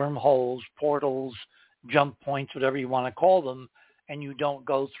wormholes, portals, jump points, whatever you want to call them, and you don't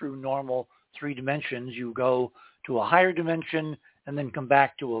go through normal 3 dimensions. You go to a higher dimension and then come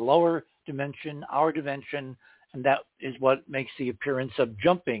back to a lower dimension, our dimension, and that is what makes the appearance of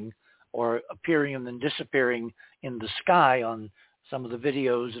jumping or appearing and then disappearing in the sky on some of the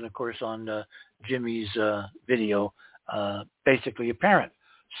videos, and of course on Jimmy's video, basically apparent.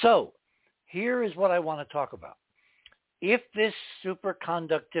 So here is what I want to talk about. If this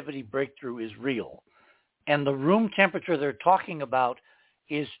superconductivity breakthrough is real, and the room temperature they're talking about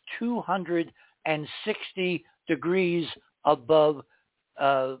is 260 degrees above,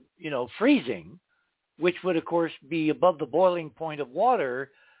 freezing, which would, of course, be above the boiling point of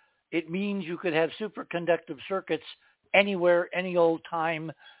water, it means you could have superconductive circuits anywhere, any old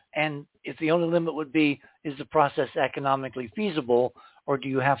time. And if the only limit would be, is the process economically feasible, or do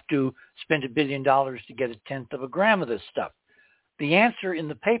you have to spend $1 billion to get 1/10 of a gram of this stuff? The answer in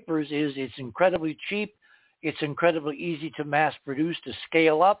the papers is it's incredibly cheap. It's incredibly easy to mass produce, to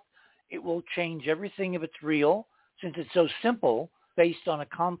scale up. It will change everything if it's real, since it's so simple, based on a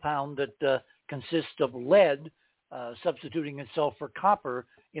compound that consists of lead substituting itself for copper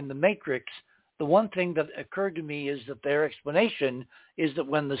in the matrix. The one thing that occurred to me is that their explanation is that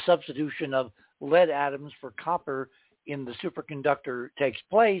when the substitution of lead atoms for copper in the superconductor takes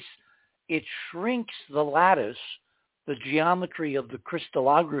place, it shrinks the lattice, the geometry of the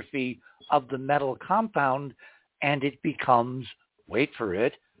crystallography of the metal compound, and it becomes, wait for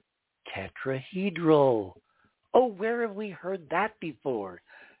it, tetrahedral. Oh, where have we heard that before?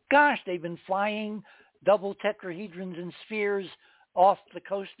 Gosh, they've been flying double tetrahedrons in spheres off the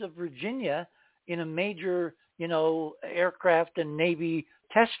coast of Virginia in a major, aircraft and Navy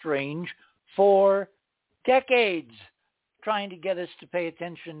test range for decades. trying to get us to pay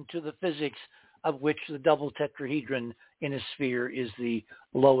attention to the physics of which the double tetrahedron in a sphere is the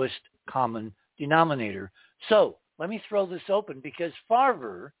lowest common denominator. So let me throw this open because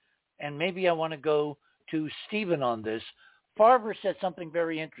Farver, and maybe I want to go to Stephen on this, Farver said something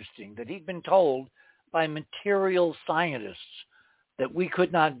very interesting, that he'd been told by material scientists that we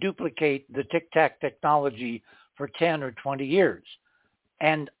could not duplicate the tic-tac technology for 10 or 20 years.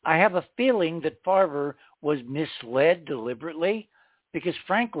 And I have a feeling that Farver was misled deliberately because,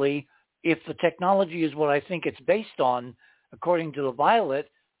 frankly, if the technology is what I think it's based on, according to the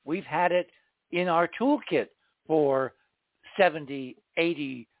Violet, we've had it in our toolkit for 70,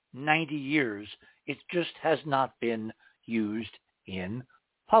 80, 90 years. It just has not been used in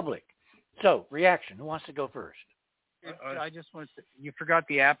public. So, reaction. Who wants to go first? I just want to, you forgot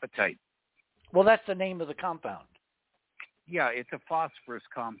the apatite. Well, that's the name of the compound. Yeah, it's a phosphorus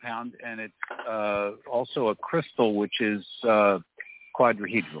compound, and it's also a crystal, which is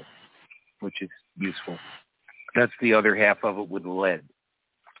quadrahedral, which is useful. That's the other half of it with lead.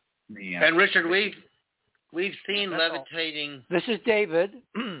 And Richard, we've seen levitating. This is David.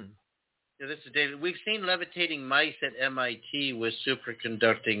 Yeah, this is David. We've seen levitating mice at MIT with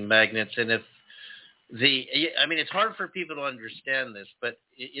superconducting magnets, and it's hard for people to understand this, but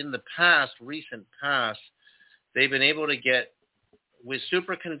in the past, recent past, they've been able to get, with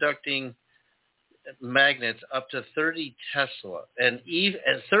superconducting magnets, up to 30 Tesla. And a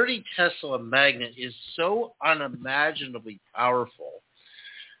 30 Tesla magnet is so unimaginably powerful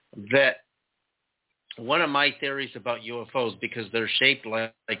that one of my theories about UFOs, because they're shaped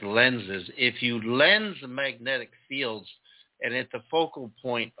like lenses, if you lens the magnetic fields and at the focal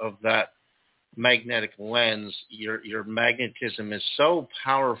point of that magnetic lens, your magnetism is so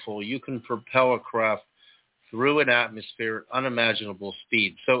powerful you can propel a craft through an atmosphere at unimaginable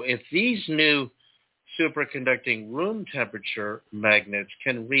speed. So if these new superconducting room temperature magnets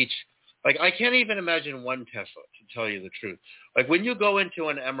can reach, like, I can't even imagine 1 Tesla, to tell you the truth. Like, when you go into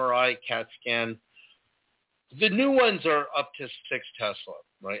an MRI CAT scan, the new ones are up to 6 Tesla,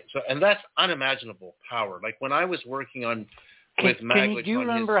 right? So, and that's unimaginable power. Like, when I was working with Magwitch, do you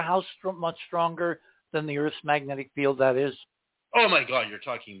remember how much stronger than the Earth's magnetic field that is? Oh my God, you're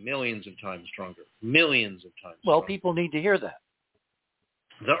talking millions of times stronger. Millions of times Well, stronger. people need to hear that.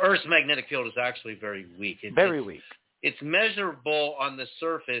 The Earth's magnetic field is actually very weak. Very weak. It's measurable on the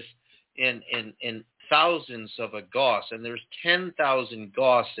surface in thousands of a Gauss, and there's 10,000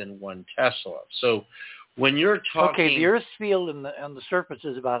 Gauss in 1 Tesla. So when you're talking... Okay, the Earth's field on the surface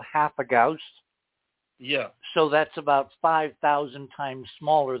is about half a Gauss. Yeah. So that's about 5,000 times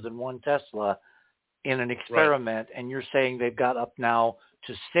smaller than 1 Tesla in an experiment, right. And you're saying they've got up now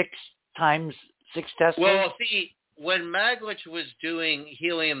to 6 Tesla? Well, see, when Magwitch was doing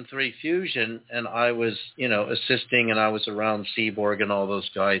helium-3 fusion, and I was, assisting, and I was around Seaborg and all those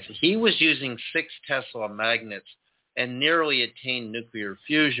guys, he was using 6 Tesla magnets and nearly attained nuclear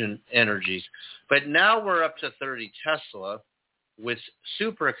fusion energies. But now we're up to 30 Tesla with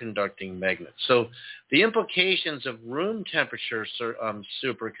superconducting magnets. So the implications of room temperature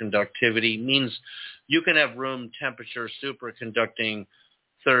superconductivity means you can have room temperature superconducting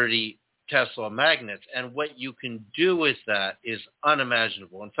 30 Tesla magnets, and what you can do with that is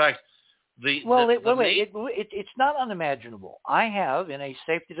unimaginable. In fact, it's not unimaginable. I have in a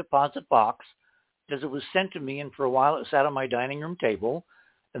safety deposit box, because it was sent to me, and for a while it sat on my dining room table,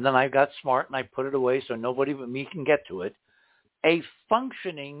 and then I got smart and I put it away so nobody but me can get to it, a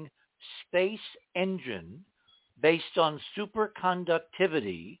functioning space engine based on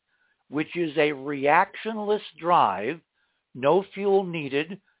superconductivity, which is a reactionless drive, no fuel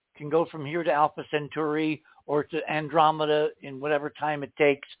needed, can go from here to Alpha Centauri or to Andromeda in whatever time it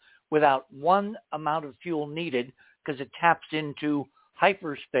takes without one amount of fuel needed, because it taps into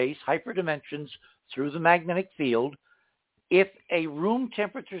hyperspace, hyperdimensions through the magnetic field. If a room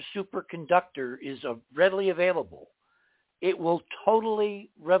temperature superconductor is readily available, it will totally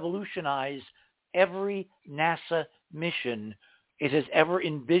revolutionize every NASA mission it has ever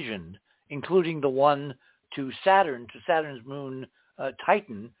envisioned, including the one to Saturn's moon,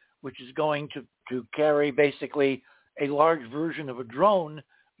 Titan, which is going to carry basically a large version of a drone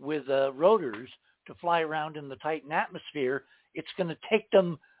with rotors to fly around in the Titan atmosphere. It's going to take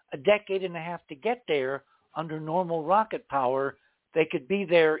them a decade and a half to get there under normal rocket power. They could be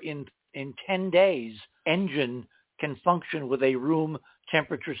there in 10 days. Engine can function with a room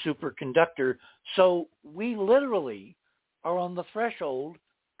temperature superconductor. So we literally are on the threshold,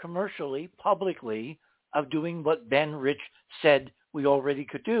 commercially, publicly, of doing what Ben Rich said we already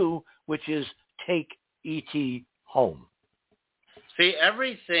could do, which is take ET home. See,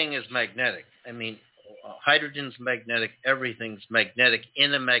 everything is magnetic. I mean, hydrogen's magnetic. Everything's magnetic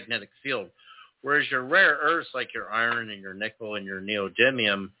in a magnetic field. Whereas your rare earths like your iron and your nickel and your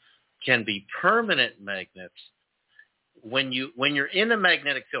neodymium can be permanent magnets when you're in a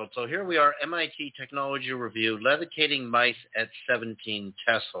magnetic field. So here we are, MIT Technology Review, levitating mice at 17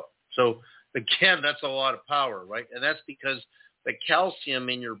 Tesla. So again, that's a lot of power, right? And that's because the calcium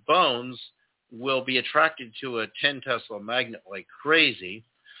in your bones will be attracted to a 10 Tesla magnet like crazy.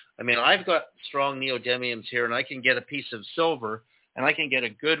 I mean, I've got strong neodymiums here, and I can get a piece of silver, and I can get a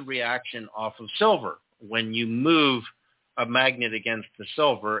good reaction off of silver. When you move a magnet against the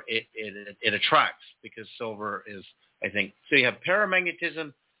silver, it attracts, because silver is, I think, so you have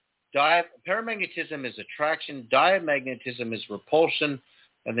paramagnetism. Paramagnetism is attraction. Diamagnetism is repulsion.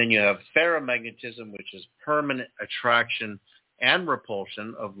 And then you have ferromagnetism, which is permanent attraction and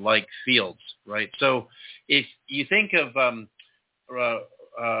repulsion of like fields, right? So if you think of the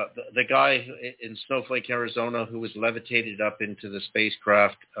guy in Snowflake, Arizona, who was levitated up into the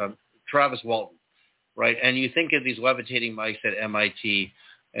spacecraft, Travis Walton, right? And you think of these levitating mice at MIT,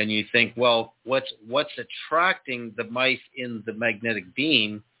 and you think, well, what's attracting the mice in the magnetic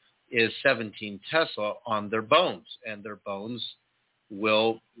beam is 17 Tesla on their bones, and their bones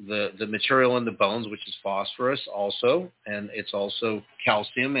will, the material in the bones, which is phosphorus also, and it's also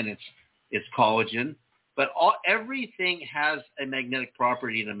calcium, and it's collagen, but everything has a magnetic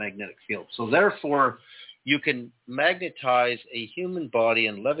property in a magnetic field. So therefore, you can magnetize a human body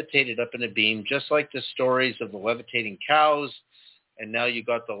and levitate it up in a beam, just like the stories of the levitating cows, and now you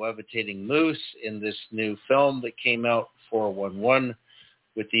got the levitating moose in this new film that came out, 411,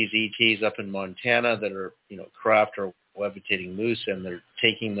 with these ETs up in Montana that are, craft or levitating moose, and they're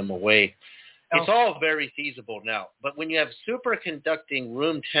taking them away. It's all very feasible now. But when you have superconducting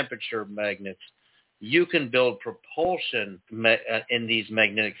room temperature magnets, you can build propulsion in these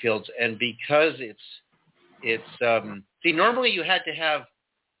magnetic fields. And because normally you had to have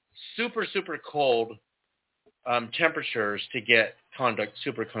super, super cold temperatures to get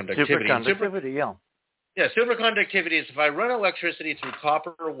superconductivity. Superconductivity, yeah. Yeah, superconductivity is if I run electricity through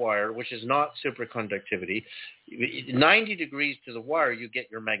copper wire, which is not superconductivity, 90 degrees to the wire, you get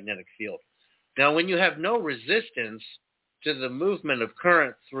your magnetic field. Now, when you have no resistance to the movement of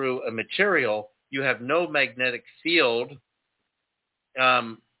current through a material, you have no magnetic field,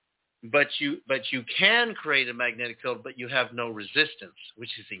 but you can create a magnetic field, but you have no resistance,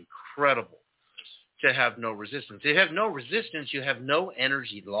 which is incredible to have no resistance. If you have no resistance, you have no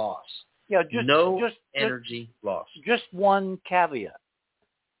energy loss. Yeah, energy loss. Just one caveat.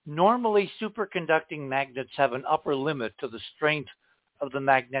 Normally, superconducting magnets have an upper limit to the strength of the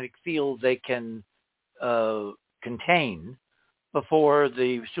magnetic field they can contain before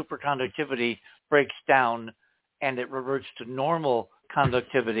the superconductivity breaks down and it reverts to normal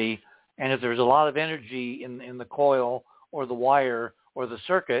conductivity. And if there's a lot of energy in the coil or the wire or the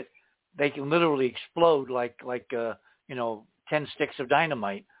circuit, they can literally explode like 10 sticks of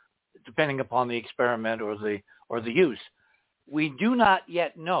dynamite, depending upon the experiment or the use. We do not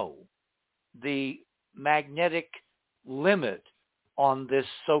yet know the magnetic limit on this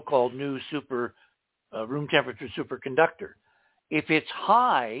so-called new room temperature superconductor. If it's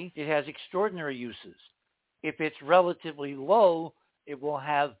high, it has extraordinary uses. If it's relatively low, it will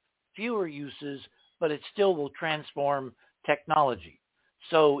have fewer uses, but it still will transform technology.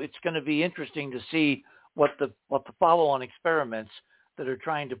 So it's going to be interesting to see what the follow-on experiments that are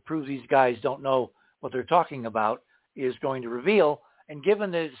trying to prove these guys don't know what they're talking about is going to reveal. And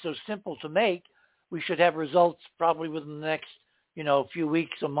given that it's so simple to make, we should have results probably within the next, few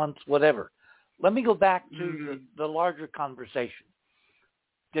weeks, a month, whatever. Let me go back to the larger conversation.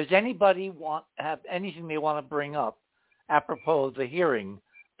 Does anybody have anything they want to bring up apropos of the hearing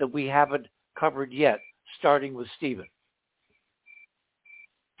that we haven't covered yet, starting with Stephen?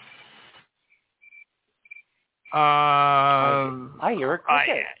 Hi, Eric.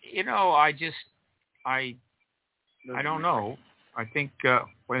 Okay. I don't know. I think,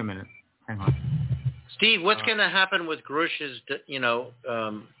 wait a minute. Hang on. Steve, what's going to happen with Grush's,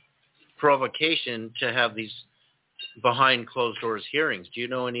 provocation to have these behind closed doors hearings? Do you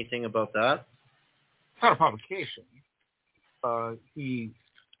know anything about that? It's not a provocation. He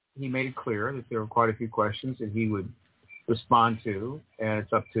made it clear that there were quite a few questions that he would respond to, and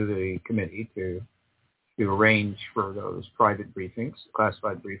it's up to the committee to arrange for those private briefings,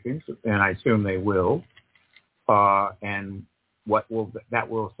 classified briefings, and I assume they will. And that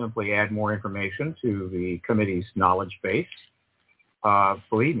will simply add more information to the committee's knowledge base.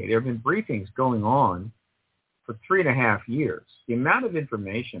 Believe me, there have been briefings going on for 3.5 years. The amount of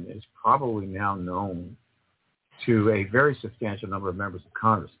information is probably now known to a very substantial number of members of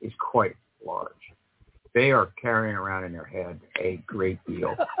Congress is quite large. they are carrying around in their head a great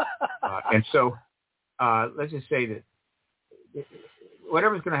deal. And so let's just say that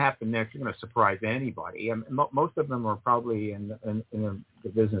whatever's going to happen next is going to surprise anybody. I mean, most of them are probably in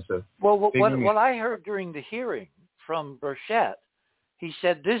the business of... Well, what I heard during the hearing from Burchett, he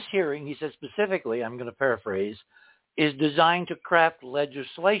said this hearing, he said specifically, I'm going to paraphrase, is designed to craft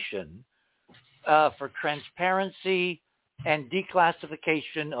legislation for transparency and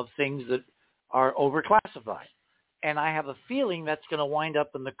declassification of things that are overclassified. And I have a feeling that's going to wind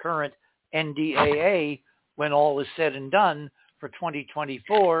up in the current NDAA when all is said and done for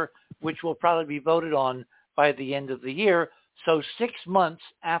 2024, which will probably be voted on by the end of the year. So 6 months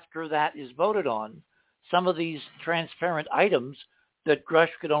after that is voted on, some of these transparent items that Grush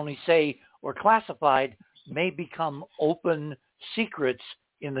could only say were classified may become open secrets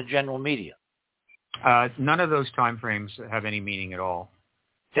in the general media. None of those timeframes have any meaning at all.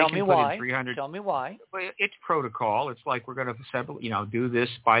 Tell me why. Tell me why. It's protocol. It's like we're going to, do this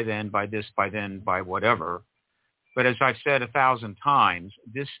by then, by this, by then, by whatever. But as I've said 1,000 times,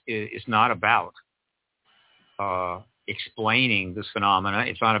 this is not about explaining this phenomena.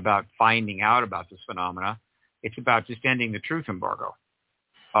 It's not about finding out about this phenomena. It's about just ending the truth embargo.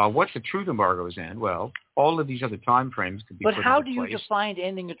 What's the truth embargo's end? Well, all of these other time frames could be put into place. But how do you define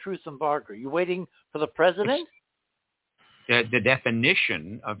ending a truth embargo? Are you waiting for the president? The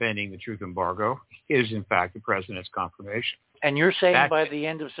definition of ending the truth embargo is, in fact, the president's confirmation. And you're saying by the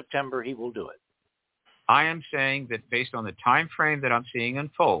end of September he will do it? I am saying that based on the time frame that I'm seeing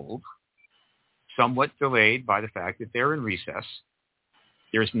unfold, somewhat delayed by the fact that they're in recess,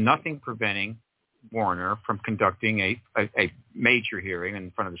 there's nothing preventing Warner from conducting a major hearing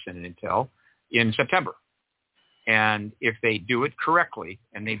in front of the Senate Intel in September. And if they do it correctly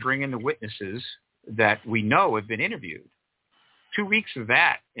and they bring in the witnesses that we know have been interviewed, 2 weeks of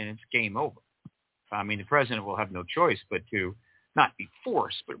that and it's game over. I mean, the president will have no choice but to not be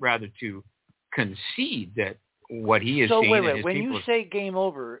forced, but rather to concede that what he is seeing... So wait, when you say game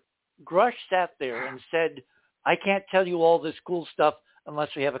over, Grush sat there and said, I can't tell you all this cool stuff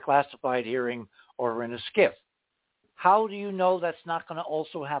unless we have a classified hearing or we're in a skiff. How do you know that's not going to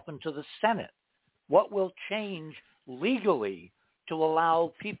also happen to the Senate? What will change legally to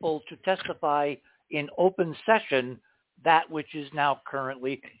allow people to testify in open session that which is now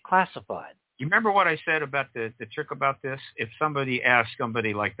currently classified? You remember what I said about the trick about this? If somebody asks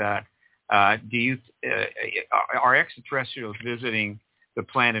somebody like that, are extraterrestrials visiting the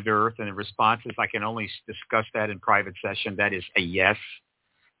planet Earth? And the response is, I can only discuss that in private session. That is a yes.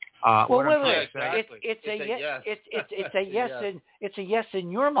 It's a yes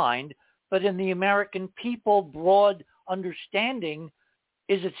in your mind, but in the American people, broad understanding,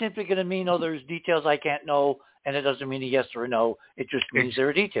 is it simply going to mean, there's details I can't know, and it doesn't mean a yes or a no. It just means there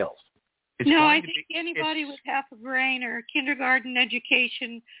are details. No, I think anybody with half a brain or kindergarten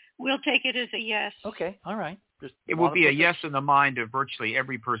education will take it as a yes. Okay, all right. It will be a yes in the mind of virtually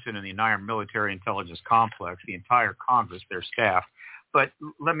every person in the entire military intelligence complex, the entire Congress, their staff. But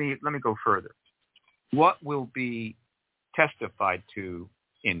let me go further. What will be testified to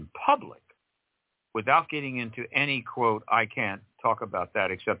in public, without getting into any, quote, I can't talk about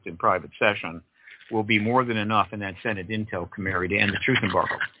that except in private session, will be more than enough in that Senate Intel committee to end the truth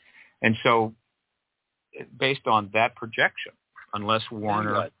embargo. And so, based on that projection, unless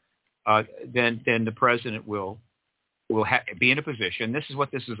Warner, then the president will be in a position. This is what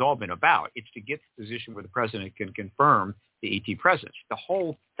this has all been about. It's to get to the position where the president can confirm the ET presence. The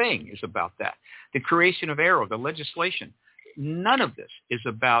whole thing is about that. The creation of ARROW, the legislation. None of this is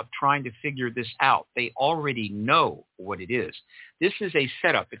about trying to figure this out. They already know what it is. This is a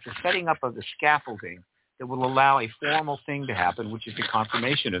setup. It's a setting up of the scaffolding that will allow a formal thing to happen, which is the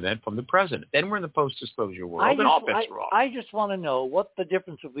confirmation event from the president. Then we're in the post-disclosure world, and all bets are off. I just want to know what the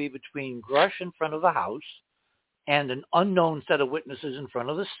difference will be between Grush in front of the House and an unknown set of witnesses in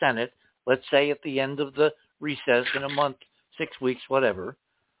front of the Senate, let's say at the end of the recess in a month, 6 weeks, whatever.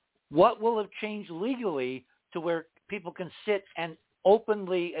 What will have changed legally to where people can sit and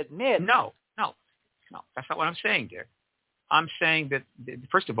openly admit? No. That's not what I'm saying, dear. I'm saying that,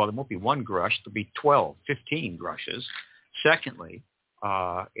 first of all, there won't be one Grush. There'll be 12, 15 Grushes. Secondly,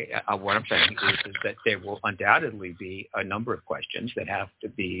 what I'm saying is that there will undoubtedly be a number of questions that have to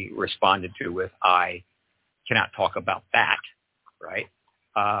be responded to with, I cannot talk about that, right?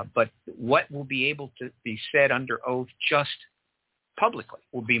 But what will be able to be said under oath just publicly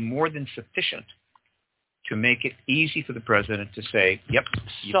will be more than sufficient to make it easy for the president to say, yep.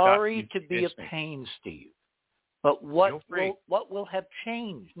 Sorry to be a pain, Steve, but what will have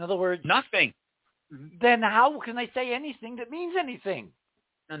changed? In other words, nothing. Then how can they say anything that means anything?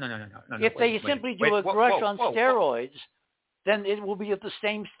 No. If they simply do a Grush on steroids, then it will be at the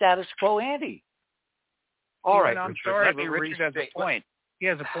same status quo ante. All right, I'm Richard, sorry, let but me Richard has restate. a point. He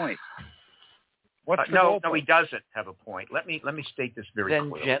has a point. What's the no, goalpost? he doesn't have a point. Let me state this very Then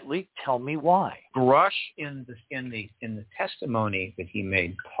clearly. gently tell me why. Grush in the testimony that he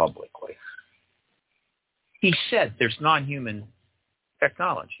made publicly, he said there's non-human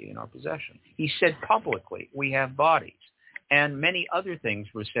technology in our possession. He said publicly we have bodies, and many other things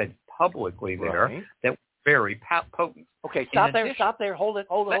were said publicly there that were very potent. Okay, stop there. Hold it.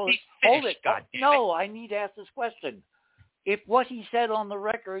 God damn No, I need to ask this question. If what he said on the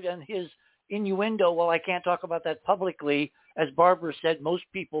record and his innuendo, well, I can't talk about that publicly, as Barbara said, most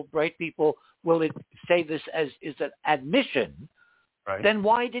people, bright people, will say this as is an admission, right. Then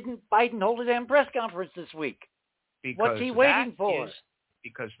why didn't Biden hold a damn press conference this week? Because what's he waiting for?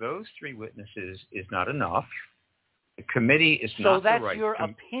 Because those three witnesses is not enough. The committee is not the right. So that's your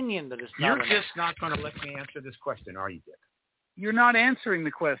opinion that it's not You're enough. just not going to let me answer this question, are you, Dick? You're not answering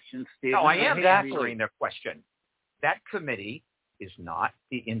the question, Steve. No, I am answering the question. That committee is not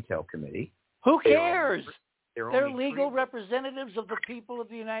the Intel committee. Who cares? They're legal representatives of the people of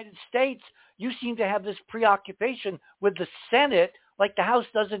the United States. You seem to have this preoccupation with the Senate like the House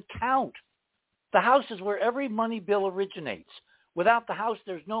doesn't count. The House is where every money bill originates. Without the House,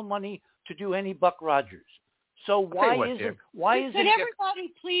 there's no money to do any Buck Rogers. So why isn't Could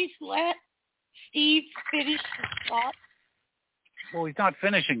everybody please let Steve finish the thought? Well, he's not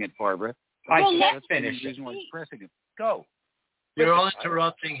finishing it, Barbara. I Well, can't let's finish Reason it. why he's pressing it. Go. You're all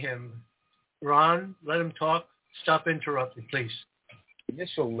interrupting him. Ron, let him talk. Stop interrupting, please. The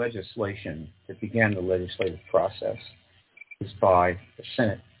initial legislation that began the legislative process was by the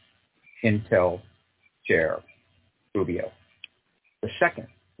Senate Intel Chair Rubio. The second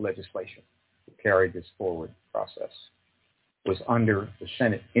legislation that carried this forward process was under the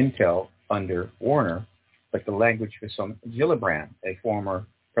Senate Intel under Warner, but the language was from Gillibrand, a former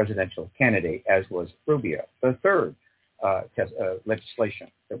presidential candidate, as was Rubio. The third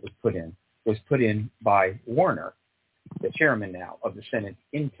legislation that was put in by Warner, the chairman now of the Senate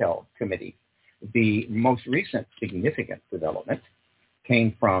Intel Committee. The most recent significant development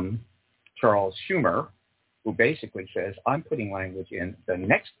came from Charles Schumer, who basically says, I'm putting language in the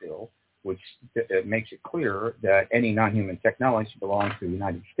next bill, which makes it clear that any non-human technology belongs to the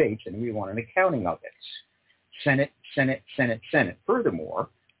United States, and we want an accounting of it. Senate. Furthermore,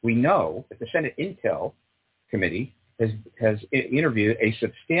 we know that the Senate Intel Committee has interviewed a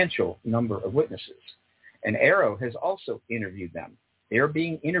substantial number of witnesses, and Arrow has also interviewed them. They are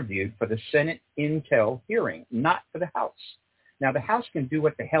being interviewed for the Senate Intel hearing, not for the House. Now, the House can do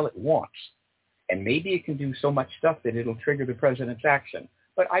what the hell it wants, and maybe it can do so much stuff that it'll trigger the president's action.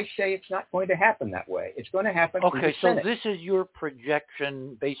 But I say it's not going to happen that way. It's going to happen through the Senate. So this is your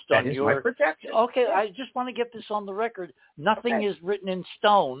projection based that on is your... my projection. Okay, yeah. I just want to get this on the record. Nothing is written in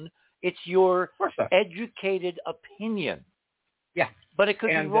stone. It's your educated opinion. Yeah. But it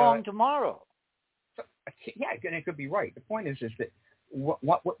could be wrong tomorrow. Yeah, and it could be right. The point is that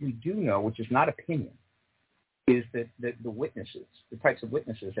what we do know, which is not opinion, is that the witnesses, the types of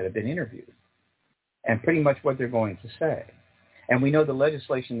witnesses that have been interviewed, and pretty much what they're going to say. And we know the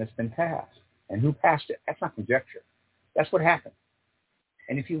legislation that's been passed. And who passed it? That's not conjecture. That's what happened.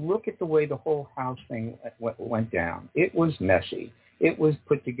 And if you look at the way the whole House thing went down, it was messy. It was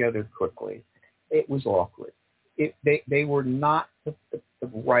put together quickly. It was awkward. They were not the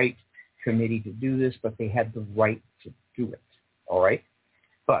right committee to do this, but they had the right to do it. All right?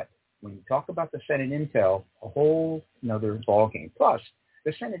 But when you talk about the Senate Intel, a whole another ballgame. Plus,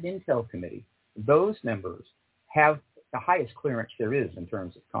 the Senate Intel Committee, those members have the highest clearance there is in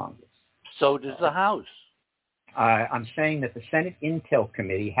terms of Congress. So does the House. I'm saying that the Senate Intel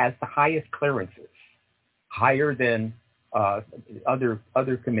Committee has the highest clearances, higher than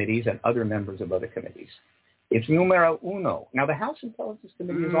other committees and other members of other committees. It's numero uno. Now, the House Intelligence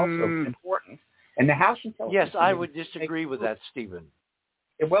Committee is also important, and the House Intelligence Yes, Committee... I would disagree with that, Stephen.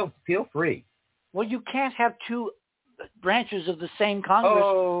 Well, feel free. Well, you can't have two branches of the same Congress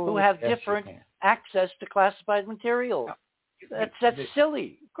who have different access to classified material. No, that's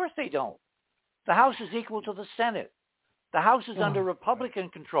silly. Of course they don't. The House is equal to the Senate. The House is under Republican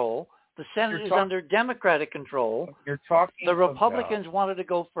control. The Senate is under Democratic control. The Republicans wanted to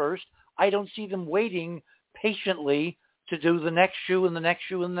go first. I don't see them waiting patiently to do the next shoe and the next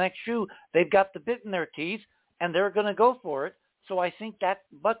shoe and the next shoe. They've got the bit in their teeth, and they're going to go for it. So I think that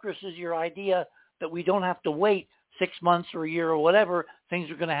buttresses your idea that we don't have to wait 6 months or a year or whatever. Things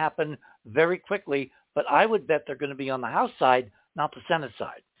are going to happen very quickly. But I would bet they're going to be on the House side, not the Senate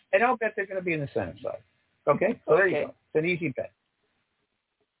side. And I'll bet they're going to be on the Senate side. Okay? So there you go. It's an easy bet.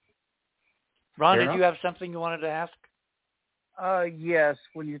 Ron, did you have something you wanted to ask? Yes,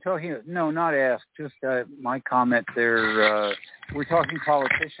 when you're talking, no, not ask, just my comment there. We're talking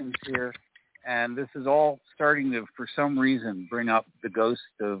politicians here, and this is all starting to, for some reason, bring up the ghost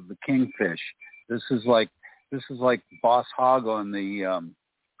of the kingfish. This is like Boss Hogg on the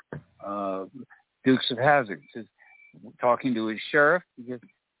Dukes of Hazzard. He's talking to his sheriff. He goes,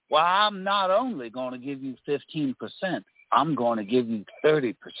 well, I'm not only going to give you 15%, I'm going to give you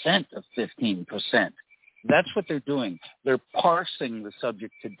 30% of 15%. That's what they're doing. They're parsing the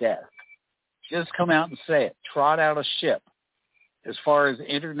subject to death. Just come out and say it. Trot out a ship. As far as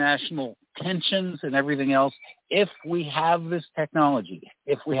international tensions and everything else, if we have this technology,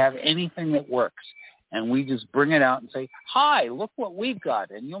 if we have anything that works, and we just bring it out and say, hi, look what we've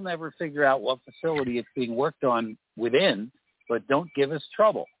got, and you'll never figure out what facility it's being worked on within, but don't give us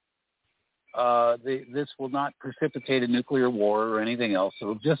trouble. This will not precipitate a nuclear war or anything else.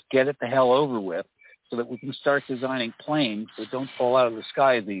 It'll just get it the hell over with, so that we can start designing planes that don't fall out of the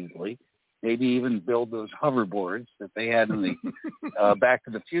sky as easily. Maybe even build those hoverboards that they had in the Back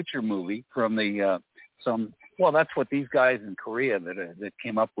to the Future movie from the that's what these guys in Korea that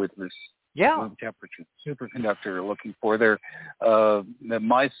came up with this room temperature superconductor are looking for. The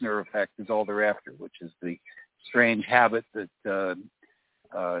Meissner effect is all they're after, which is the strange habit that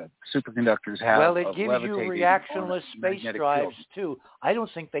superconductors have. Well, it gives you reactionless space drives too. I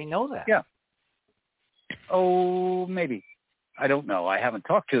don't think they know that. Yeah. Oh, maybe. I don't know. I haven't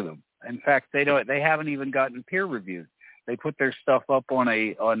talked to them. In fact, they haven't even gotten peer reviewed. They put their stuff up on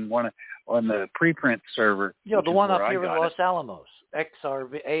the preprint server. Yeah, the one up here in Los Alamos,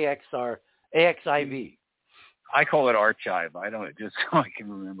 AXIV. I call it Archive. I don't just so I can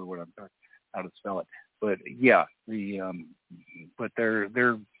remember how to spell it. But yeah, but they're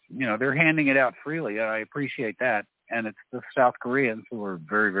handing it out freely. And I appreciate that. And it's the South Koreans who are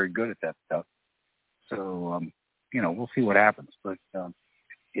very, very good at that stuff. So, we'll see what happens. But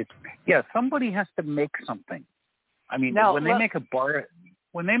somebody has to make something. I mean, when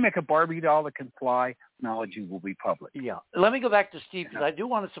they make a Barbie doll that can fly, knowledge will be public. Yeah. Let me go back to Steve, because I do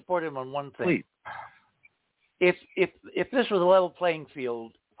want to support him on one thing. Please. If this was a level playing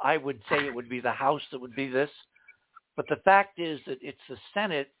field, I would say it would be the House that would be this. But the fact is that it's the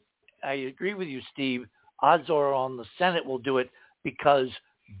Senate. I agree with you, Steve. Odds are on the Senate will do it because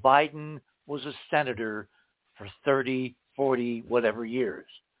Biden was a senator for 30, 40, whatever years.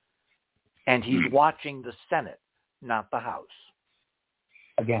 And he's watching the Senate, not the House.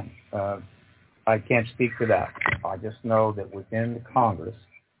 Again, I can't speak for that. I just know that within the Congress,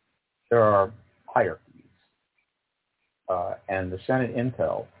 there are hierarchies. And the Senate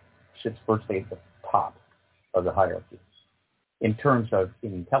Intel sits virtually at the top of the hierarchy in terms of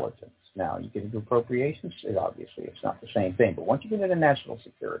intelligence. Now, you get into appropriations, obviously it's not the same thing. But once you get into national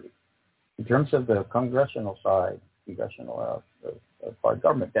security, in terms of the congressional side, part of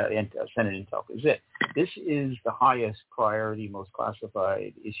government, Senate Intel is it. This is the highest priority, most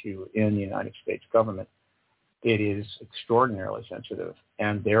classified issue in the United States government. It is extraordinarily sensitive,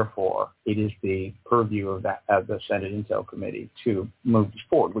 and therefore it is the purview of the Senate Intel Committee to move this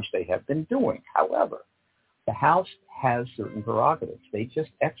forward, which they have been doing. However, the House has certain prerogatives. They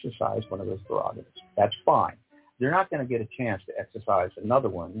just exercised one of those prerogatives. That's fine. They're not going to get a chance to exercise another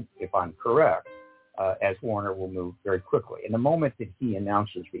one, if I'm correct, as Warner will move very quickly. In the moment that he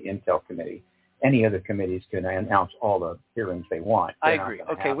announces the Intel Committee, any other committees can announce all the hearings they want. I agree.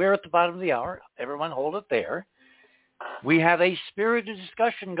 Okay, we're at the bottom of the hour. Everyone hold it there. We have a spirited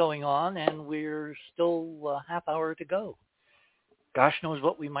discussion going on, and we're still a half hour to go. Gosh knows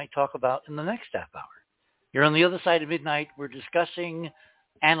what we might talk about in the next half hour. You're on the other side of midnight. We're discussing,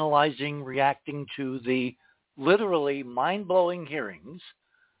 analyzing, reacting to the literally mind-blowing hearings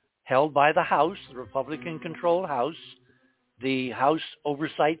held by the House, the Republican-controlled House, the House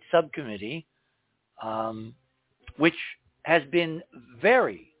Oversight Subcommittee, which has been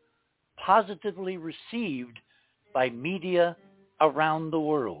very positively received by media around the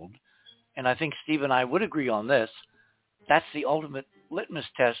world. And I think Steve and I would agree on this. That's the ultimate litmus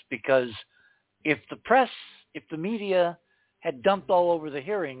test, because if the press, if the media had dumped all over the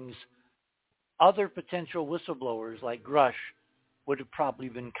hearings, other potential whistleblowers like Grush would have probably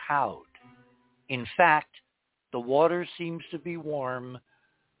been cowed. In fact, the water seems to be warm,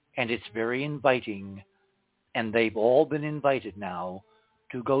 and it's very inviting, and they've all been invited now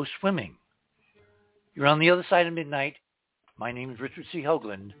to go swimming. You're on the other side of midnight. My name is Richard C.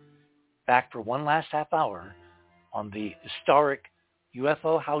 Hoagland, back for one last half hour on the historic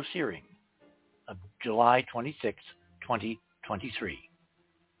UFO House hearing of July 26, 2023.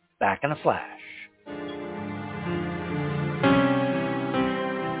 Back in a flash.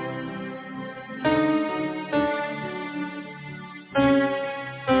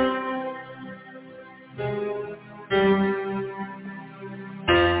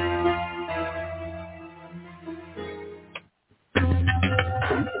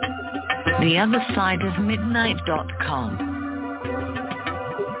 theothersideofmidnight.com.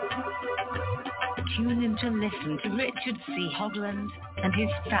 Tune in to listen to Richard C. Hogland and his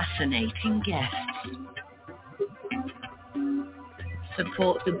fascinating guests.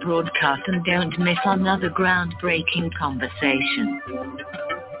 Support the broadcast and don't miss another groundbreaking conversation.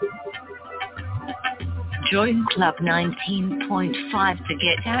 Join Club 19.5 to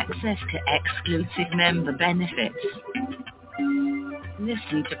get access to exclusive member benefits.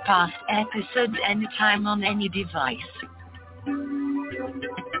 Listen to past episodes anytime on any device.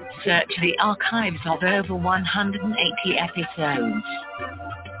 Search the archives of over 180 episodes.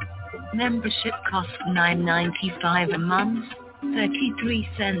 Membership costs $9.95 a month, 33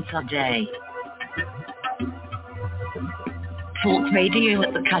 cents a day. Talk radio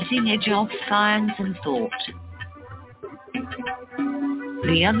at the cutting edge of science and thought.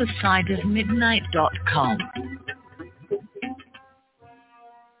 theothersideofmidnight.com.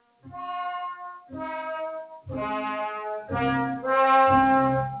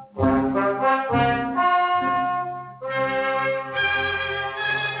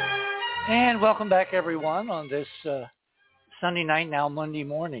 And welcome back, everyone, on this Sunday night, now Monday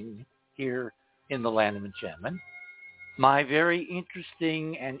morning, here in the land of enchantment. My very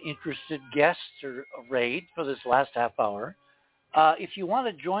interesting and interested guests are arrayed for this last half hour. If you want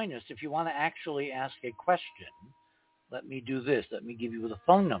to join us, if you want to actually ask a question, let me do this. Let me give you the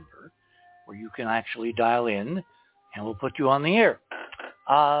phone number where you can actually dial in, and we'll put you on the air.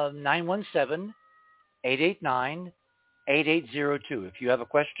 917-889-8802. If you have a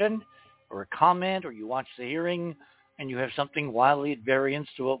question or a comment, or you watch the hearing and you have something wildly at variance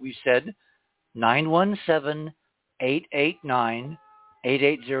to what we said,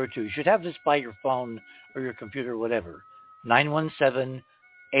 917-889-8802. You should have this by your phone or your computer, whatever.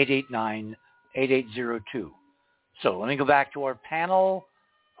 917-889-8802. So let me go back to our panel.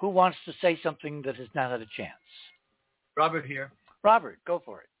 Who wants to say something that has not had a chance? Robert here. Robert, go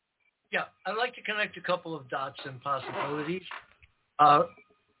for it. Yeah, I'd like to connect a couple of dots and possibilities.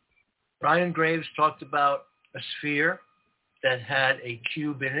 Brian Graves talked about a sphere that had a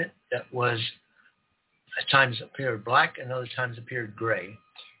cube in it that was at times appeared black and other times appeared gray.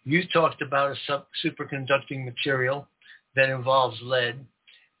 You talked about a superconducting material that involves lead,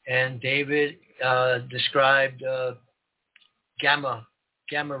 and David described gamma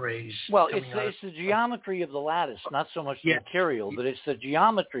rays. Well, it's the geometry of the lattice, not so much the material, but it's the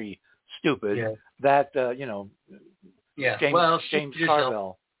geometry, stupid, that, James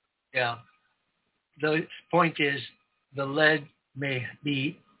Carvell. Yeah. The point is the lead may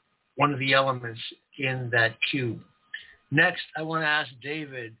be one of the elements in that cube. Next, I want to ask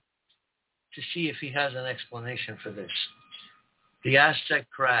David to see if he has an explanation for this. The Aztec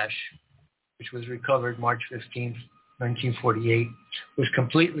crash, which was recovered March 15th, 1948, was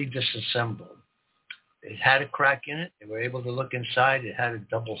completely disassembled. It had a crack in it. They were able to look inside. It had a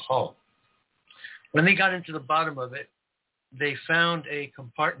double hull. When they got into the bottom of it, they found a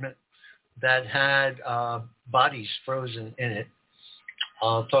compartment that had bodies frozen in it.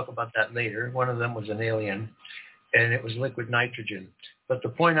 I'll talk about that later. One of them was an alien, and it was liquid nitrogen. But the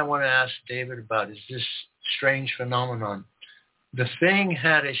point I want to ask David about is this strange phenomenon. The thing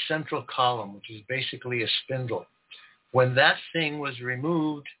had a central column, which is basically a spindle. When that thing was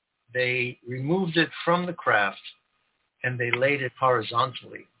removed, they removed it from the craft, and they laid it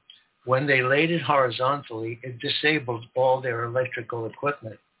horizontally. When they laid it horizontally, it disabled all their electrical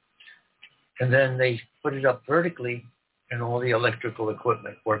equipment. And then they put it up vertically, and all the electrical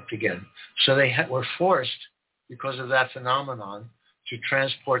equipment worked again. So they were forced, because of that phenomenon, to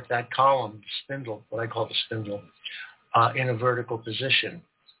transport that column, spindle, what I call the spindle, in a vertical position.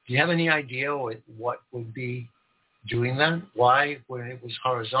 Do you have any idea what would be doing that? Why, when it was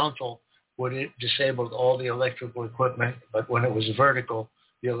horizontal, would it disable all the electrical equipment, but when it was vertical,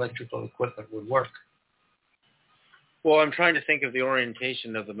 the electrical equipment would work? Well, I'm trying to think of the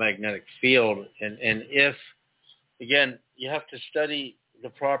orientation of the magnetic field, and if, again, you have to study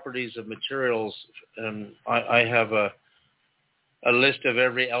the properties of materials. I have a list of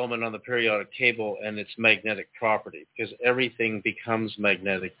every element on the periodic table and its magnetic property, because everything becomes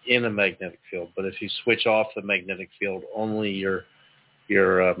magnetic in a magnetic field. But if you switch off the magnetic field, only your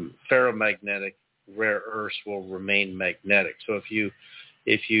ferromagnetic rare earths will remain magnetic. So if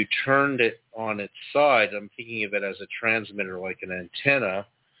you turned it on its side, I'm thinking of it as a transmitter like an antenna,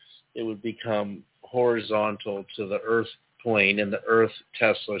 it would become horizontal to the Earth plane and the Earth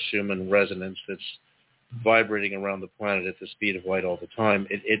Tesla Schumann resonance that's vibrating around the planet at the speed of light all the time.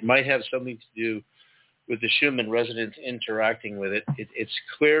 It might have something to do with the Schumann resonance interacting with it. It's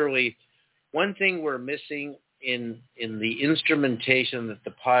clearly one thing we're missing in the instrumentation that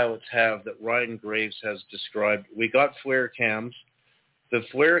the pilots have that Ryan Graves has described. We got flare cams. The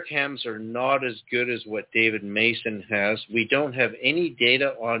flare cams are not as good as what David Mason has. We don't have any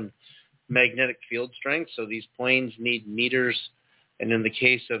data on magnetic field strength, so these planes need meters. And in the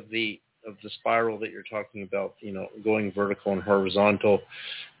case of the spiral that you're talking about, going vertical and horizontal,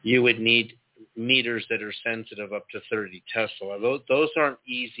 you would need meters that are sensitive up to 30 Tesla. Those aren't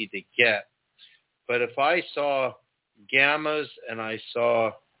easy to get. But if I saw gammas and I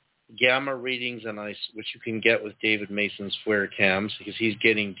saw gamma readings, which you can get with David Mason's flare cams, because he's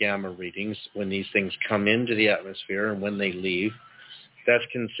getting gamma readings when these things come into the atmosphere and when they leave, that's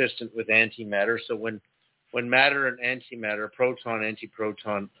consistent with antimatter. So when matter and antimatter, proton,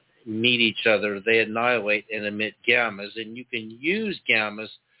 antiproton, meet each other, they annihilate and emit gammas, and you can use gammas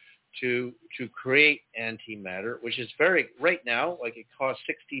to create antimatter, which is right now, like it costs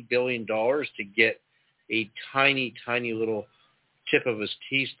 $60 billion to get a tiny, tiny little tip of a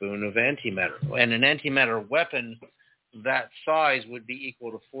teaspoon of antimatter. And an antimatter weapon that size would be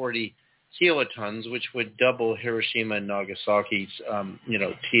equal to 40 kilotons, which would double Hiroshima and Nagasaki's,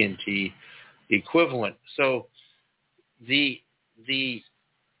 TNT equivalent. So the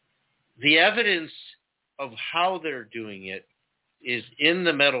evidence of how they're doing it is in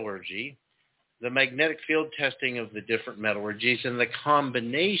the metallurgy, the magnetic field testing of the different metallurgies, and the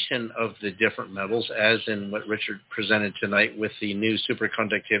combination of the different metals, as in what Richard presented tonight with the new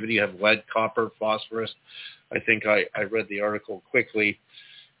superconductivity. You have lead, copper, phosphorus. I think I read the article quickly.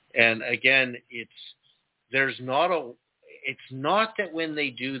 And again, it's not that when they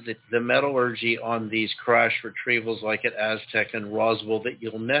do the metallurgy on these crash retrievals like at Aztec and Roswell that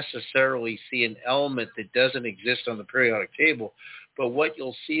you'll necessarily see an element that doesn't exist on the periodic table, but what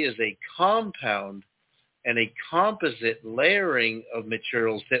you'll see is a compound and a composite layering of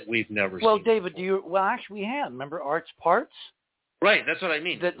materials that we've never seen. Well, David, actually we have. Remember Art's Parts? Right, that's what I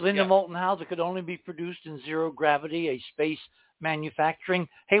mean. That Linda Moulton House, it could only be produced in zero gravity, a space manufacturing.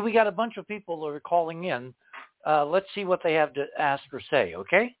 Hey, we got a bunch of people that are calling in. Let's see what they have to ask or say,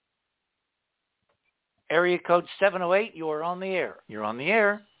 okay? Area code 708, you are on the air. You're on the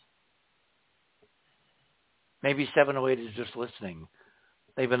air. Maybe 708 is just listening.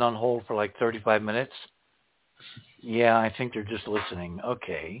 They've been on hold for like 35 minutes. Yeah, I think they're just listening.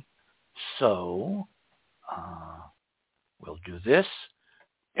 Okay. So, we'll do this.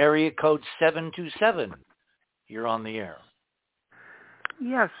 Area code 727, you're on the air.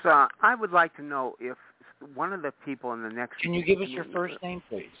 Yes, I would like to know if one of the people in the next... Can you give us your first name,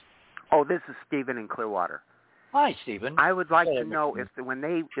 please? Oh, this is Stephen in Clearwater. Hi, Stephen. I would like to know if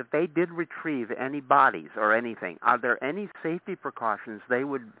they did retrieve any bodies or anything, are there any safety precautions they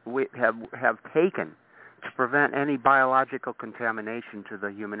would have taken to prevent any biological contamination to the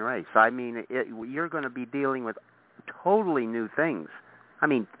human race? I mean, you're going to be dealing with totally new things. I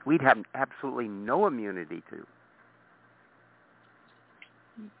mean, we'd have absolutely no immunity to.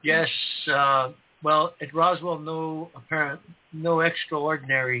 Yes. Well, at Roswell, no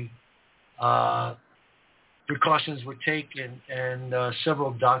extraordinary precautions were taken, and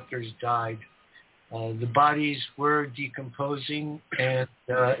several doctors died. The bodies were decomposing, and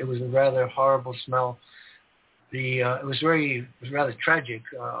it was a rather horrible smell. It was rather tragic,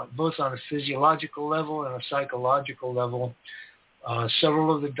 both on a physiological level and a psychological level.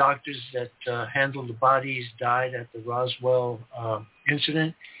 Several of the doctors that handled the bodies died at the Roswell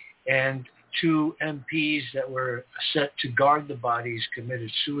incident, and 2 MPs that were set to guard the bodies committed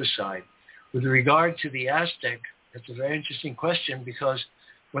suicide. With regard to the Aztec, that's a very interesting question, because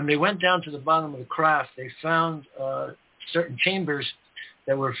when they went down to the bottom of the craft, they found certain chambers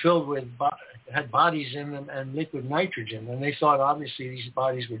that were filled with had bodies in them and liquid nitrogen, and they thought obviously these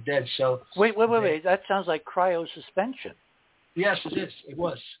bodies were dead. So wait, that sounds like cryosuspension. Yes, it is. It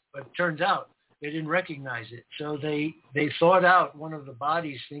was, but it turns out they didn't recognize it. So they thawed out one of the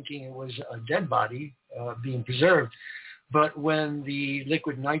bodies, thinking it was a dead body being preserved. But when the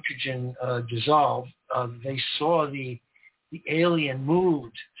liquid nitrogen dissolved, they saw the alien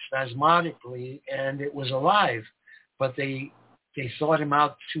moved spasmodically, and it was alive. But they thawed him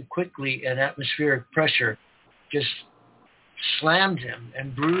out too quickly, and atmospheric pressure just slammed him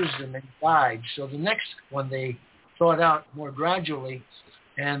and bruised him and died. So the next one they thawed out more gradually,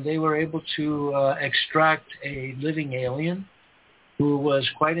 and they were able to extract a living alien who was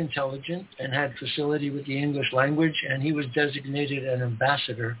quite intelligent and had facility with the English language, and he was designated an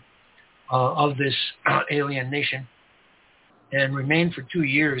ambassador of this alien nation and remained for 2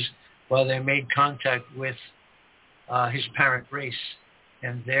 years while they made contact with his parent race,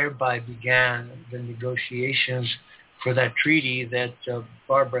 and thereby began the negotiations for that treaty that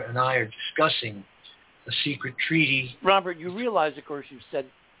Barbara and I are discussing. secret treaty. Robert, you realize, of course, you've said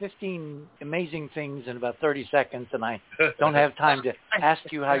 15 amazing things in about 30 seconds, and I don't have time to ask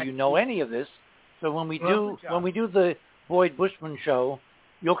you how you know any of this. So when we do the Boyd Bushman show,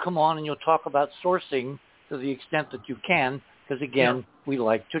 you'll come on and you'll talk about sourcing to the extent that you can, because again, we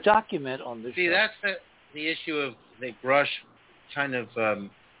like to document on this show. See, that's the issue of the Grush kind of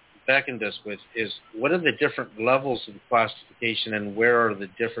beckoned us with, is what are the different levels of classification and where are the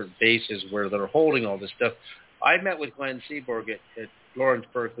different bases where they're holding all this stuff. I met with Glenn Seaborg at Lawrence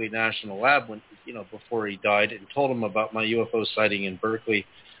Berkeley National Lab when, before he died, and told him about my UFO sighting in Berkeley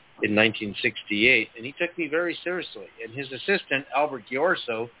in 1968, and he took me very seriously. And his assistant, Albert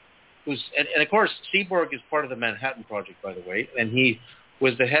Giorso, and of course, Seaborg is part of the Manhattan Project, by the way, and he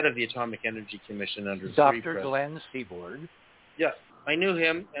was the head of the Atomic Energy Commission under Dr. Glenn Seaborg. Yeah, I knew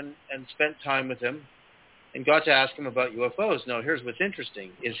him and spent time with him and got to ask him about UFOs. Now, here's what's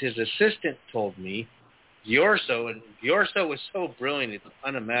interesting, is his assistant told me, Giorso was so brilliant, it's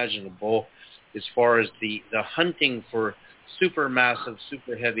unimaginable as far as the hunting for supermassive,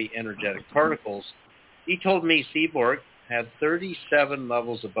 super heavy energetic particles. He told me Seaborg had 37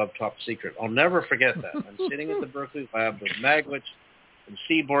 levels above top secret. I'll never forget that. I'm sitting at the Berkeley lab with Magwitch and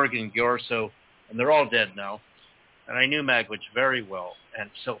Seaborg and Giorso, and they're all dead now. And I knew Magwitch very well. And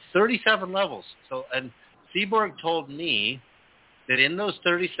so 37 levels. And Seaborg told me that in those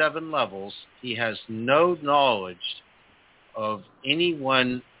 37 levels, he has no knowledge of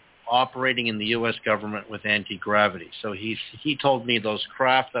anyone operating in the U.S. government with anti-gravity. So he told me those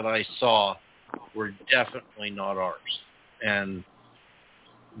craft that I saw were definitely not ours. And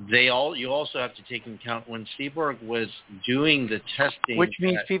you also have to take into account when Seaborg was doing the testing. Which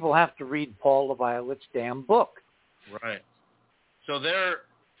means people have to read Paul the Violet's damn book. Right. So there are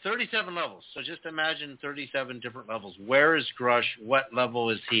 37 levels. So just imagine 37 different levels. Where is Grush? What level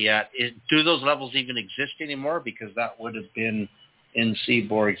is he at? Do those levels even exist anymore? Because that would have been in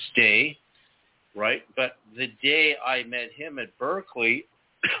Seaborg's day, right? But the day I met him at Berkeley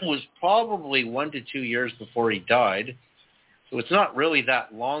was probably 1 to 2 years before he died. So it's not really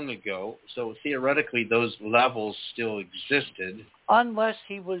that long ago. So theoretically, those levels still existed. Unless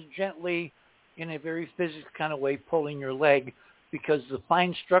he was gently, in a very physics kind of way, pulling your leg, because the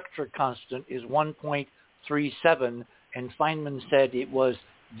fine structure constant is 1.37, and Feynman said it was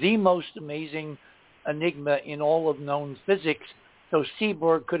the most amazing enigma in all of known physics. So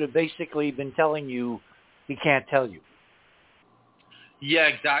Seaborg could have basically been telling you he can't tell you. Yeah,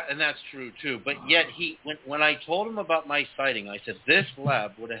 exactly, and that's true too. But yet when I told him about my sighting, I said this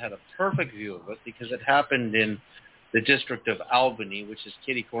lab would have had a perfect view of it because it happened in the district of Albany, which is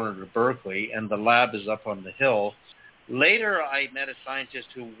kitty corner to Berkeley, and the lab is up on the hill. Later, I met a scientist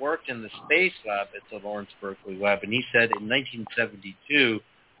who worked in the space lab at the Lawrence Berkeley lab, and he said in 1972,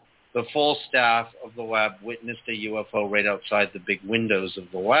 the full staff of the lab witnessed a UFO right outside the big windows of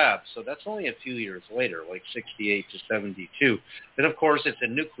the lab. So that's only a few years later, like 68 to 72. And of course, it's a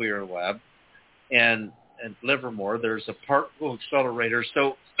nuclear lab. And Livermore, there's a particle accelerator.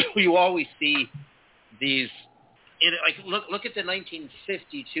 So you always see these. Look at the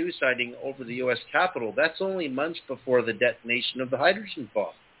 1952 sighting over the U.S. Capitol. That's only months before the detonation of the hydrogen bomb,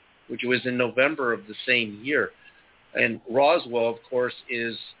 which was in November of the same year. And Roswell, of course,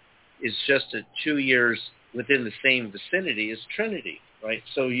 is just 2 years within the same vicinity as Trinity, right?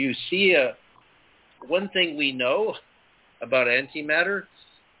 So you see one thing we know about antimatter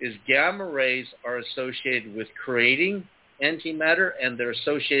is gamma rays are associated with creating antimatter, and they're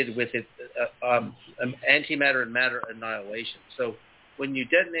associated with it, antimatter and matter annihilation. So when you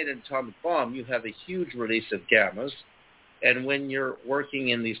detonate an atomic bomb, you have a huge release of gammas, and when you're working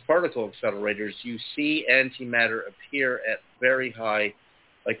in these particle accelerators, you see antimatter appear at very high.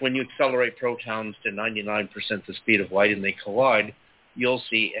 Like when you accelerate protons to 99% the speed of light and they collide, you'll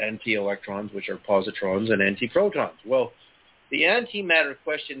see anti-electrons, which are positrons, and anti-protons. Well, the antimatter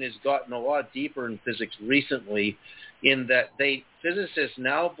question has gotten a lot deeper in physics recently in that physicists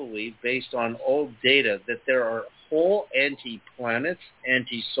now believe, based on old data, that there are whole anti-planets,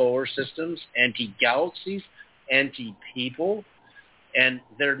 anti-solar systems, anti-galaxies, anti-people. And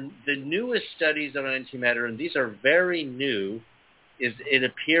the newest studies on antimatter, and these are very new, is it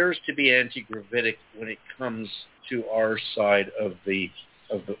appears to be anti-gravitic when it comes to our side of the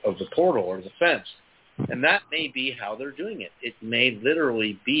portal or the fence. And that may be how they're doing it. It may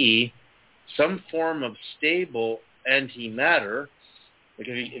literally be some form of stable antimatter. Like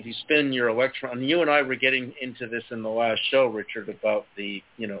if you spin your electron, you and I were getting into this in the last show, Richard, about the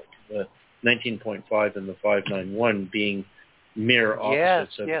 19.5 and the 591 being mirror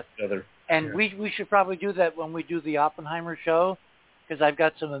opposites of each other. And we should probably do that when we do the Oppenheimer show, because I've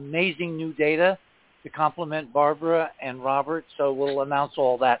got some amazing new data to compliment Barbara and Robert, so we'll announce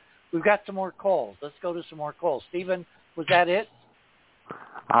all that. We've got some more calls. Let's go to some more calls. Stephen, was that it?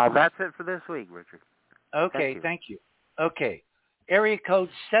 That's it for this week, Richard. Okay, thank you. Okay. Area code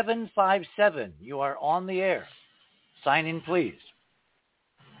 757. You are on the air. Sign in, please.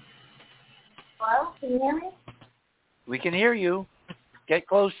 Hello, can you hear me? We can hear you. Get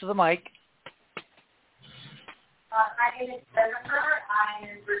close to the mic. My name is Jennifer. I'm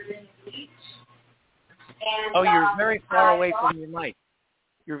in Virginia Beach. And, oh, you're very far away from your mic.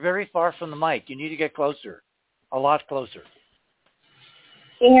 You're very far from the mic. You need to get closer. A lot closer.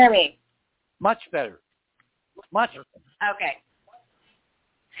 Can you hear me? Much better. Much. Okay.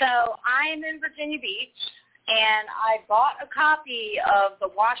 So I'm in Virginia Beach, and I bought a copy of the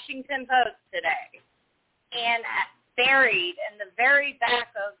Washington Post today. And buried in the very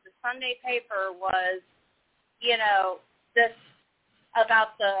back of the Sunday paper was, this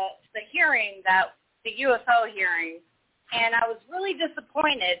about the hearing, the UFO hearing. And I was really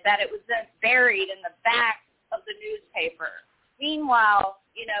disappointed that it was then buried in the back of the newspaper. Meanwhile,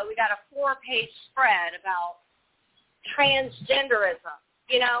 we got a 4-page spread about transgenderism,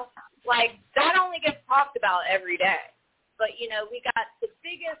 like that only gets talked about every day. But, we got the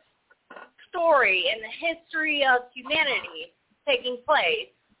biggest story in the history of humanity taking place,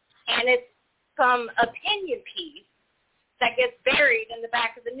 and it's some opinion piece that gets buried in the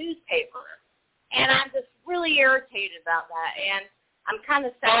back of the newspaper. And I'm just really irritated about that. And I'm kind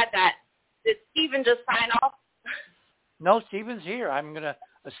of sad that did Stephen just sign off? No, Stephen's here. I'm going to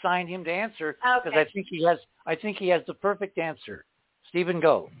assign him to answer because Okay. I think he has the perfect answer. Stephen,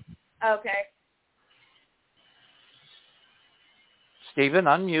 go. Okay. Stephen,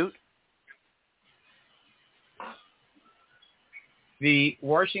 unmute. The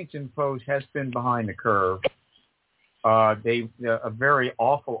Washington Post has been behind the curve. A very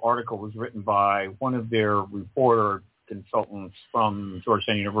awful article was written by one of their reporter consultants from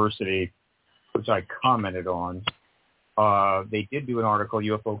Georgetown University, which I commented on. They did do an article,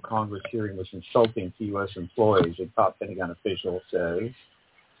 UFO Congress hearing was insulting to U.S. employees, a top Pentagon official says.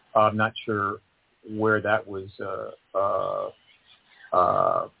 I'm not sure where that was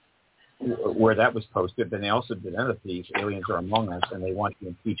posted, but they also did another piece, Aliens Are Among Us, and they want to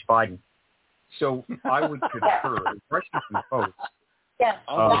impeach Biden. So I would concur. The Washington Post. Yes,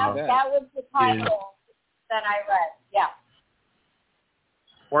 that was the title that I read. Yeah.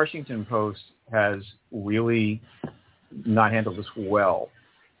 Washington Post has really not handled this well.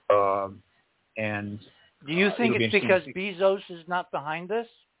 And do you think it's because Bezos is not behind this?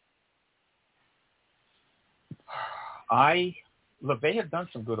 Look, they have done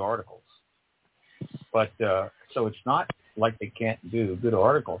some good articles, but so it's not like they can't do good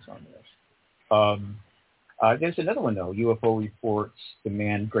articles on this. There's another one though. UFO reports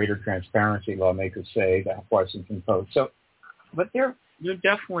demand greater transparency. Lawmakers say, the Washington Post. So, but they're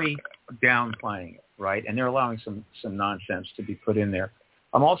definitely downplaying it, right? And they're allowing some nonsense to be put in there.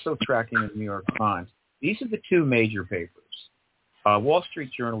 I'm also tracking the New York Times. These are the two major papers. Wall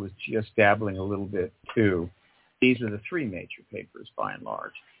Street Journal is just dabbling a little bit too. These are the three major papers by and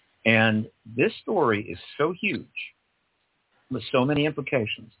large. And this story is so huge with so many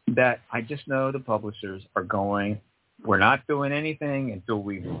implications that I just know the publishers are going, we're not doing anything until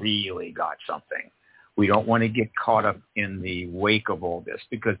we've really got something. We don't want to get caught up in the wake of all this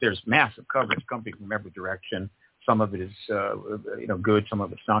because there's massive coverage coming from every direction. Some of it is good, some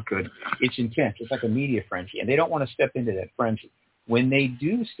of it's not good. It's intense. It's like a media frenzy, and they don't want to step into that frenzy. When they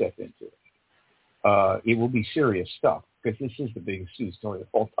do step into it, it will be serious stuff because this is the biggest news story of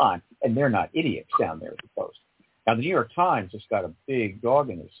all time, and they're not idiots down there at the Post. Now, the New York Times has got a big dog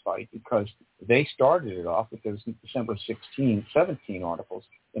in this fight because they started it off with those December 17 articles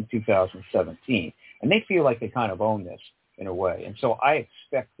in 2017. And they feel like they kind of own this in a way. And so I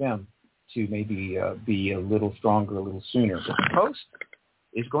expect them to maybe be a little stronger a little sooner. But the Post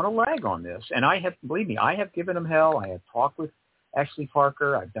is going to lag on this. And believe me, I have given them hell. I have talked with Ashley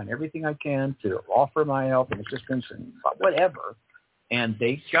Parker. I've done everything I can to offer my help and assistance and whatever. And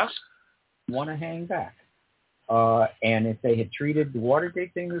they just want to hang back. And if they had treated the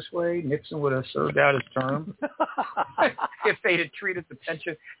Watergate thing this way, Nixon would have served out his term. If they had treated the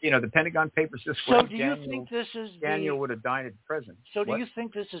pension, the Pentagon Papers this way, so do you think this is Daniel would have died as president. So do you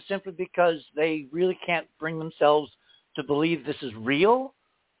think this is simply because they really can't bring themselves to believe this is real,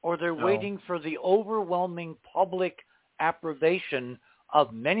 or they're waiting for the overwhelming public approbation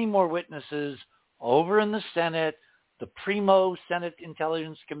of many more witnesses over in the Senate, the Primo Senate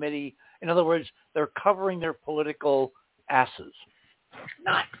Intelligence Committee? In other words, they're covering their political asses.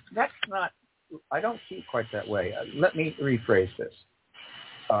 That's not. I don't see it quite that way. Let me rephrase this.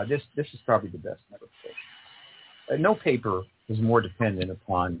 this is probably the best notification. No paper is more dependent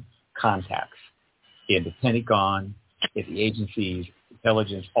upon contacts in the Pentagon, in the agencies,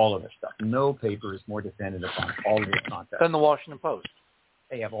 intelligence, all of this stuff. No paper is more dependent upon all of these contacts than the Washington Post.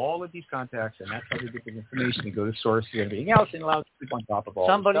 They have all of these contacts, and that's how they get the information. They go to sources and everything else, and allows to keep on top of all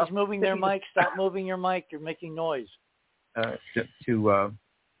Somebody's this stuff. moving their mic. Stop moving your mic. You're making noise.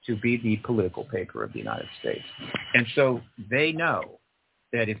 To be the political paper of the United States. And so they know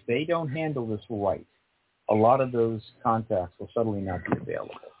that if they don't handle this right, a lot of those contacts will suddenly not be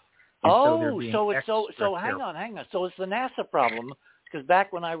available. And so hang on. So it's the NASA problem, because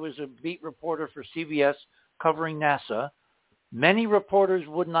back when I was a beat reporter for CBS covering NASA, many reporters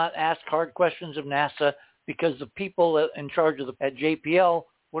would not ask hard questions of NASA because the people in charge of at JPL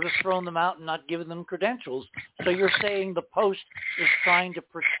would have thrown them out and not given them credentials. So you're saying the Post is trying to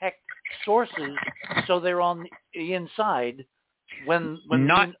protect sources so they're on the inside when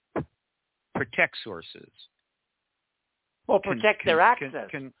not protect sources. Well, protect their access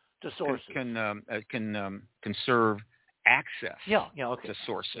to sources. Can conserve access to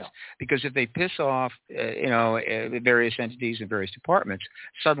sources. Yeah. Because if they piss off, various entities and various departments,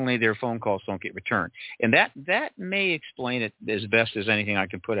 suddenly their phone calls don't get returned. And that may explain it as best as anything I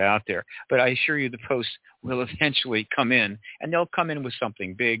can put out there. But I assure you the Post will eventually come in, and they'll come in with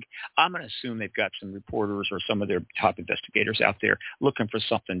something big. I'm going to assume they've got some reporters or some of their top investigators out there looking for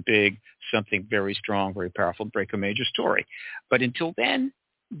something big, something very strong, very powerful, break a major story. But until then,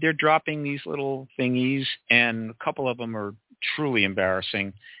 they're dropping these little thingies, and a couple of them are truly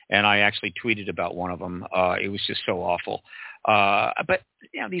embarrassing. And I actually tweeted about one of them. It was just so awful. But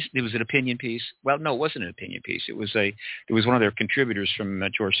it was an opinion piece. Well, no, it wasn't an opinion piece. It was one of their contributors from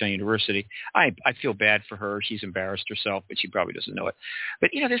Georgetown University. I feel bad for her. She's embarrassed herself, but she probably doesn't know it.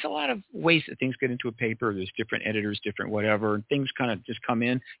 But there's a lot of ways that things get into a paper. There's different editors, different whatever, and things kind of just come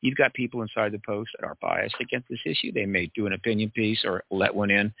in. You've got people inside the Post that are biased against this issue. They may do an opinion piece or let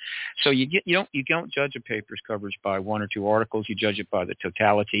one in. So you don't judge a paper's coverage by one or two articles. You judge it by the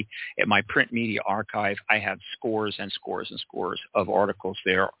totality. At my print media archive, I have scores and scores and scores of articles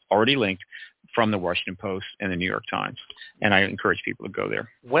there already linked from the Washington Post and the New York Times, and I encourage people to go there.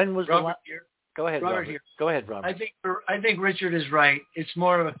 When was Robert here? Go ahead, Robert. Here. Go ahead, Robert. I think Richard is right. It's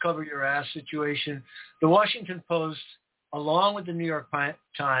more of a cover your ass situation. The Washington Post, along with the New York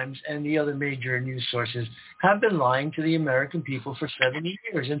Times and the other major news sources, have been lying to the American people for 70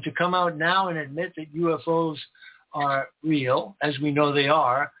 years. And to come out now and admit that UFOs are real, as we know they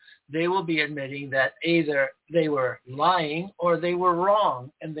are, they will be admitting that either they were lying or they were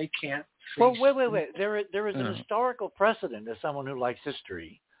wrong, and they can't. Well, wait. There is an historical precedent as someone who likes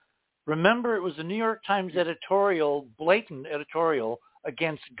history. Remember, it was the New York Times blatant editorial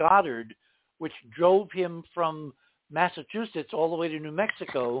against Goddard, which drove him from Massachusetts all the way to New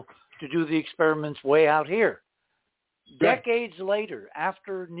Mexico to do the experiments way out here. Right. Decades later,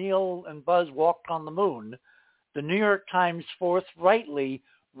 after Neil and Buzz walked on the moon, the New York Times forthrightly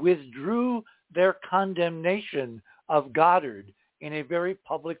withdrew their condemnation of Goddard in a very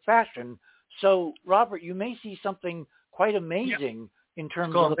public fashion. So, Robert, you may see something quite amazing in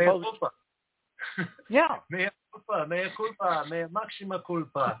terms of the Post. Yeah. Mea culpa, mea maxima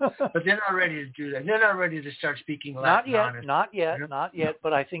culpa. But they're not ready to do that. They're not ready to start speaking Latin. Not yet.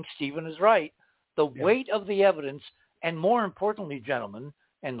 But I think Stephen is right. The weight of the evidence, and more importantly, gentlemen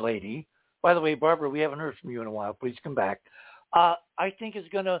and lady, by the way, Barbara, we haven't heard from you in a while. Please come back. I think is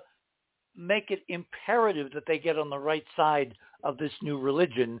going to make it imperative that they get on the right side of this new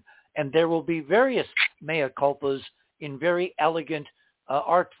religion, and there will be various mea culpas in very elegant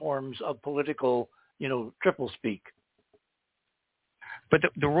art forms of political, triple speak. But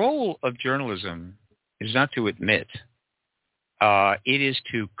the role of journalism is not to admit. It is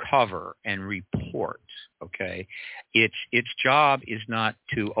to cover and report. Okay, its job is not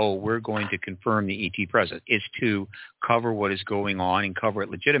to we're going to confirm the ET presence. It's to cover what is going on and cover it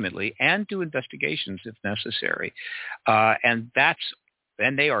legitimately and do investigations if necessary. And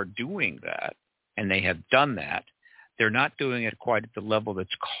they are doing that, and they have done that. They're not doing it quite at the level that's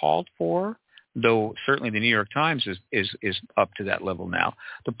called for, though certainly the New York Times is up to that level now.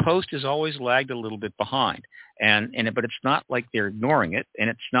 The Post has always lagged a little bit behind, but it's not like they're ignoring it, and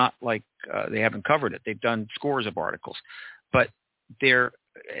it's not like they haven't covered it. They've done scores of articles, but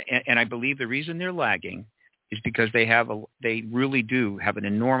and I believe the reason they're lagging is because they really do have an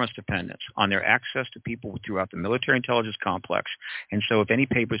enormous dependence on their access to people throughout the military intelligence complex. And so if any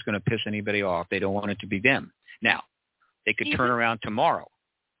paper is going to piss anybody off, they don't want it to be them. Now, they could turn around tomorrow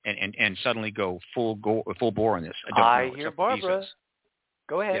and suddenly go full bore on this. I hear Barbara.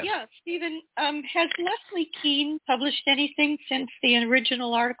 Go ahead. Yeah, Stephen, has Leslie Keene published anything since the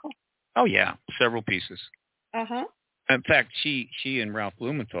original article? Oh, yeah, several pieces. Uh-huh. In fact, she and Ralph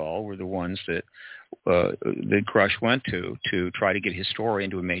Blumenthal were the ones that Grush went to try to get his story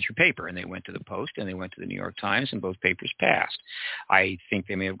into a major paper. And they went to the Post and they went to the New York Times, and both papers passed. I think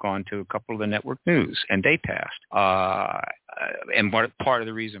they may have gone to a couple of the network news, and they passed. And part of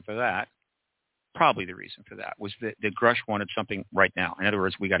the reason for that, probably the reason for that, was that Grush wanted something right now. In other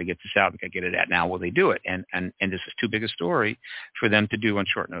words, we got to get this out. We got to get it out now. Will they do it? And this is too big a story for them to do on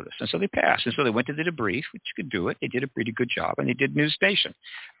short notice. And so they passed. And so they went to the debrief, which could do it. They did a pretty good job, and they did News Station.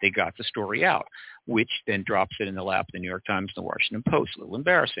 They got the story out, which then drops it in the lap of the New York Times and the Washington Post. A little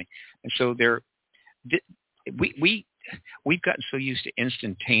embarrassing. And so we've gotten so used to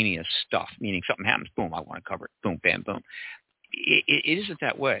instantaneous stuff, meaning something happens, boom, I want to cover it, boom, bam, boom. It isn't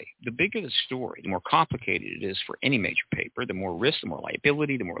that way. The bigger the story, the more complicated it is for any major paper, the more risk, the more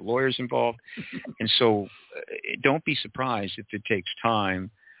liability, the more lawyers involved. And so don't be surprised if it takes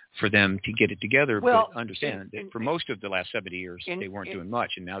time for them to get it together. Well, but understand that for most of the last 70 years, they weren't doing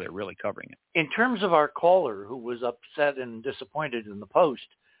much, and now they're really covering it. In terms of our caller who was upset and disappointed in the Post,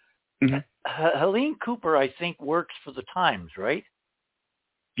 Helene Cooper, I think, works for the Times, right?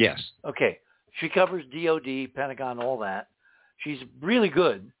 Yes. Okay. She covers DOD, Pentagon, all that. She's really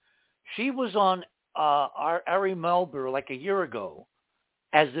good. She was on Ari Melber like a year ago,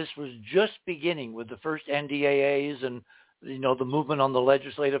 as this was just beginning with the first NDAAs and, you know, the movement on the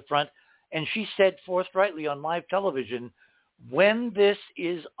legislative front. And she said forthrightly on live television, when this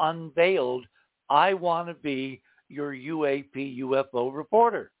is unveiled, I want to be your UAP UFO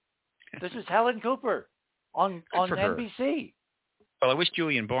reporter. This is Helen Cooper on NBC. Well, I wish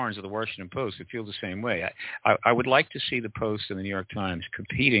Julian Barnes of the Washington Post would feel the same way. I would like to see the Post and the New York Times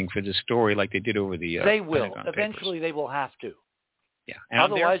competing for this story like they did over the They will. Pentagon Eventually, papers. they will have to. Yeah. And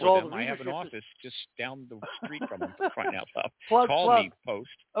otherwise, all them. I have an office just down the street from them right now. Call me, Post.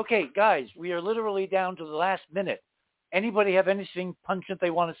 Okay, guys, we are literally down to the last minute. Anybody have anything pungent they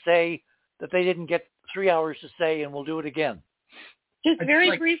want to say that they didn't get 3 hours to say, and we'll do it again? Just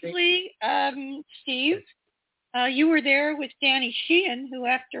very briefly, Steve. You were there with Danny Sheehan, who,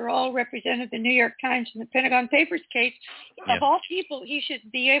 after all, represented the New York Times in the Pentagon Papers case. Yeah. Of all people, he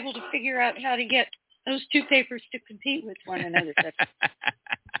should be able to figure out how to get those two papers to compete with one another.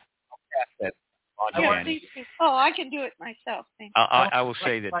 I can do it myself. I will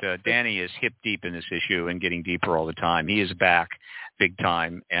say that Danny is hip deep in this issue and getting deeper all the time. He is back big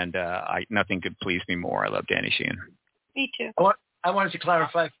time, and nothing could please me more. I love Danny Sheehan. Me too. I wanted to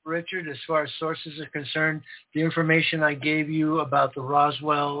clarify for Richard, as far as sources are concerned, the information I gave you about the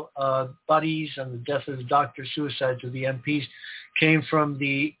Roswell buddies and the death of the doctor, suicides of the MPs, came from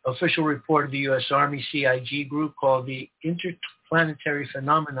the official report of the U.S. Army CIG group called the Interplanetary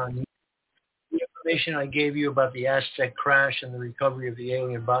Phenomenon. The information I gave you about the Aztec crash and the recovery of the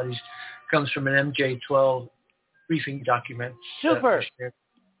alien bodies comes from an MJ-12 briefing document. Super.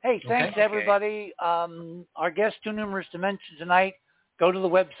 Hey, thanks, everybody. Our guests too numerous to mention tonight. Go to the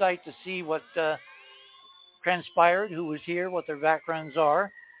website to see what transpired, who was here, what their backgrounds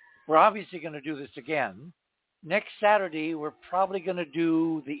are. We're obviously going to do this again. Next Saturday, we're probably going to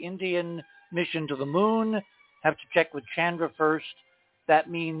do the Indian mission to the moon. Have to check with Chandra first. That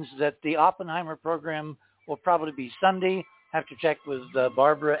means that the Oppenheimer program will probably be Sunday. Have to check with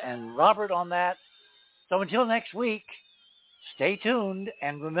Barbara and Robert on that. So until next week, stay tuned,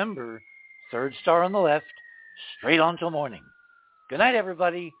 and remember, third star on the left, straight on till morning. Good night,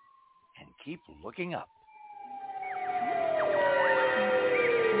 everybody, and keep looking up.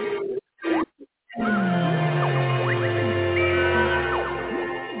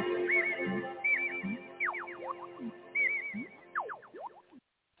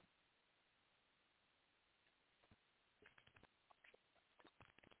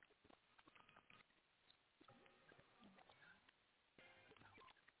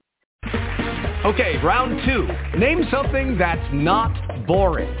 Okay, round two. Name something that's not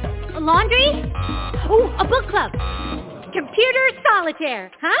boring. A laundry? Ooh, a book club. Computer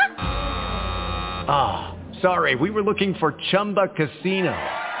solitaire, huh? Ah, sorry, we were looking for Chumba Casino.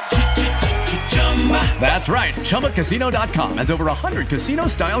 That's right, ChumbaCasino.com has over 100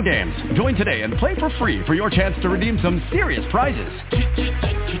 casino-style games. Join today and play for free for your chance to redeem some serious prizes.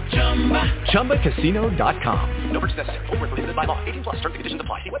 ChumbaCasino.com. No purchase necessary. Void where prohibited by law. 18+ terms and conditions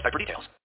apply. See website for details.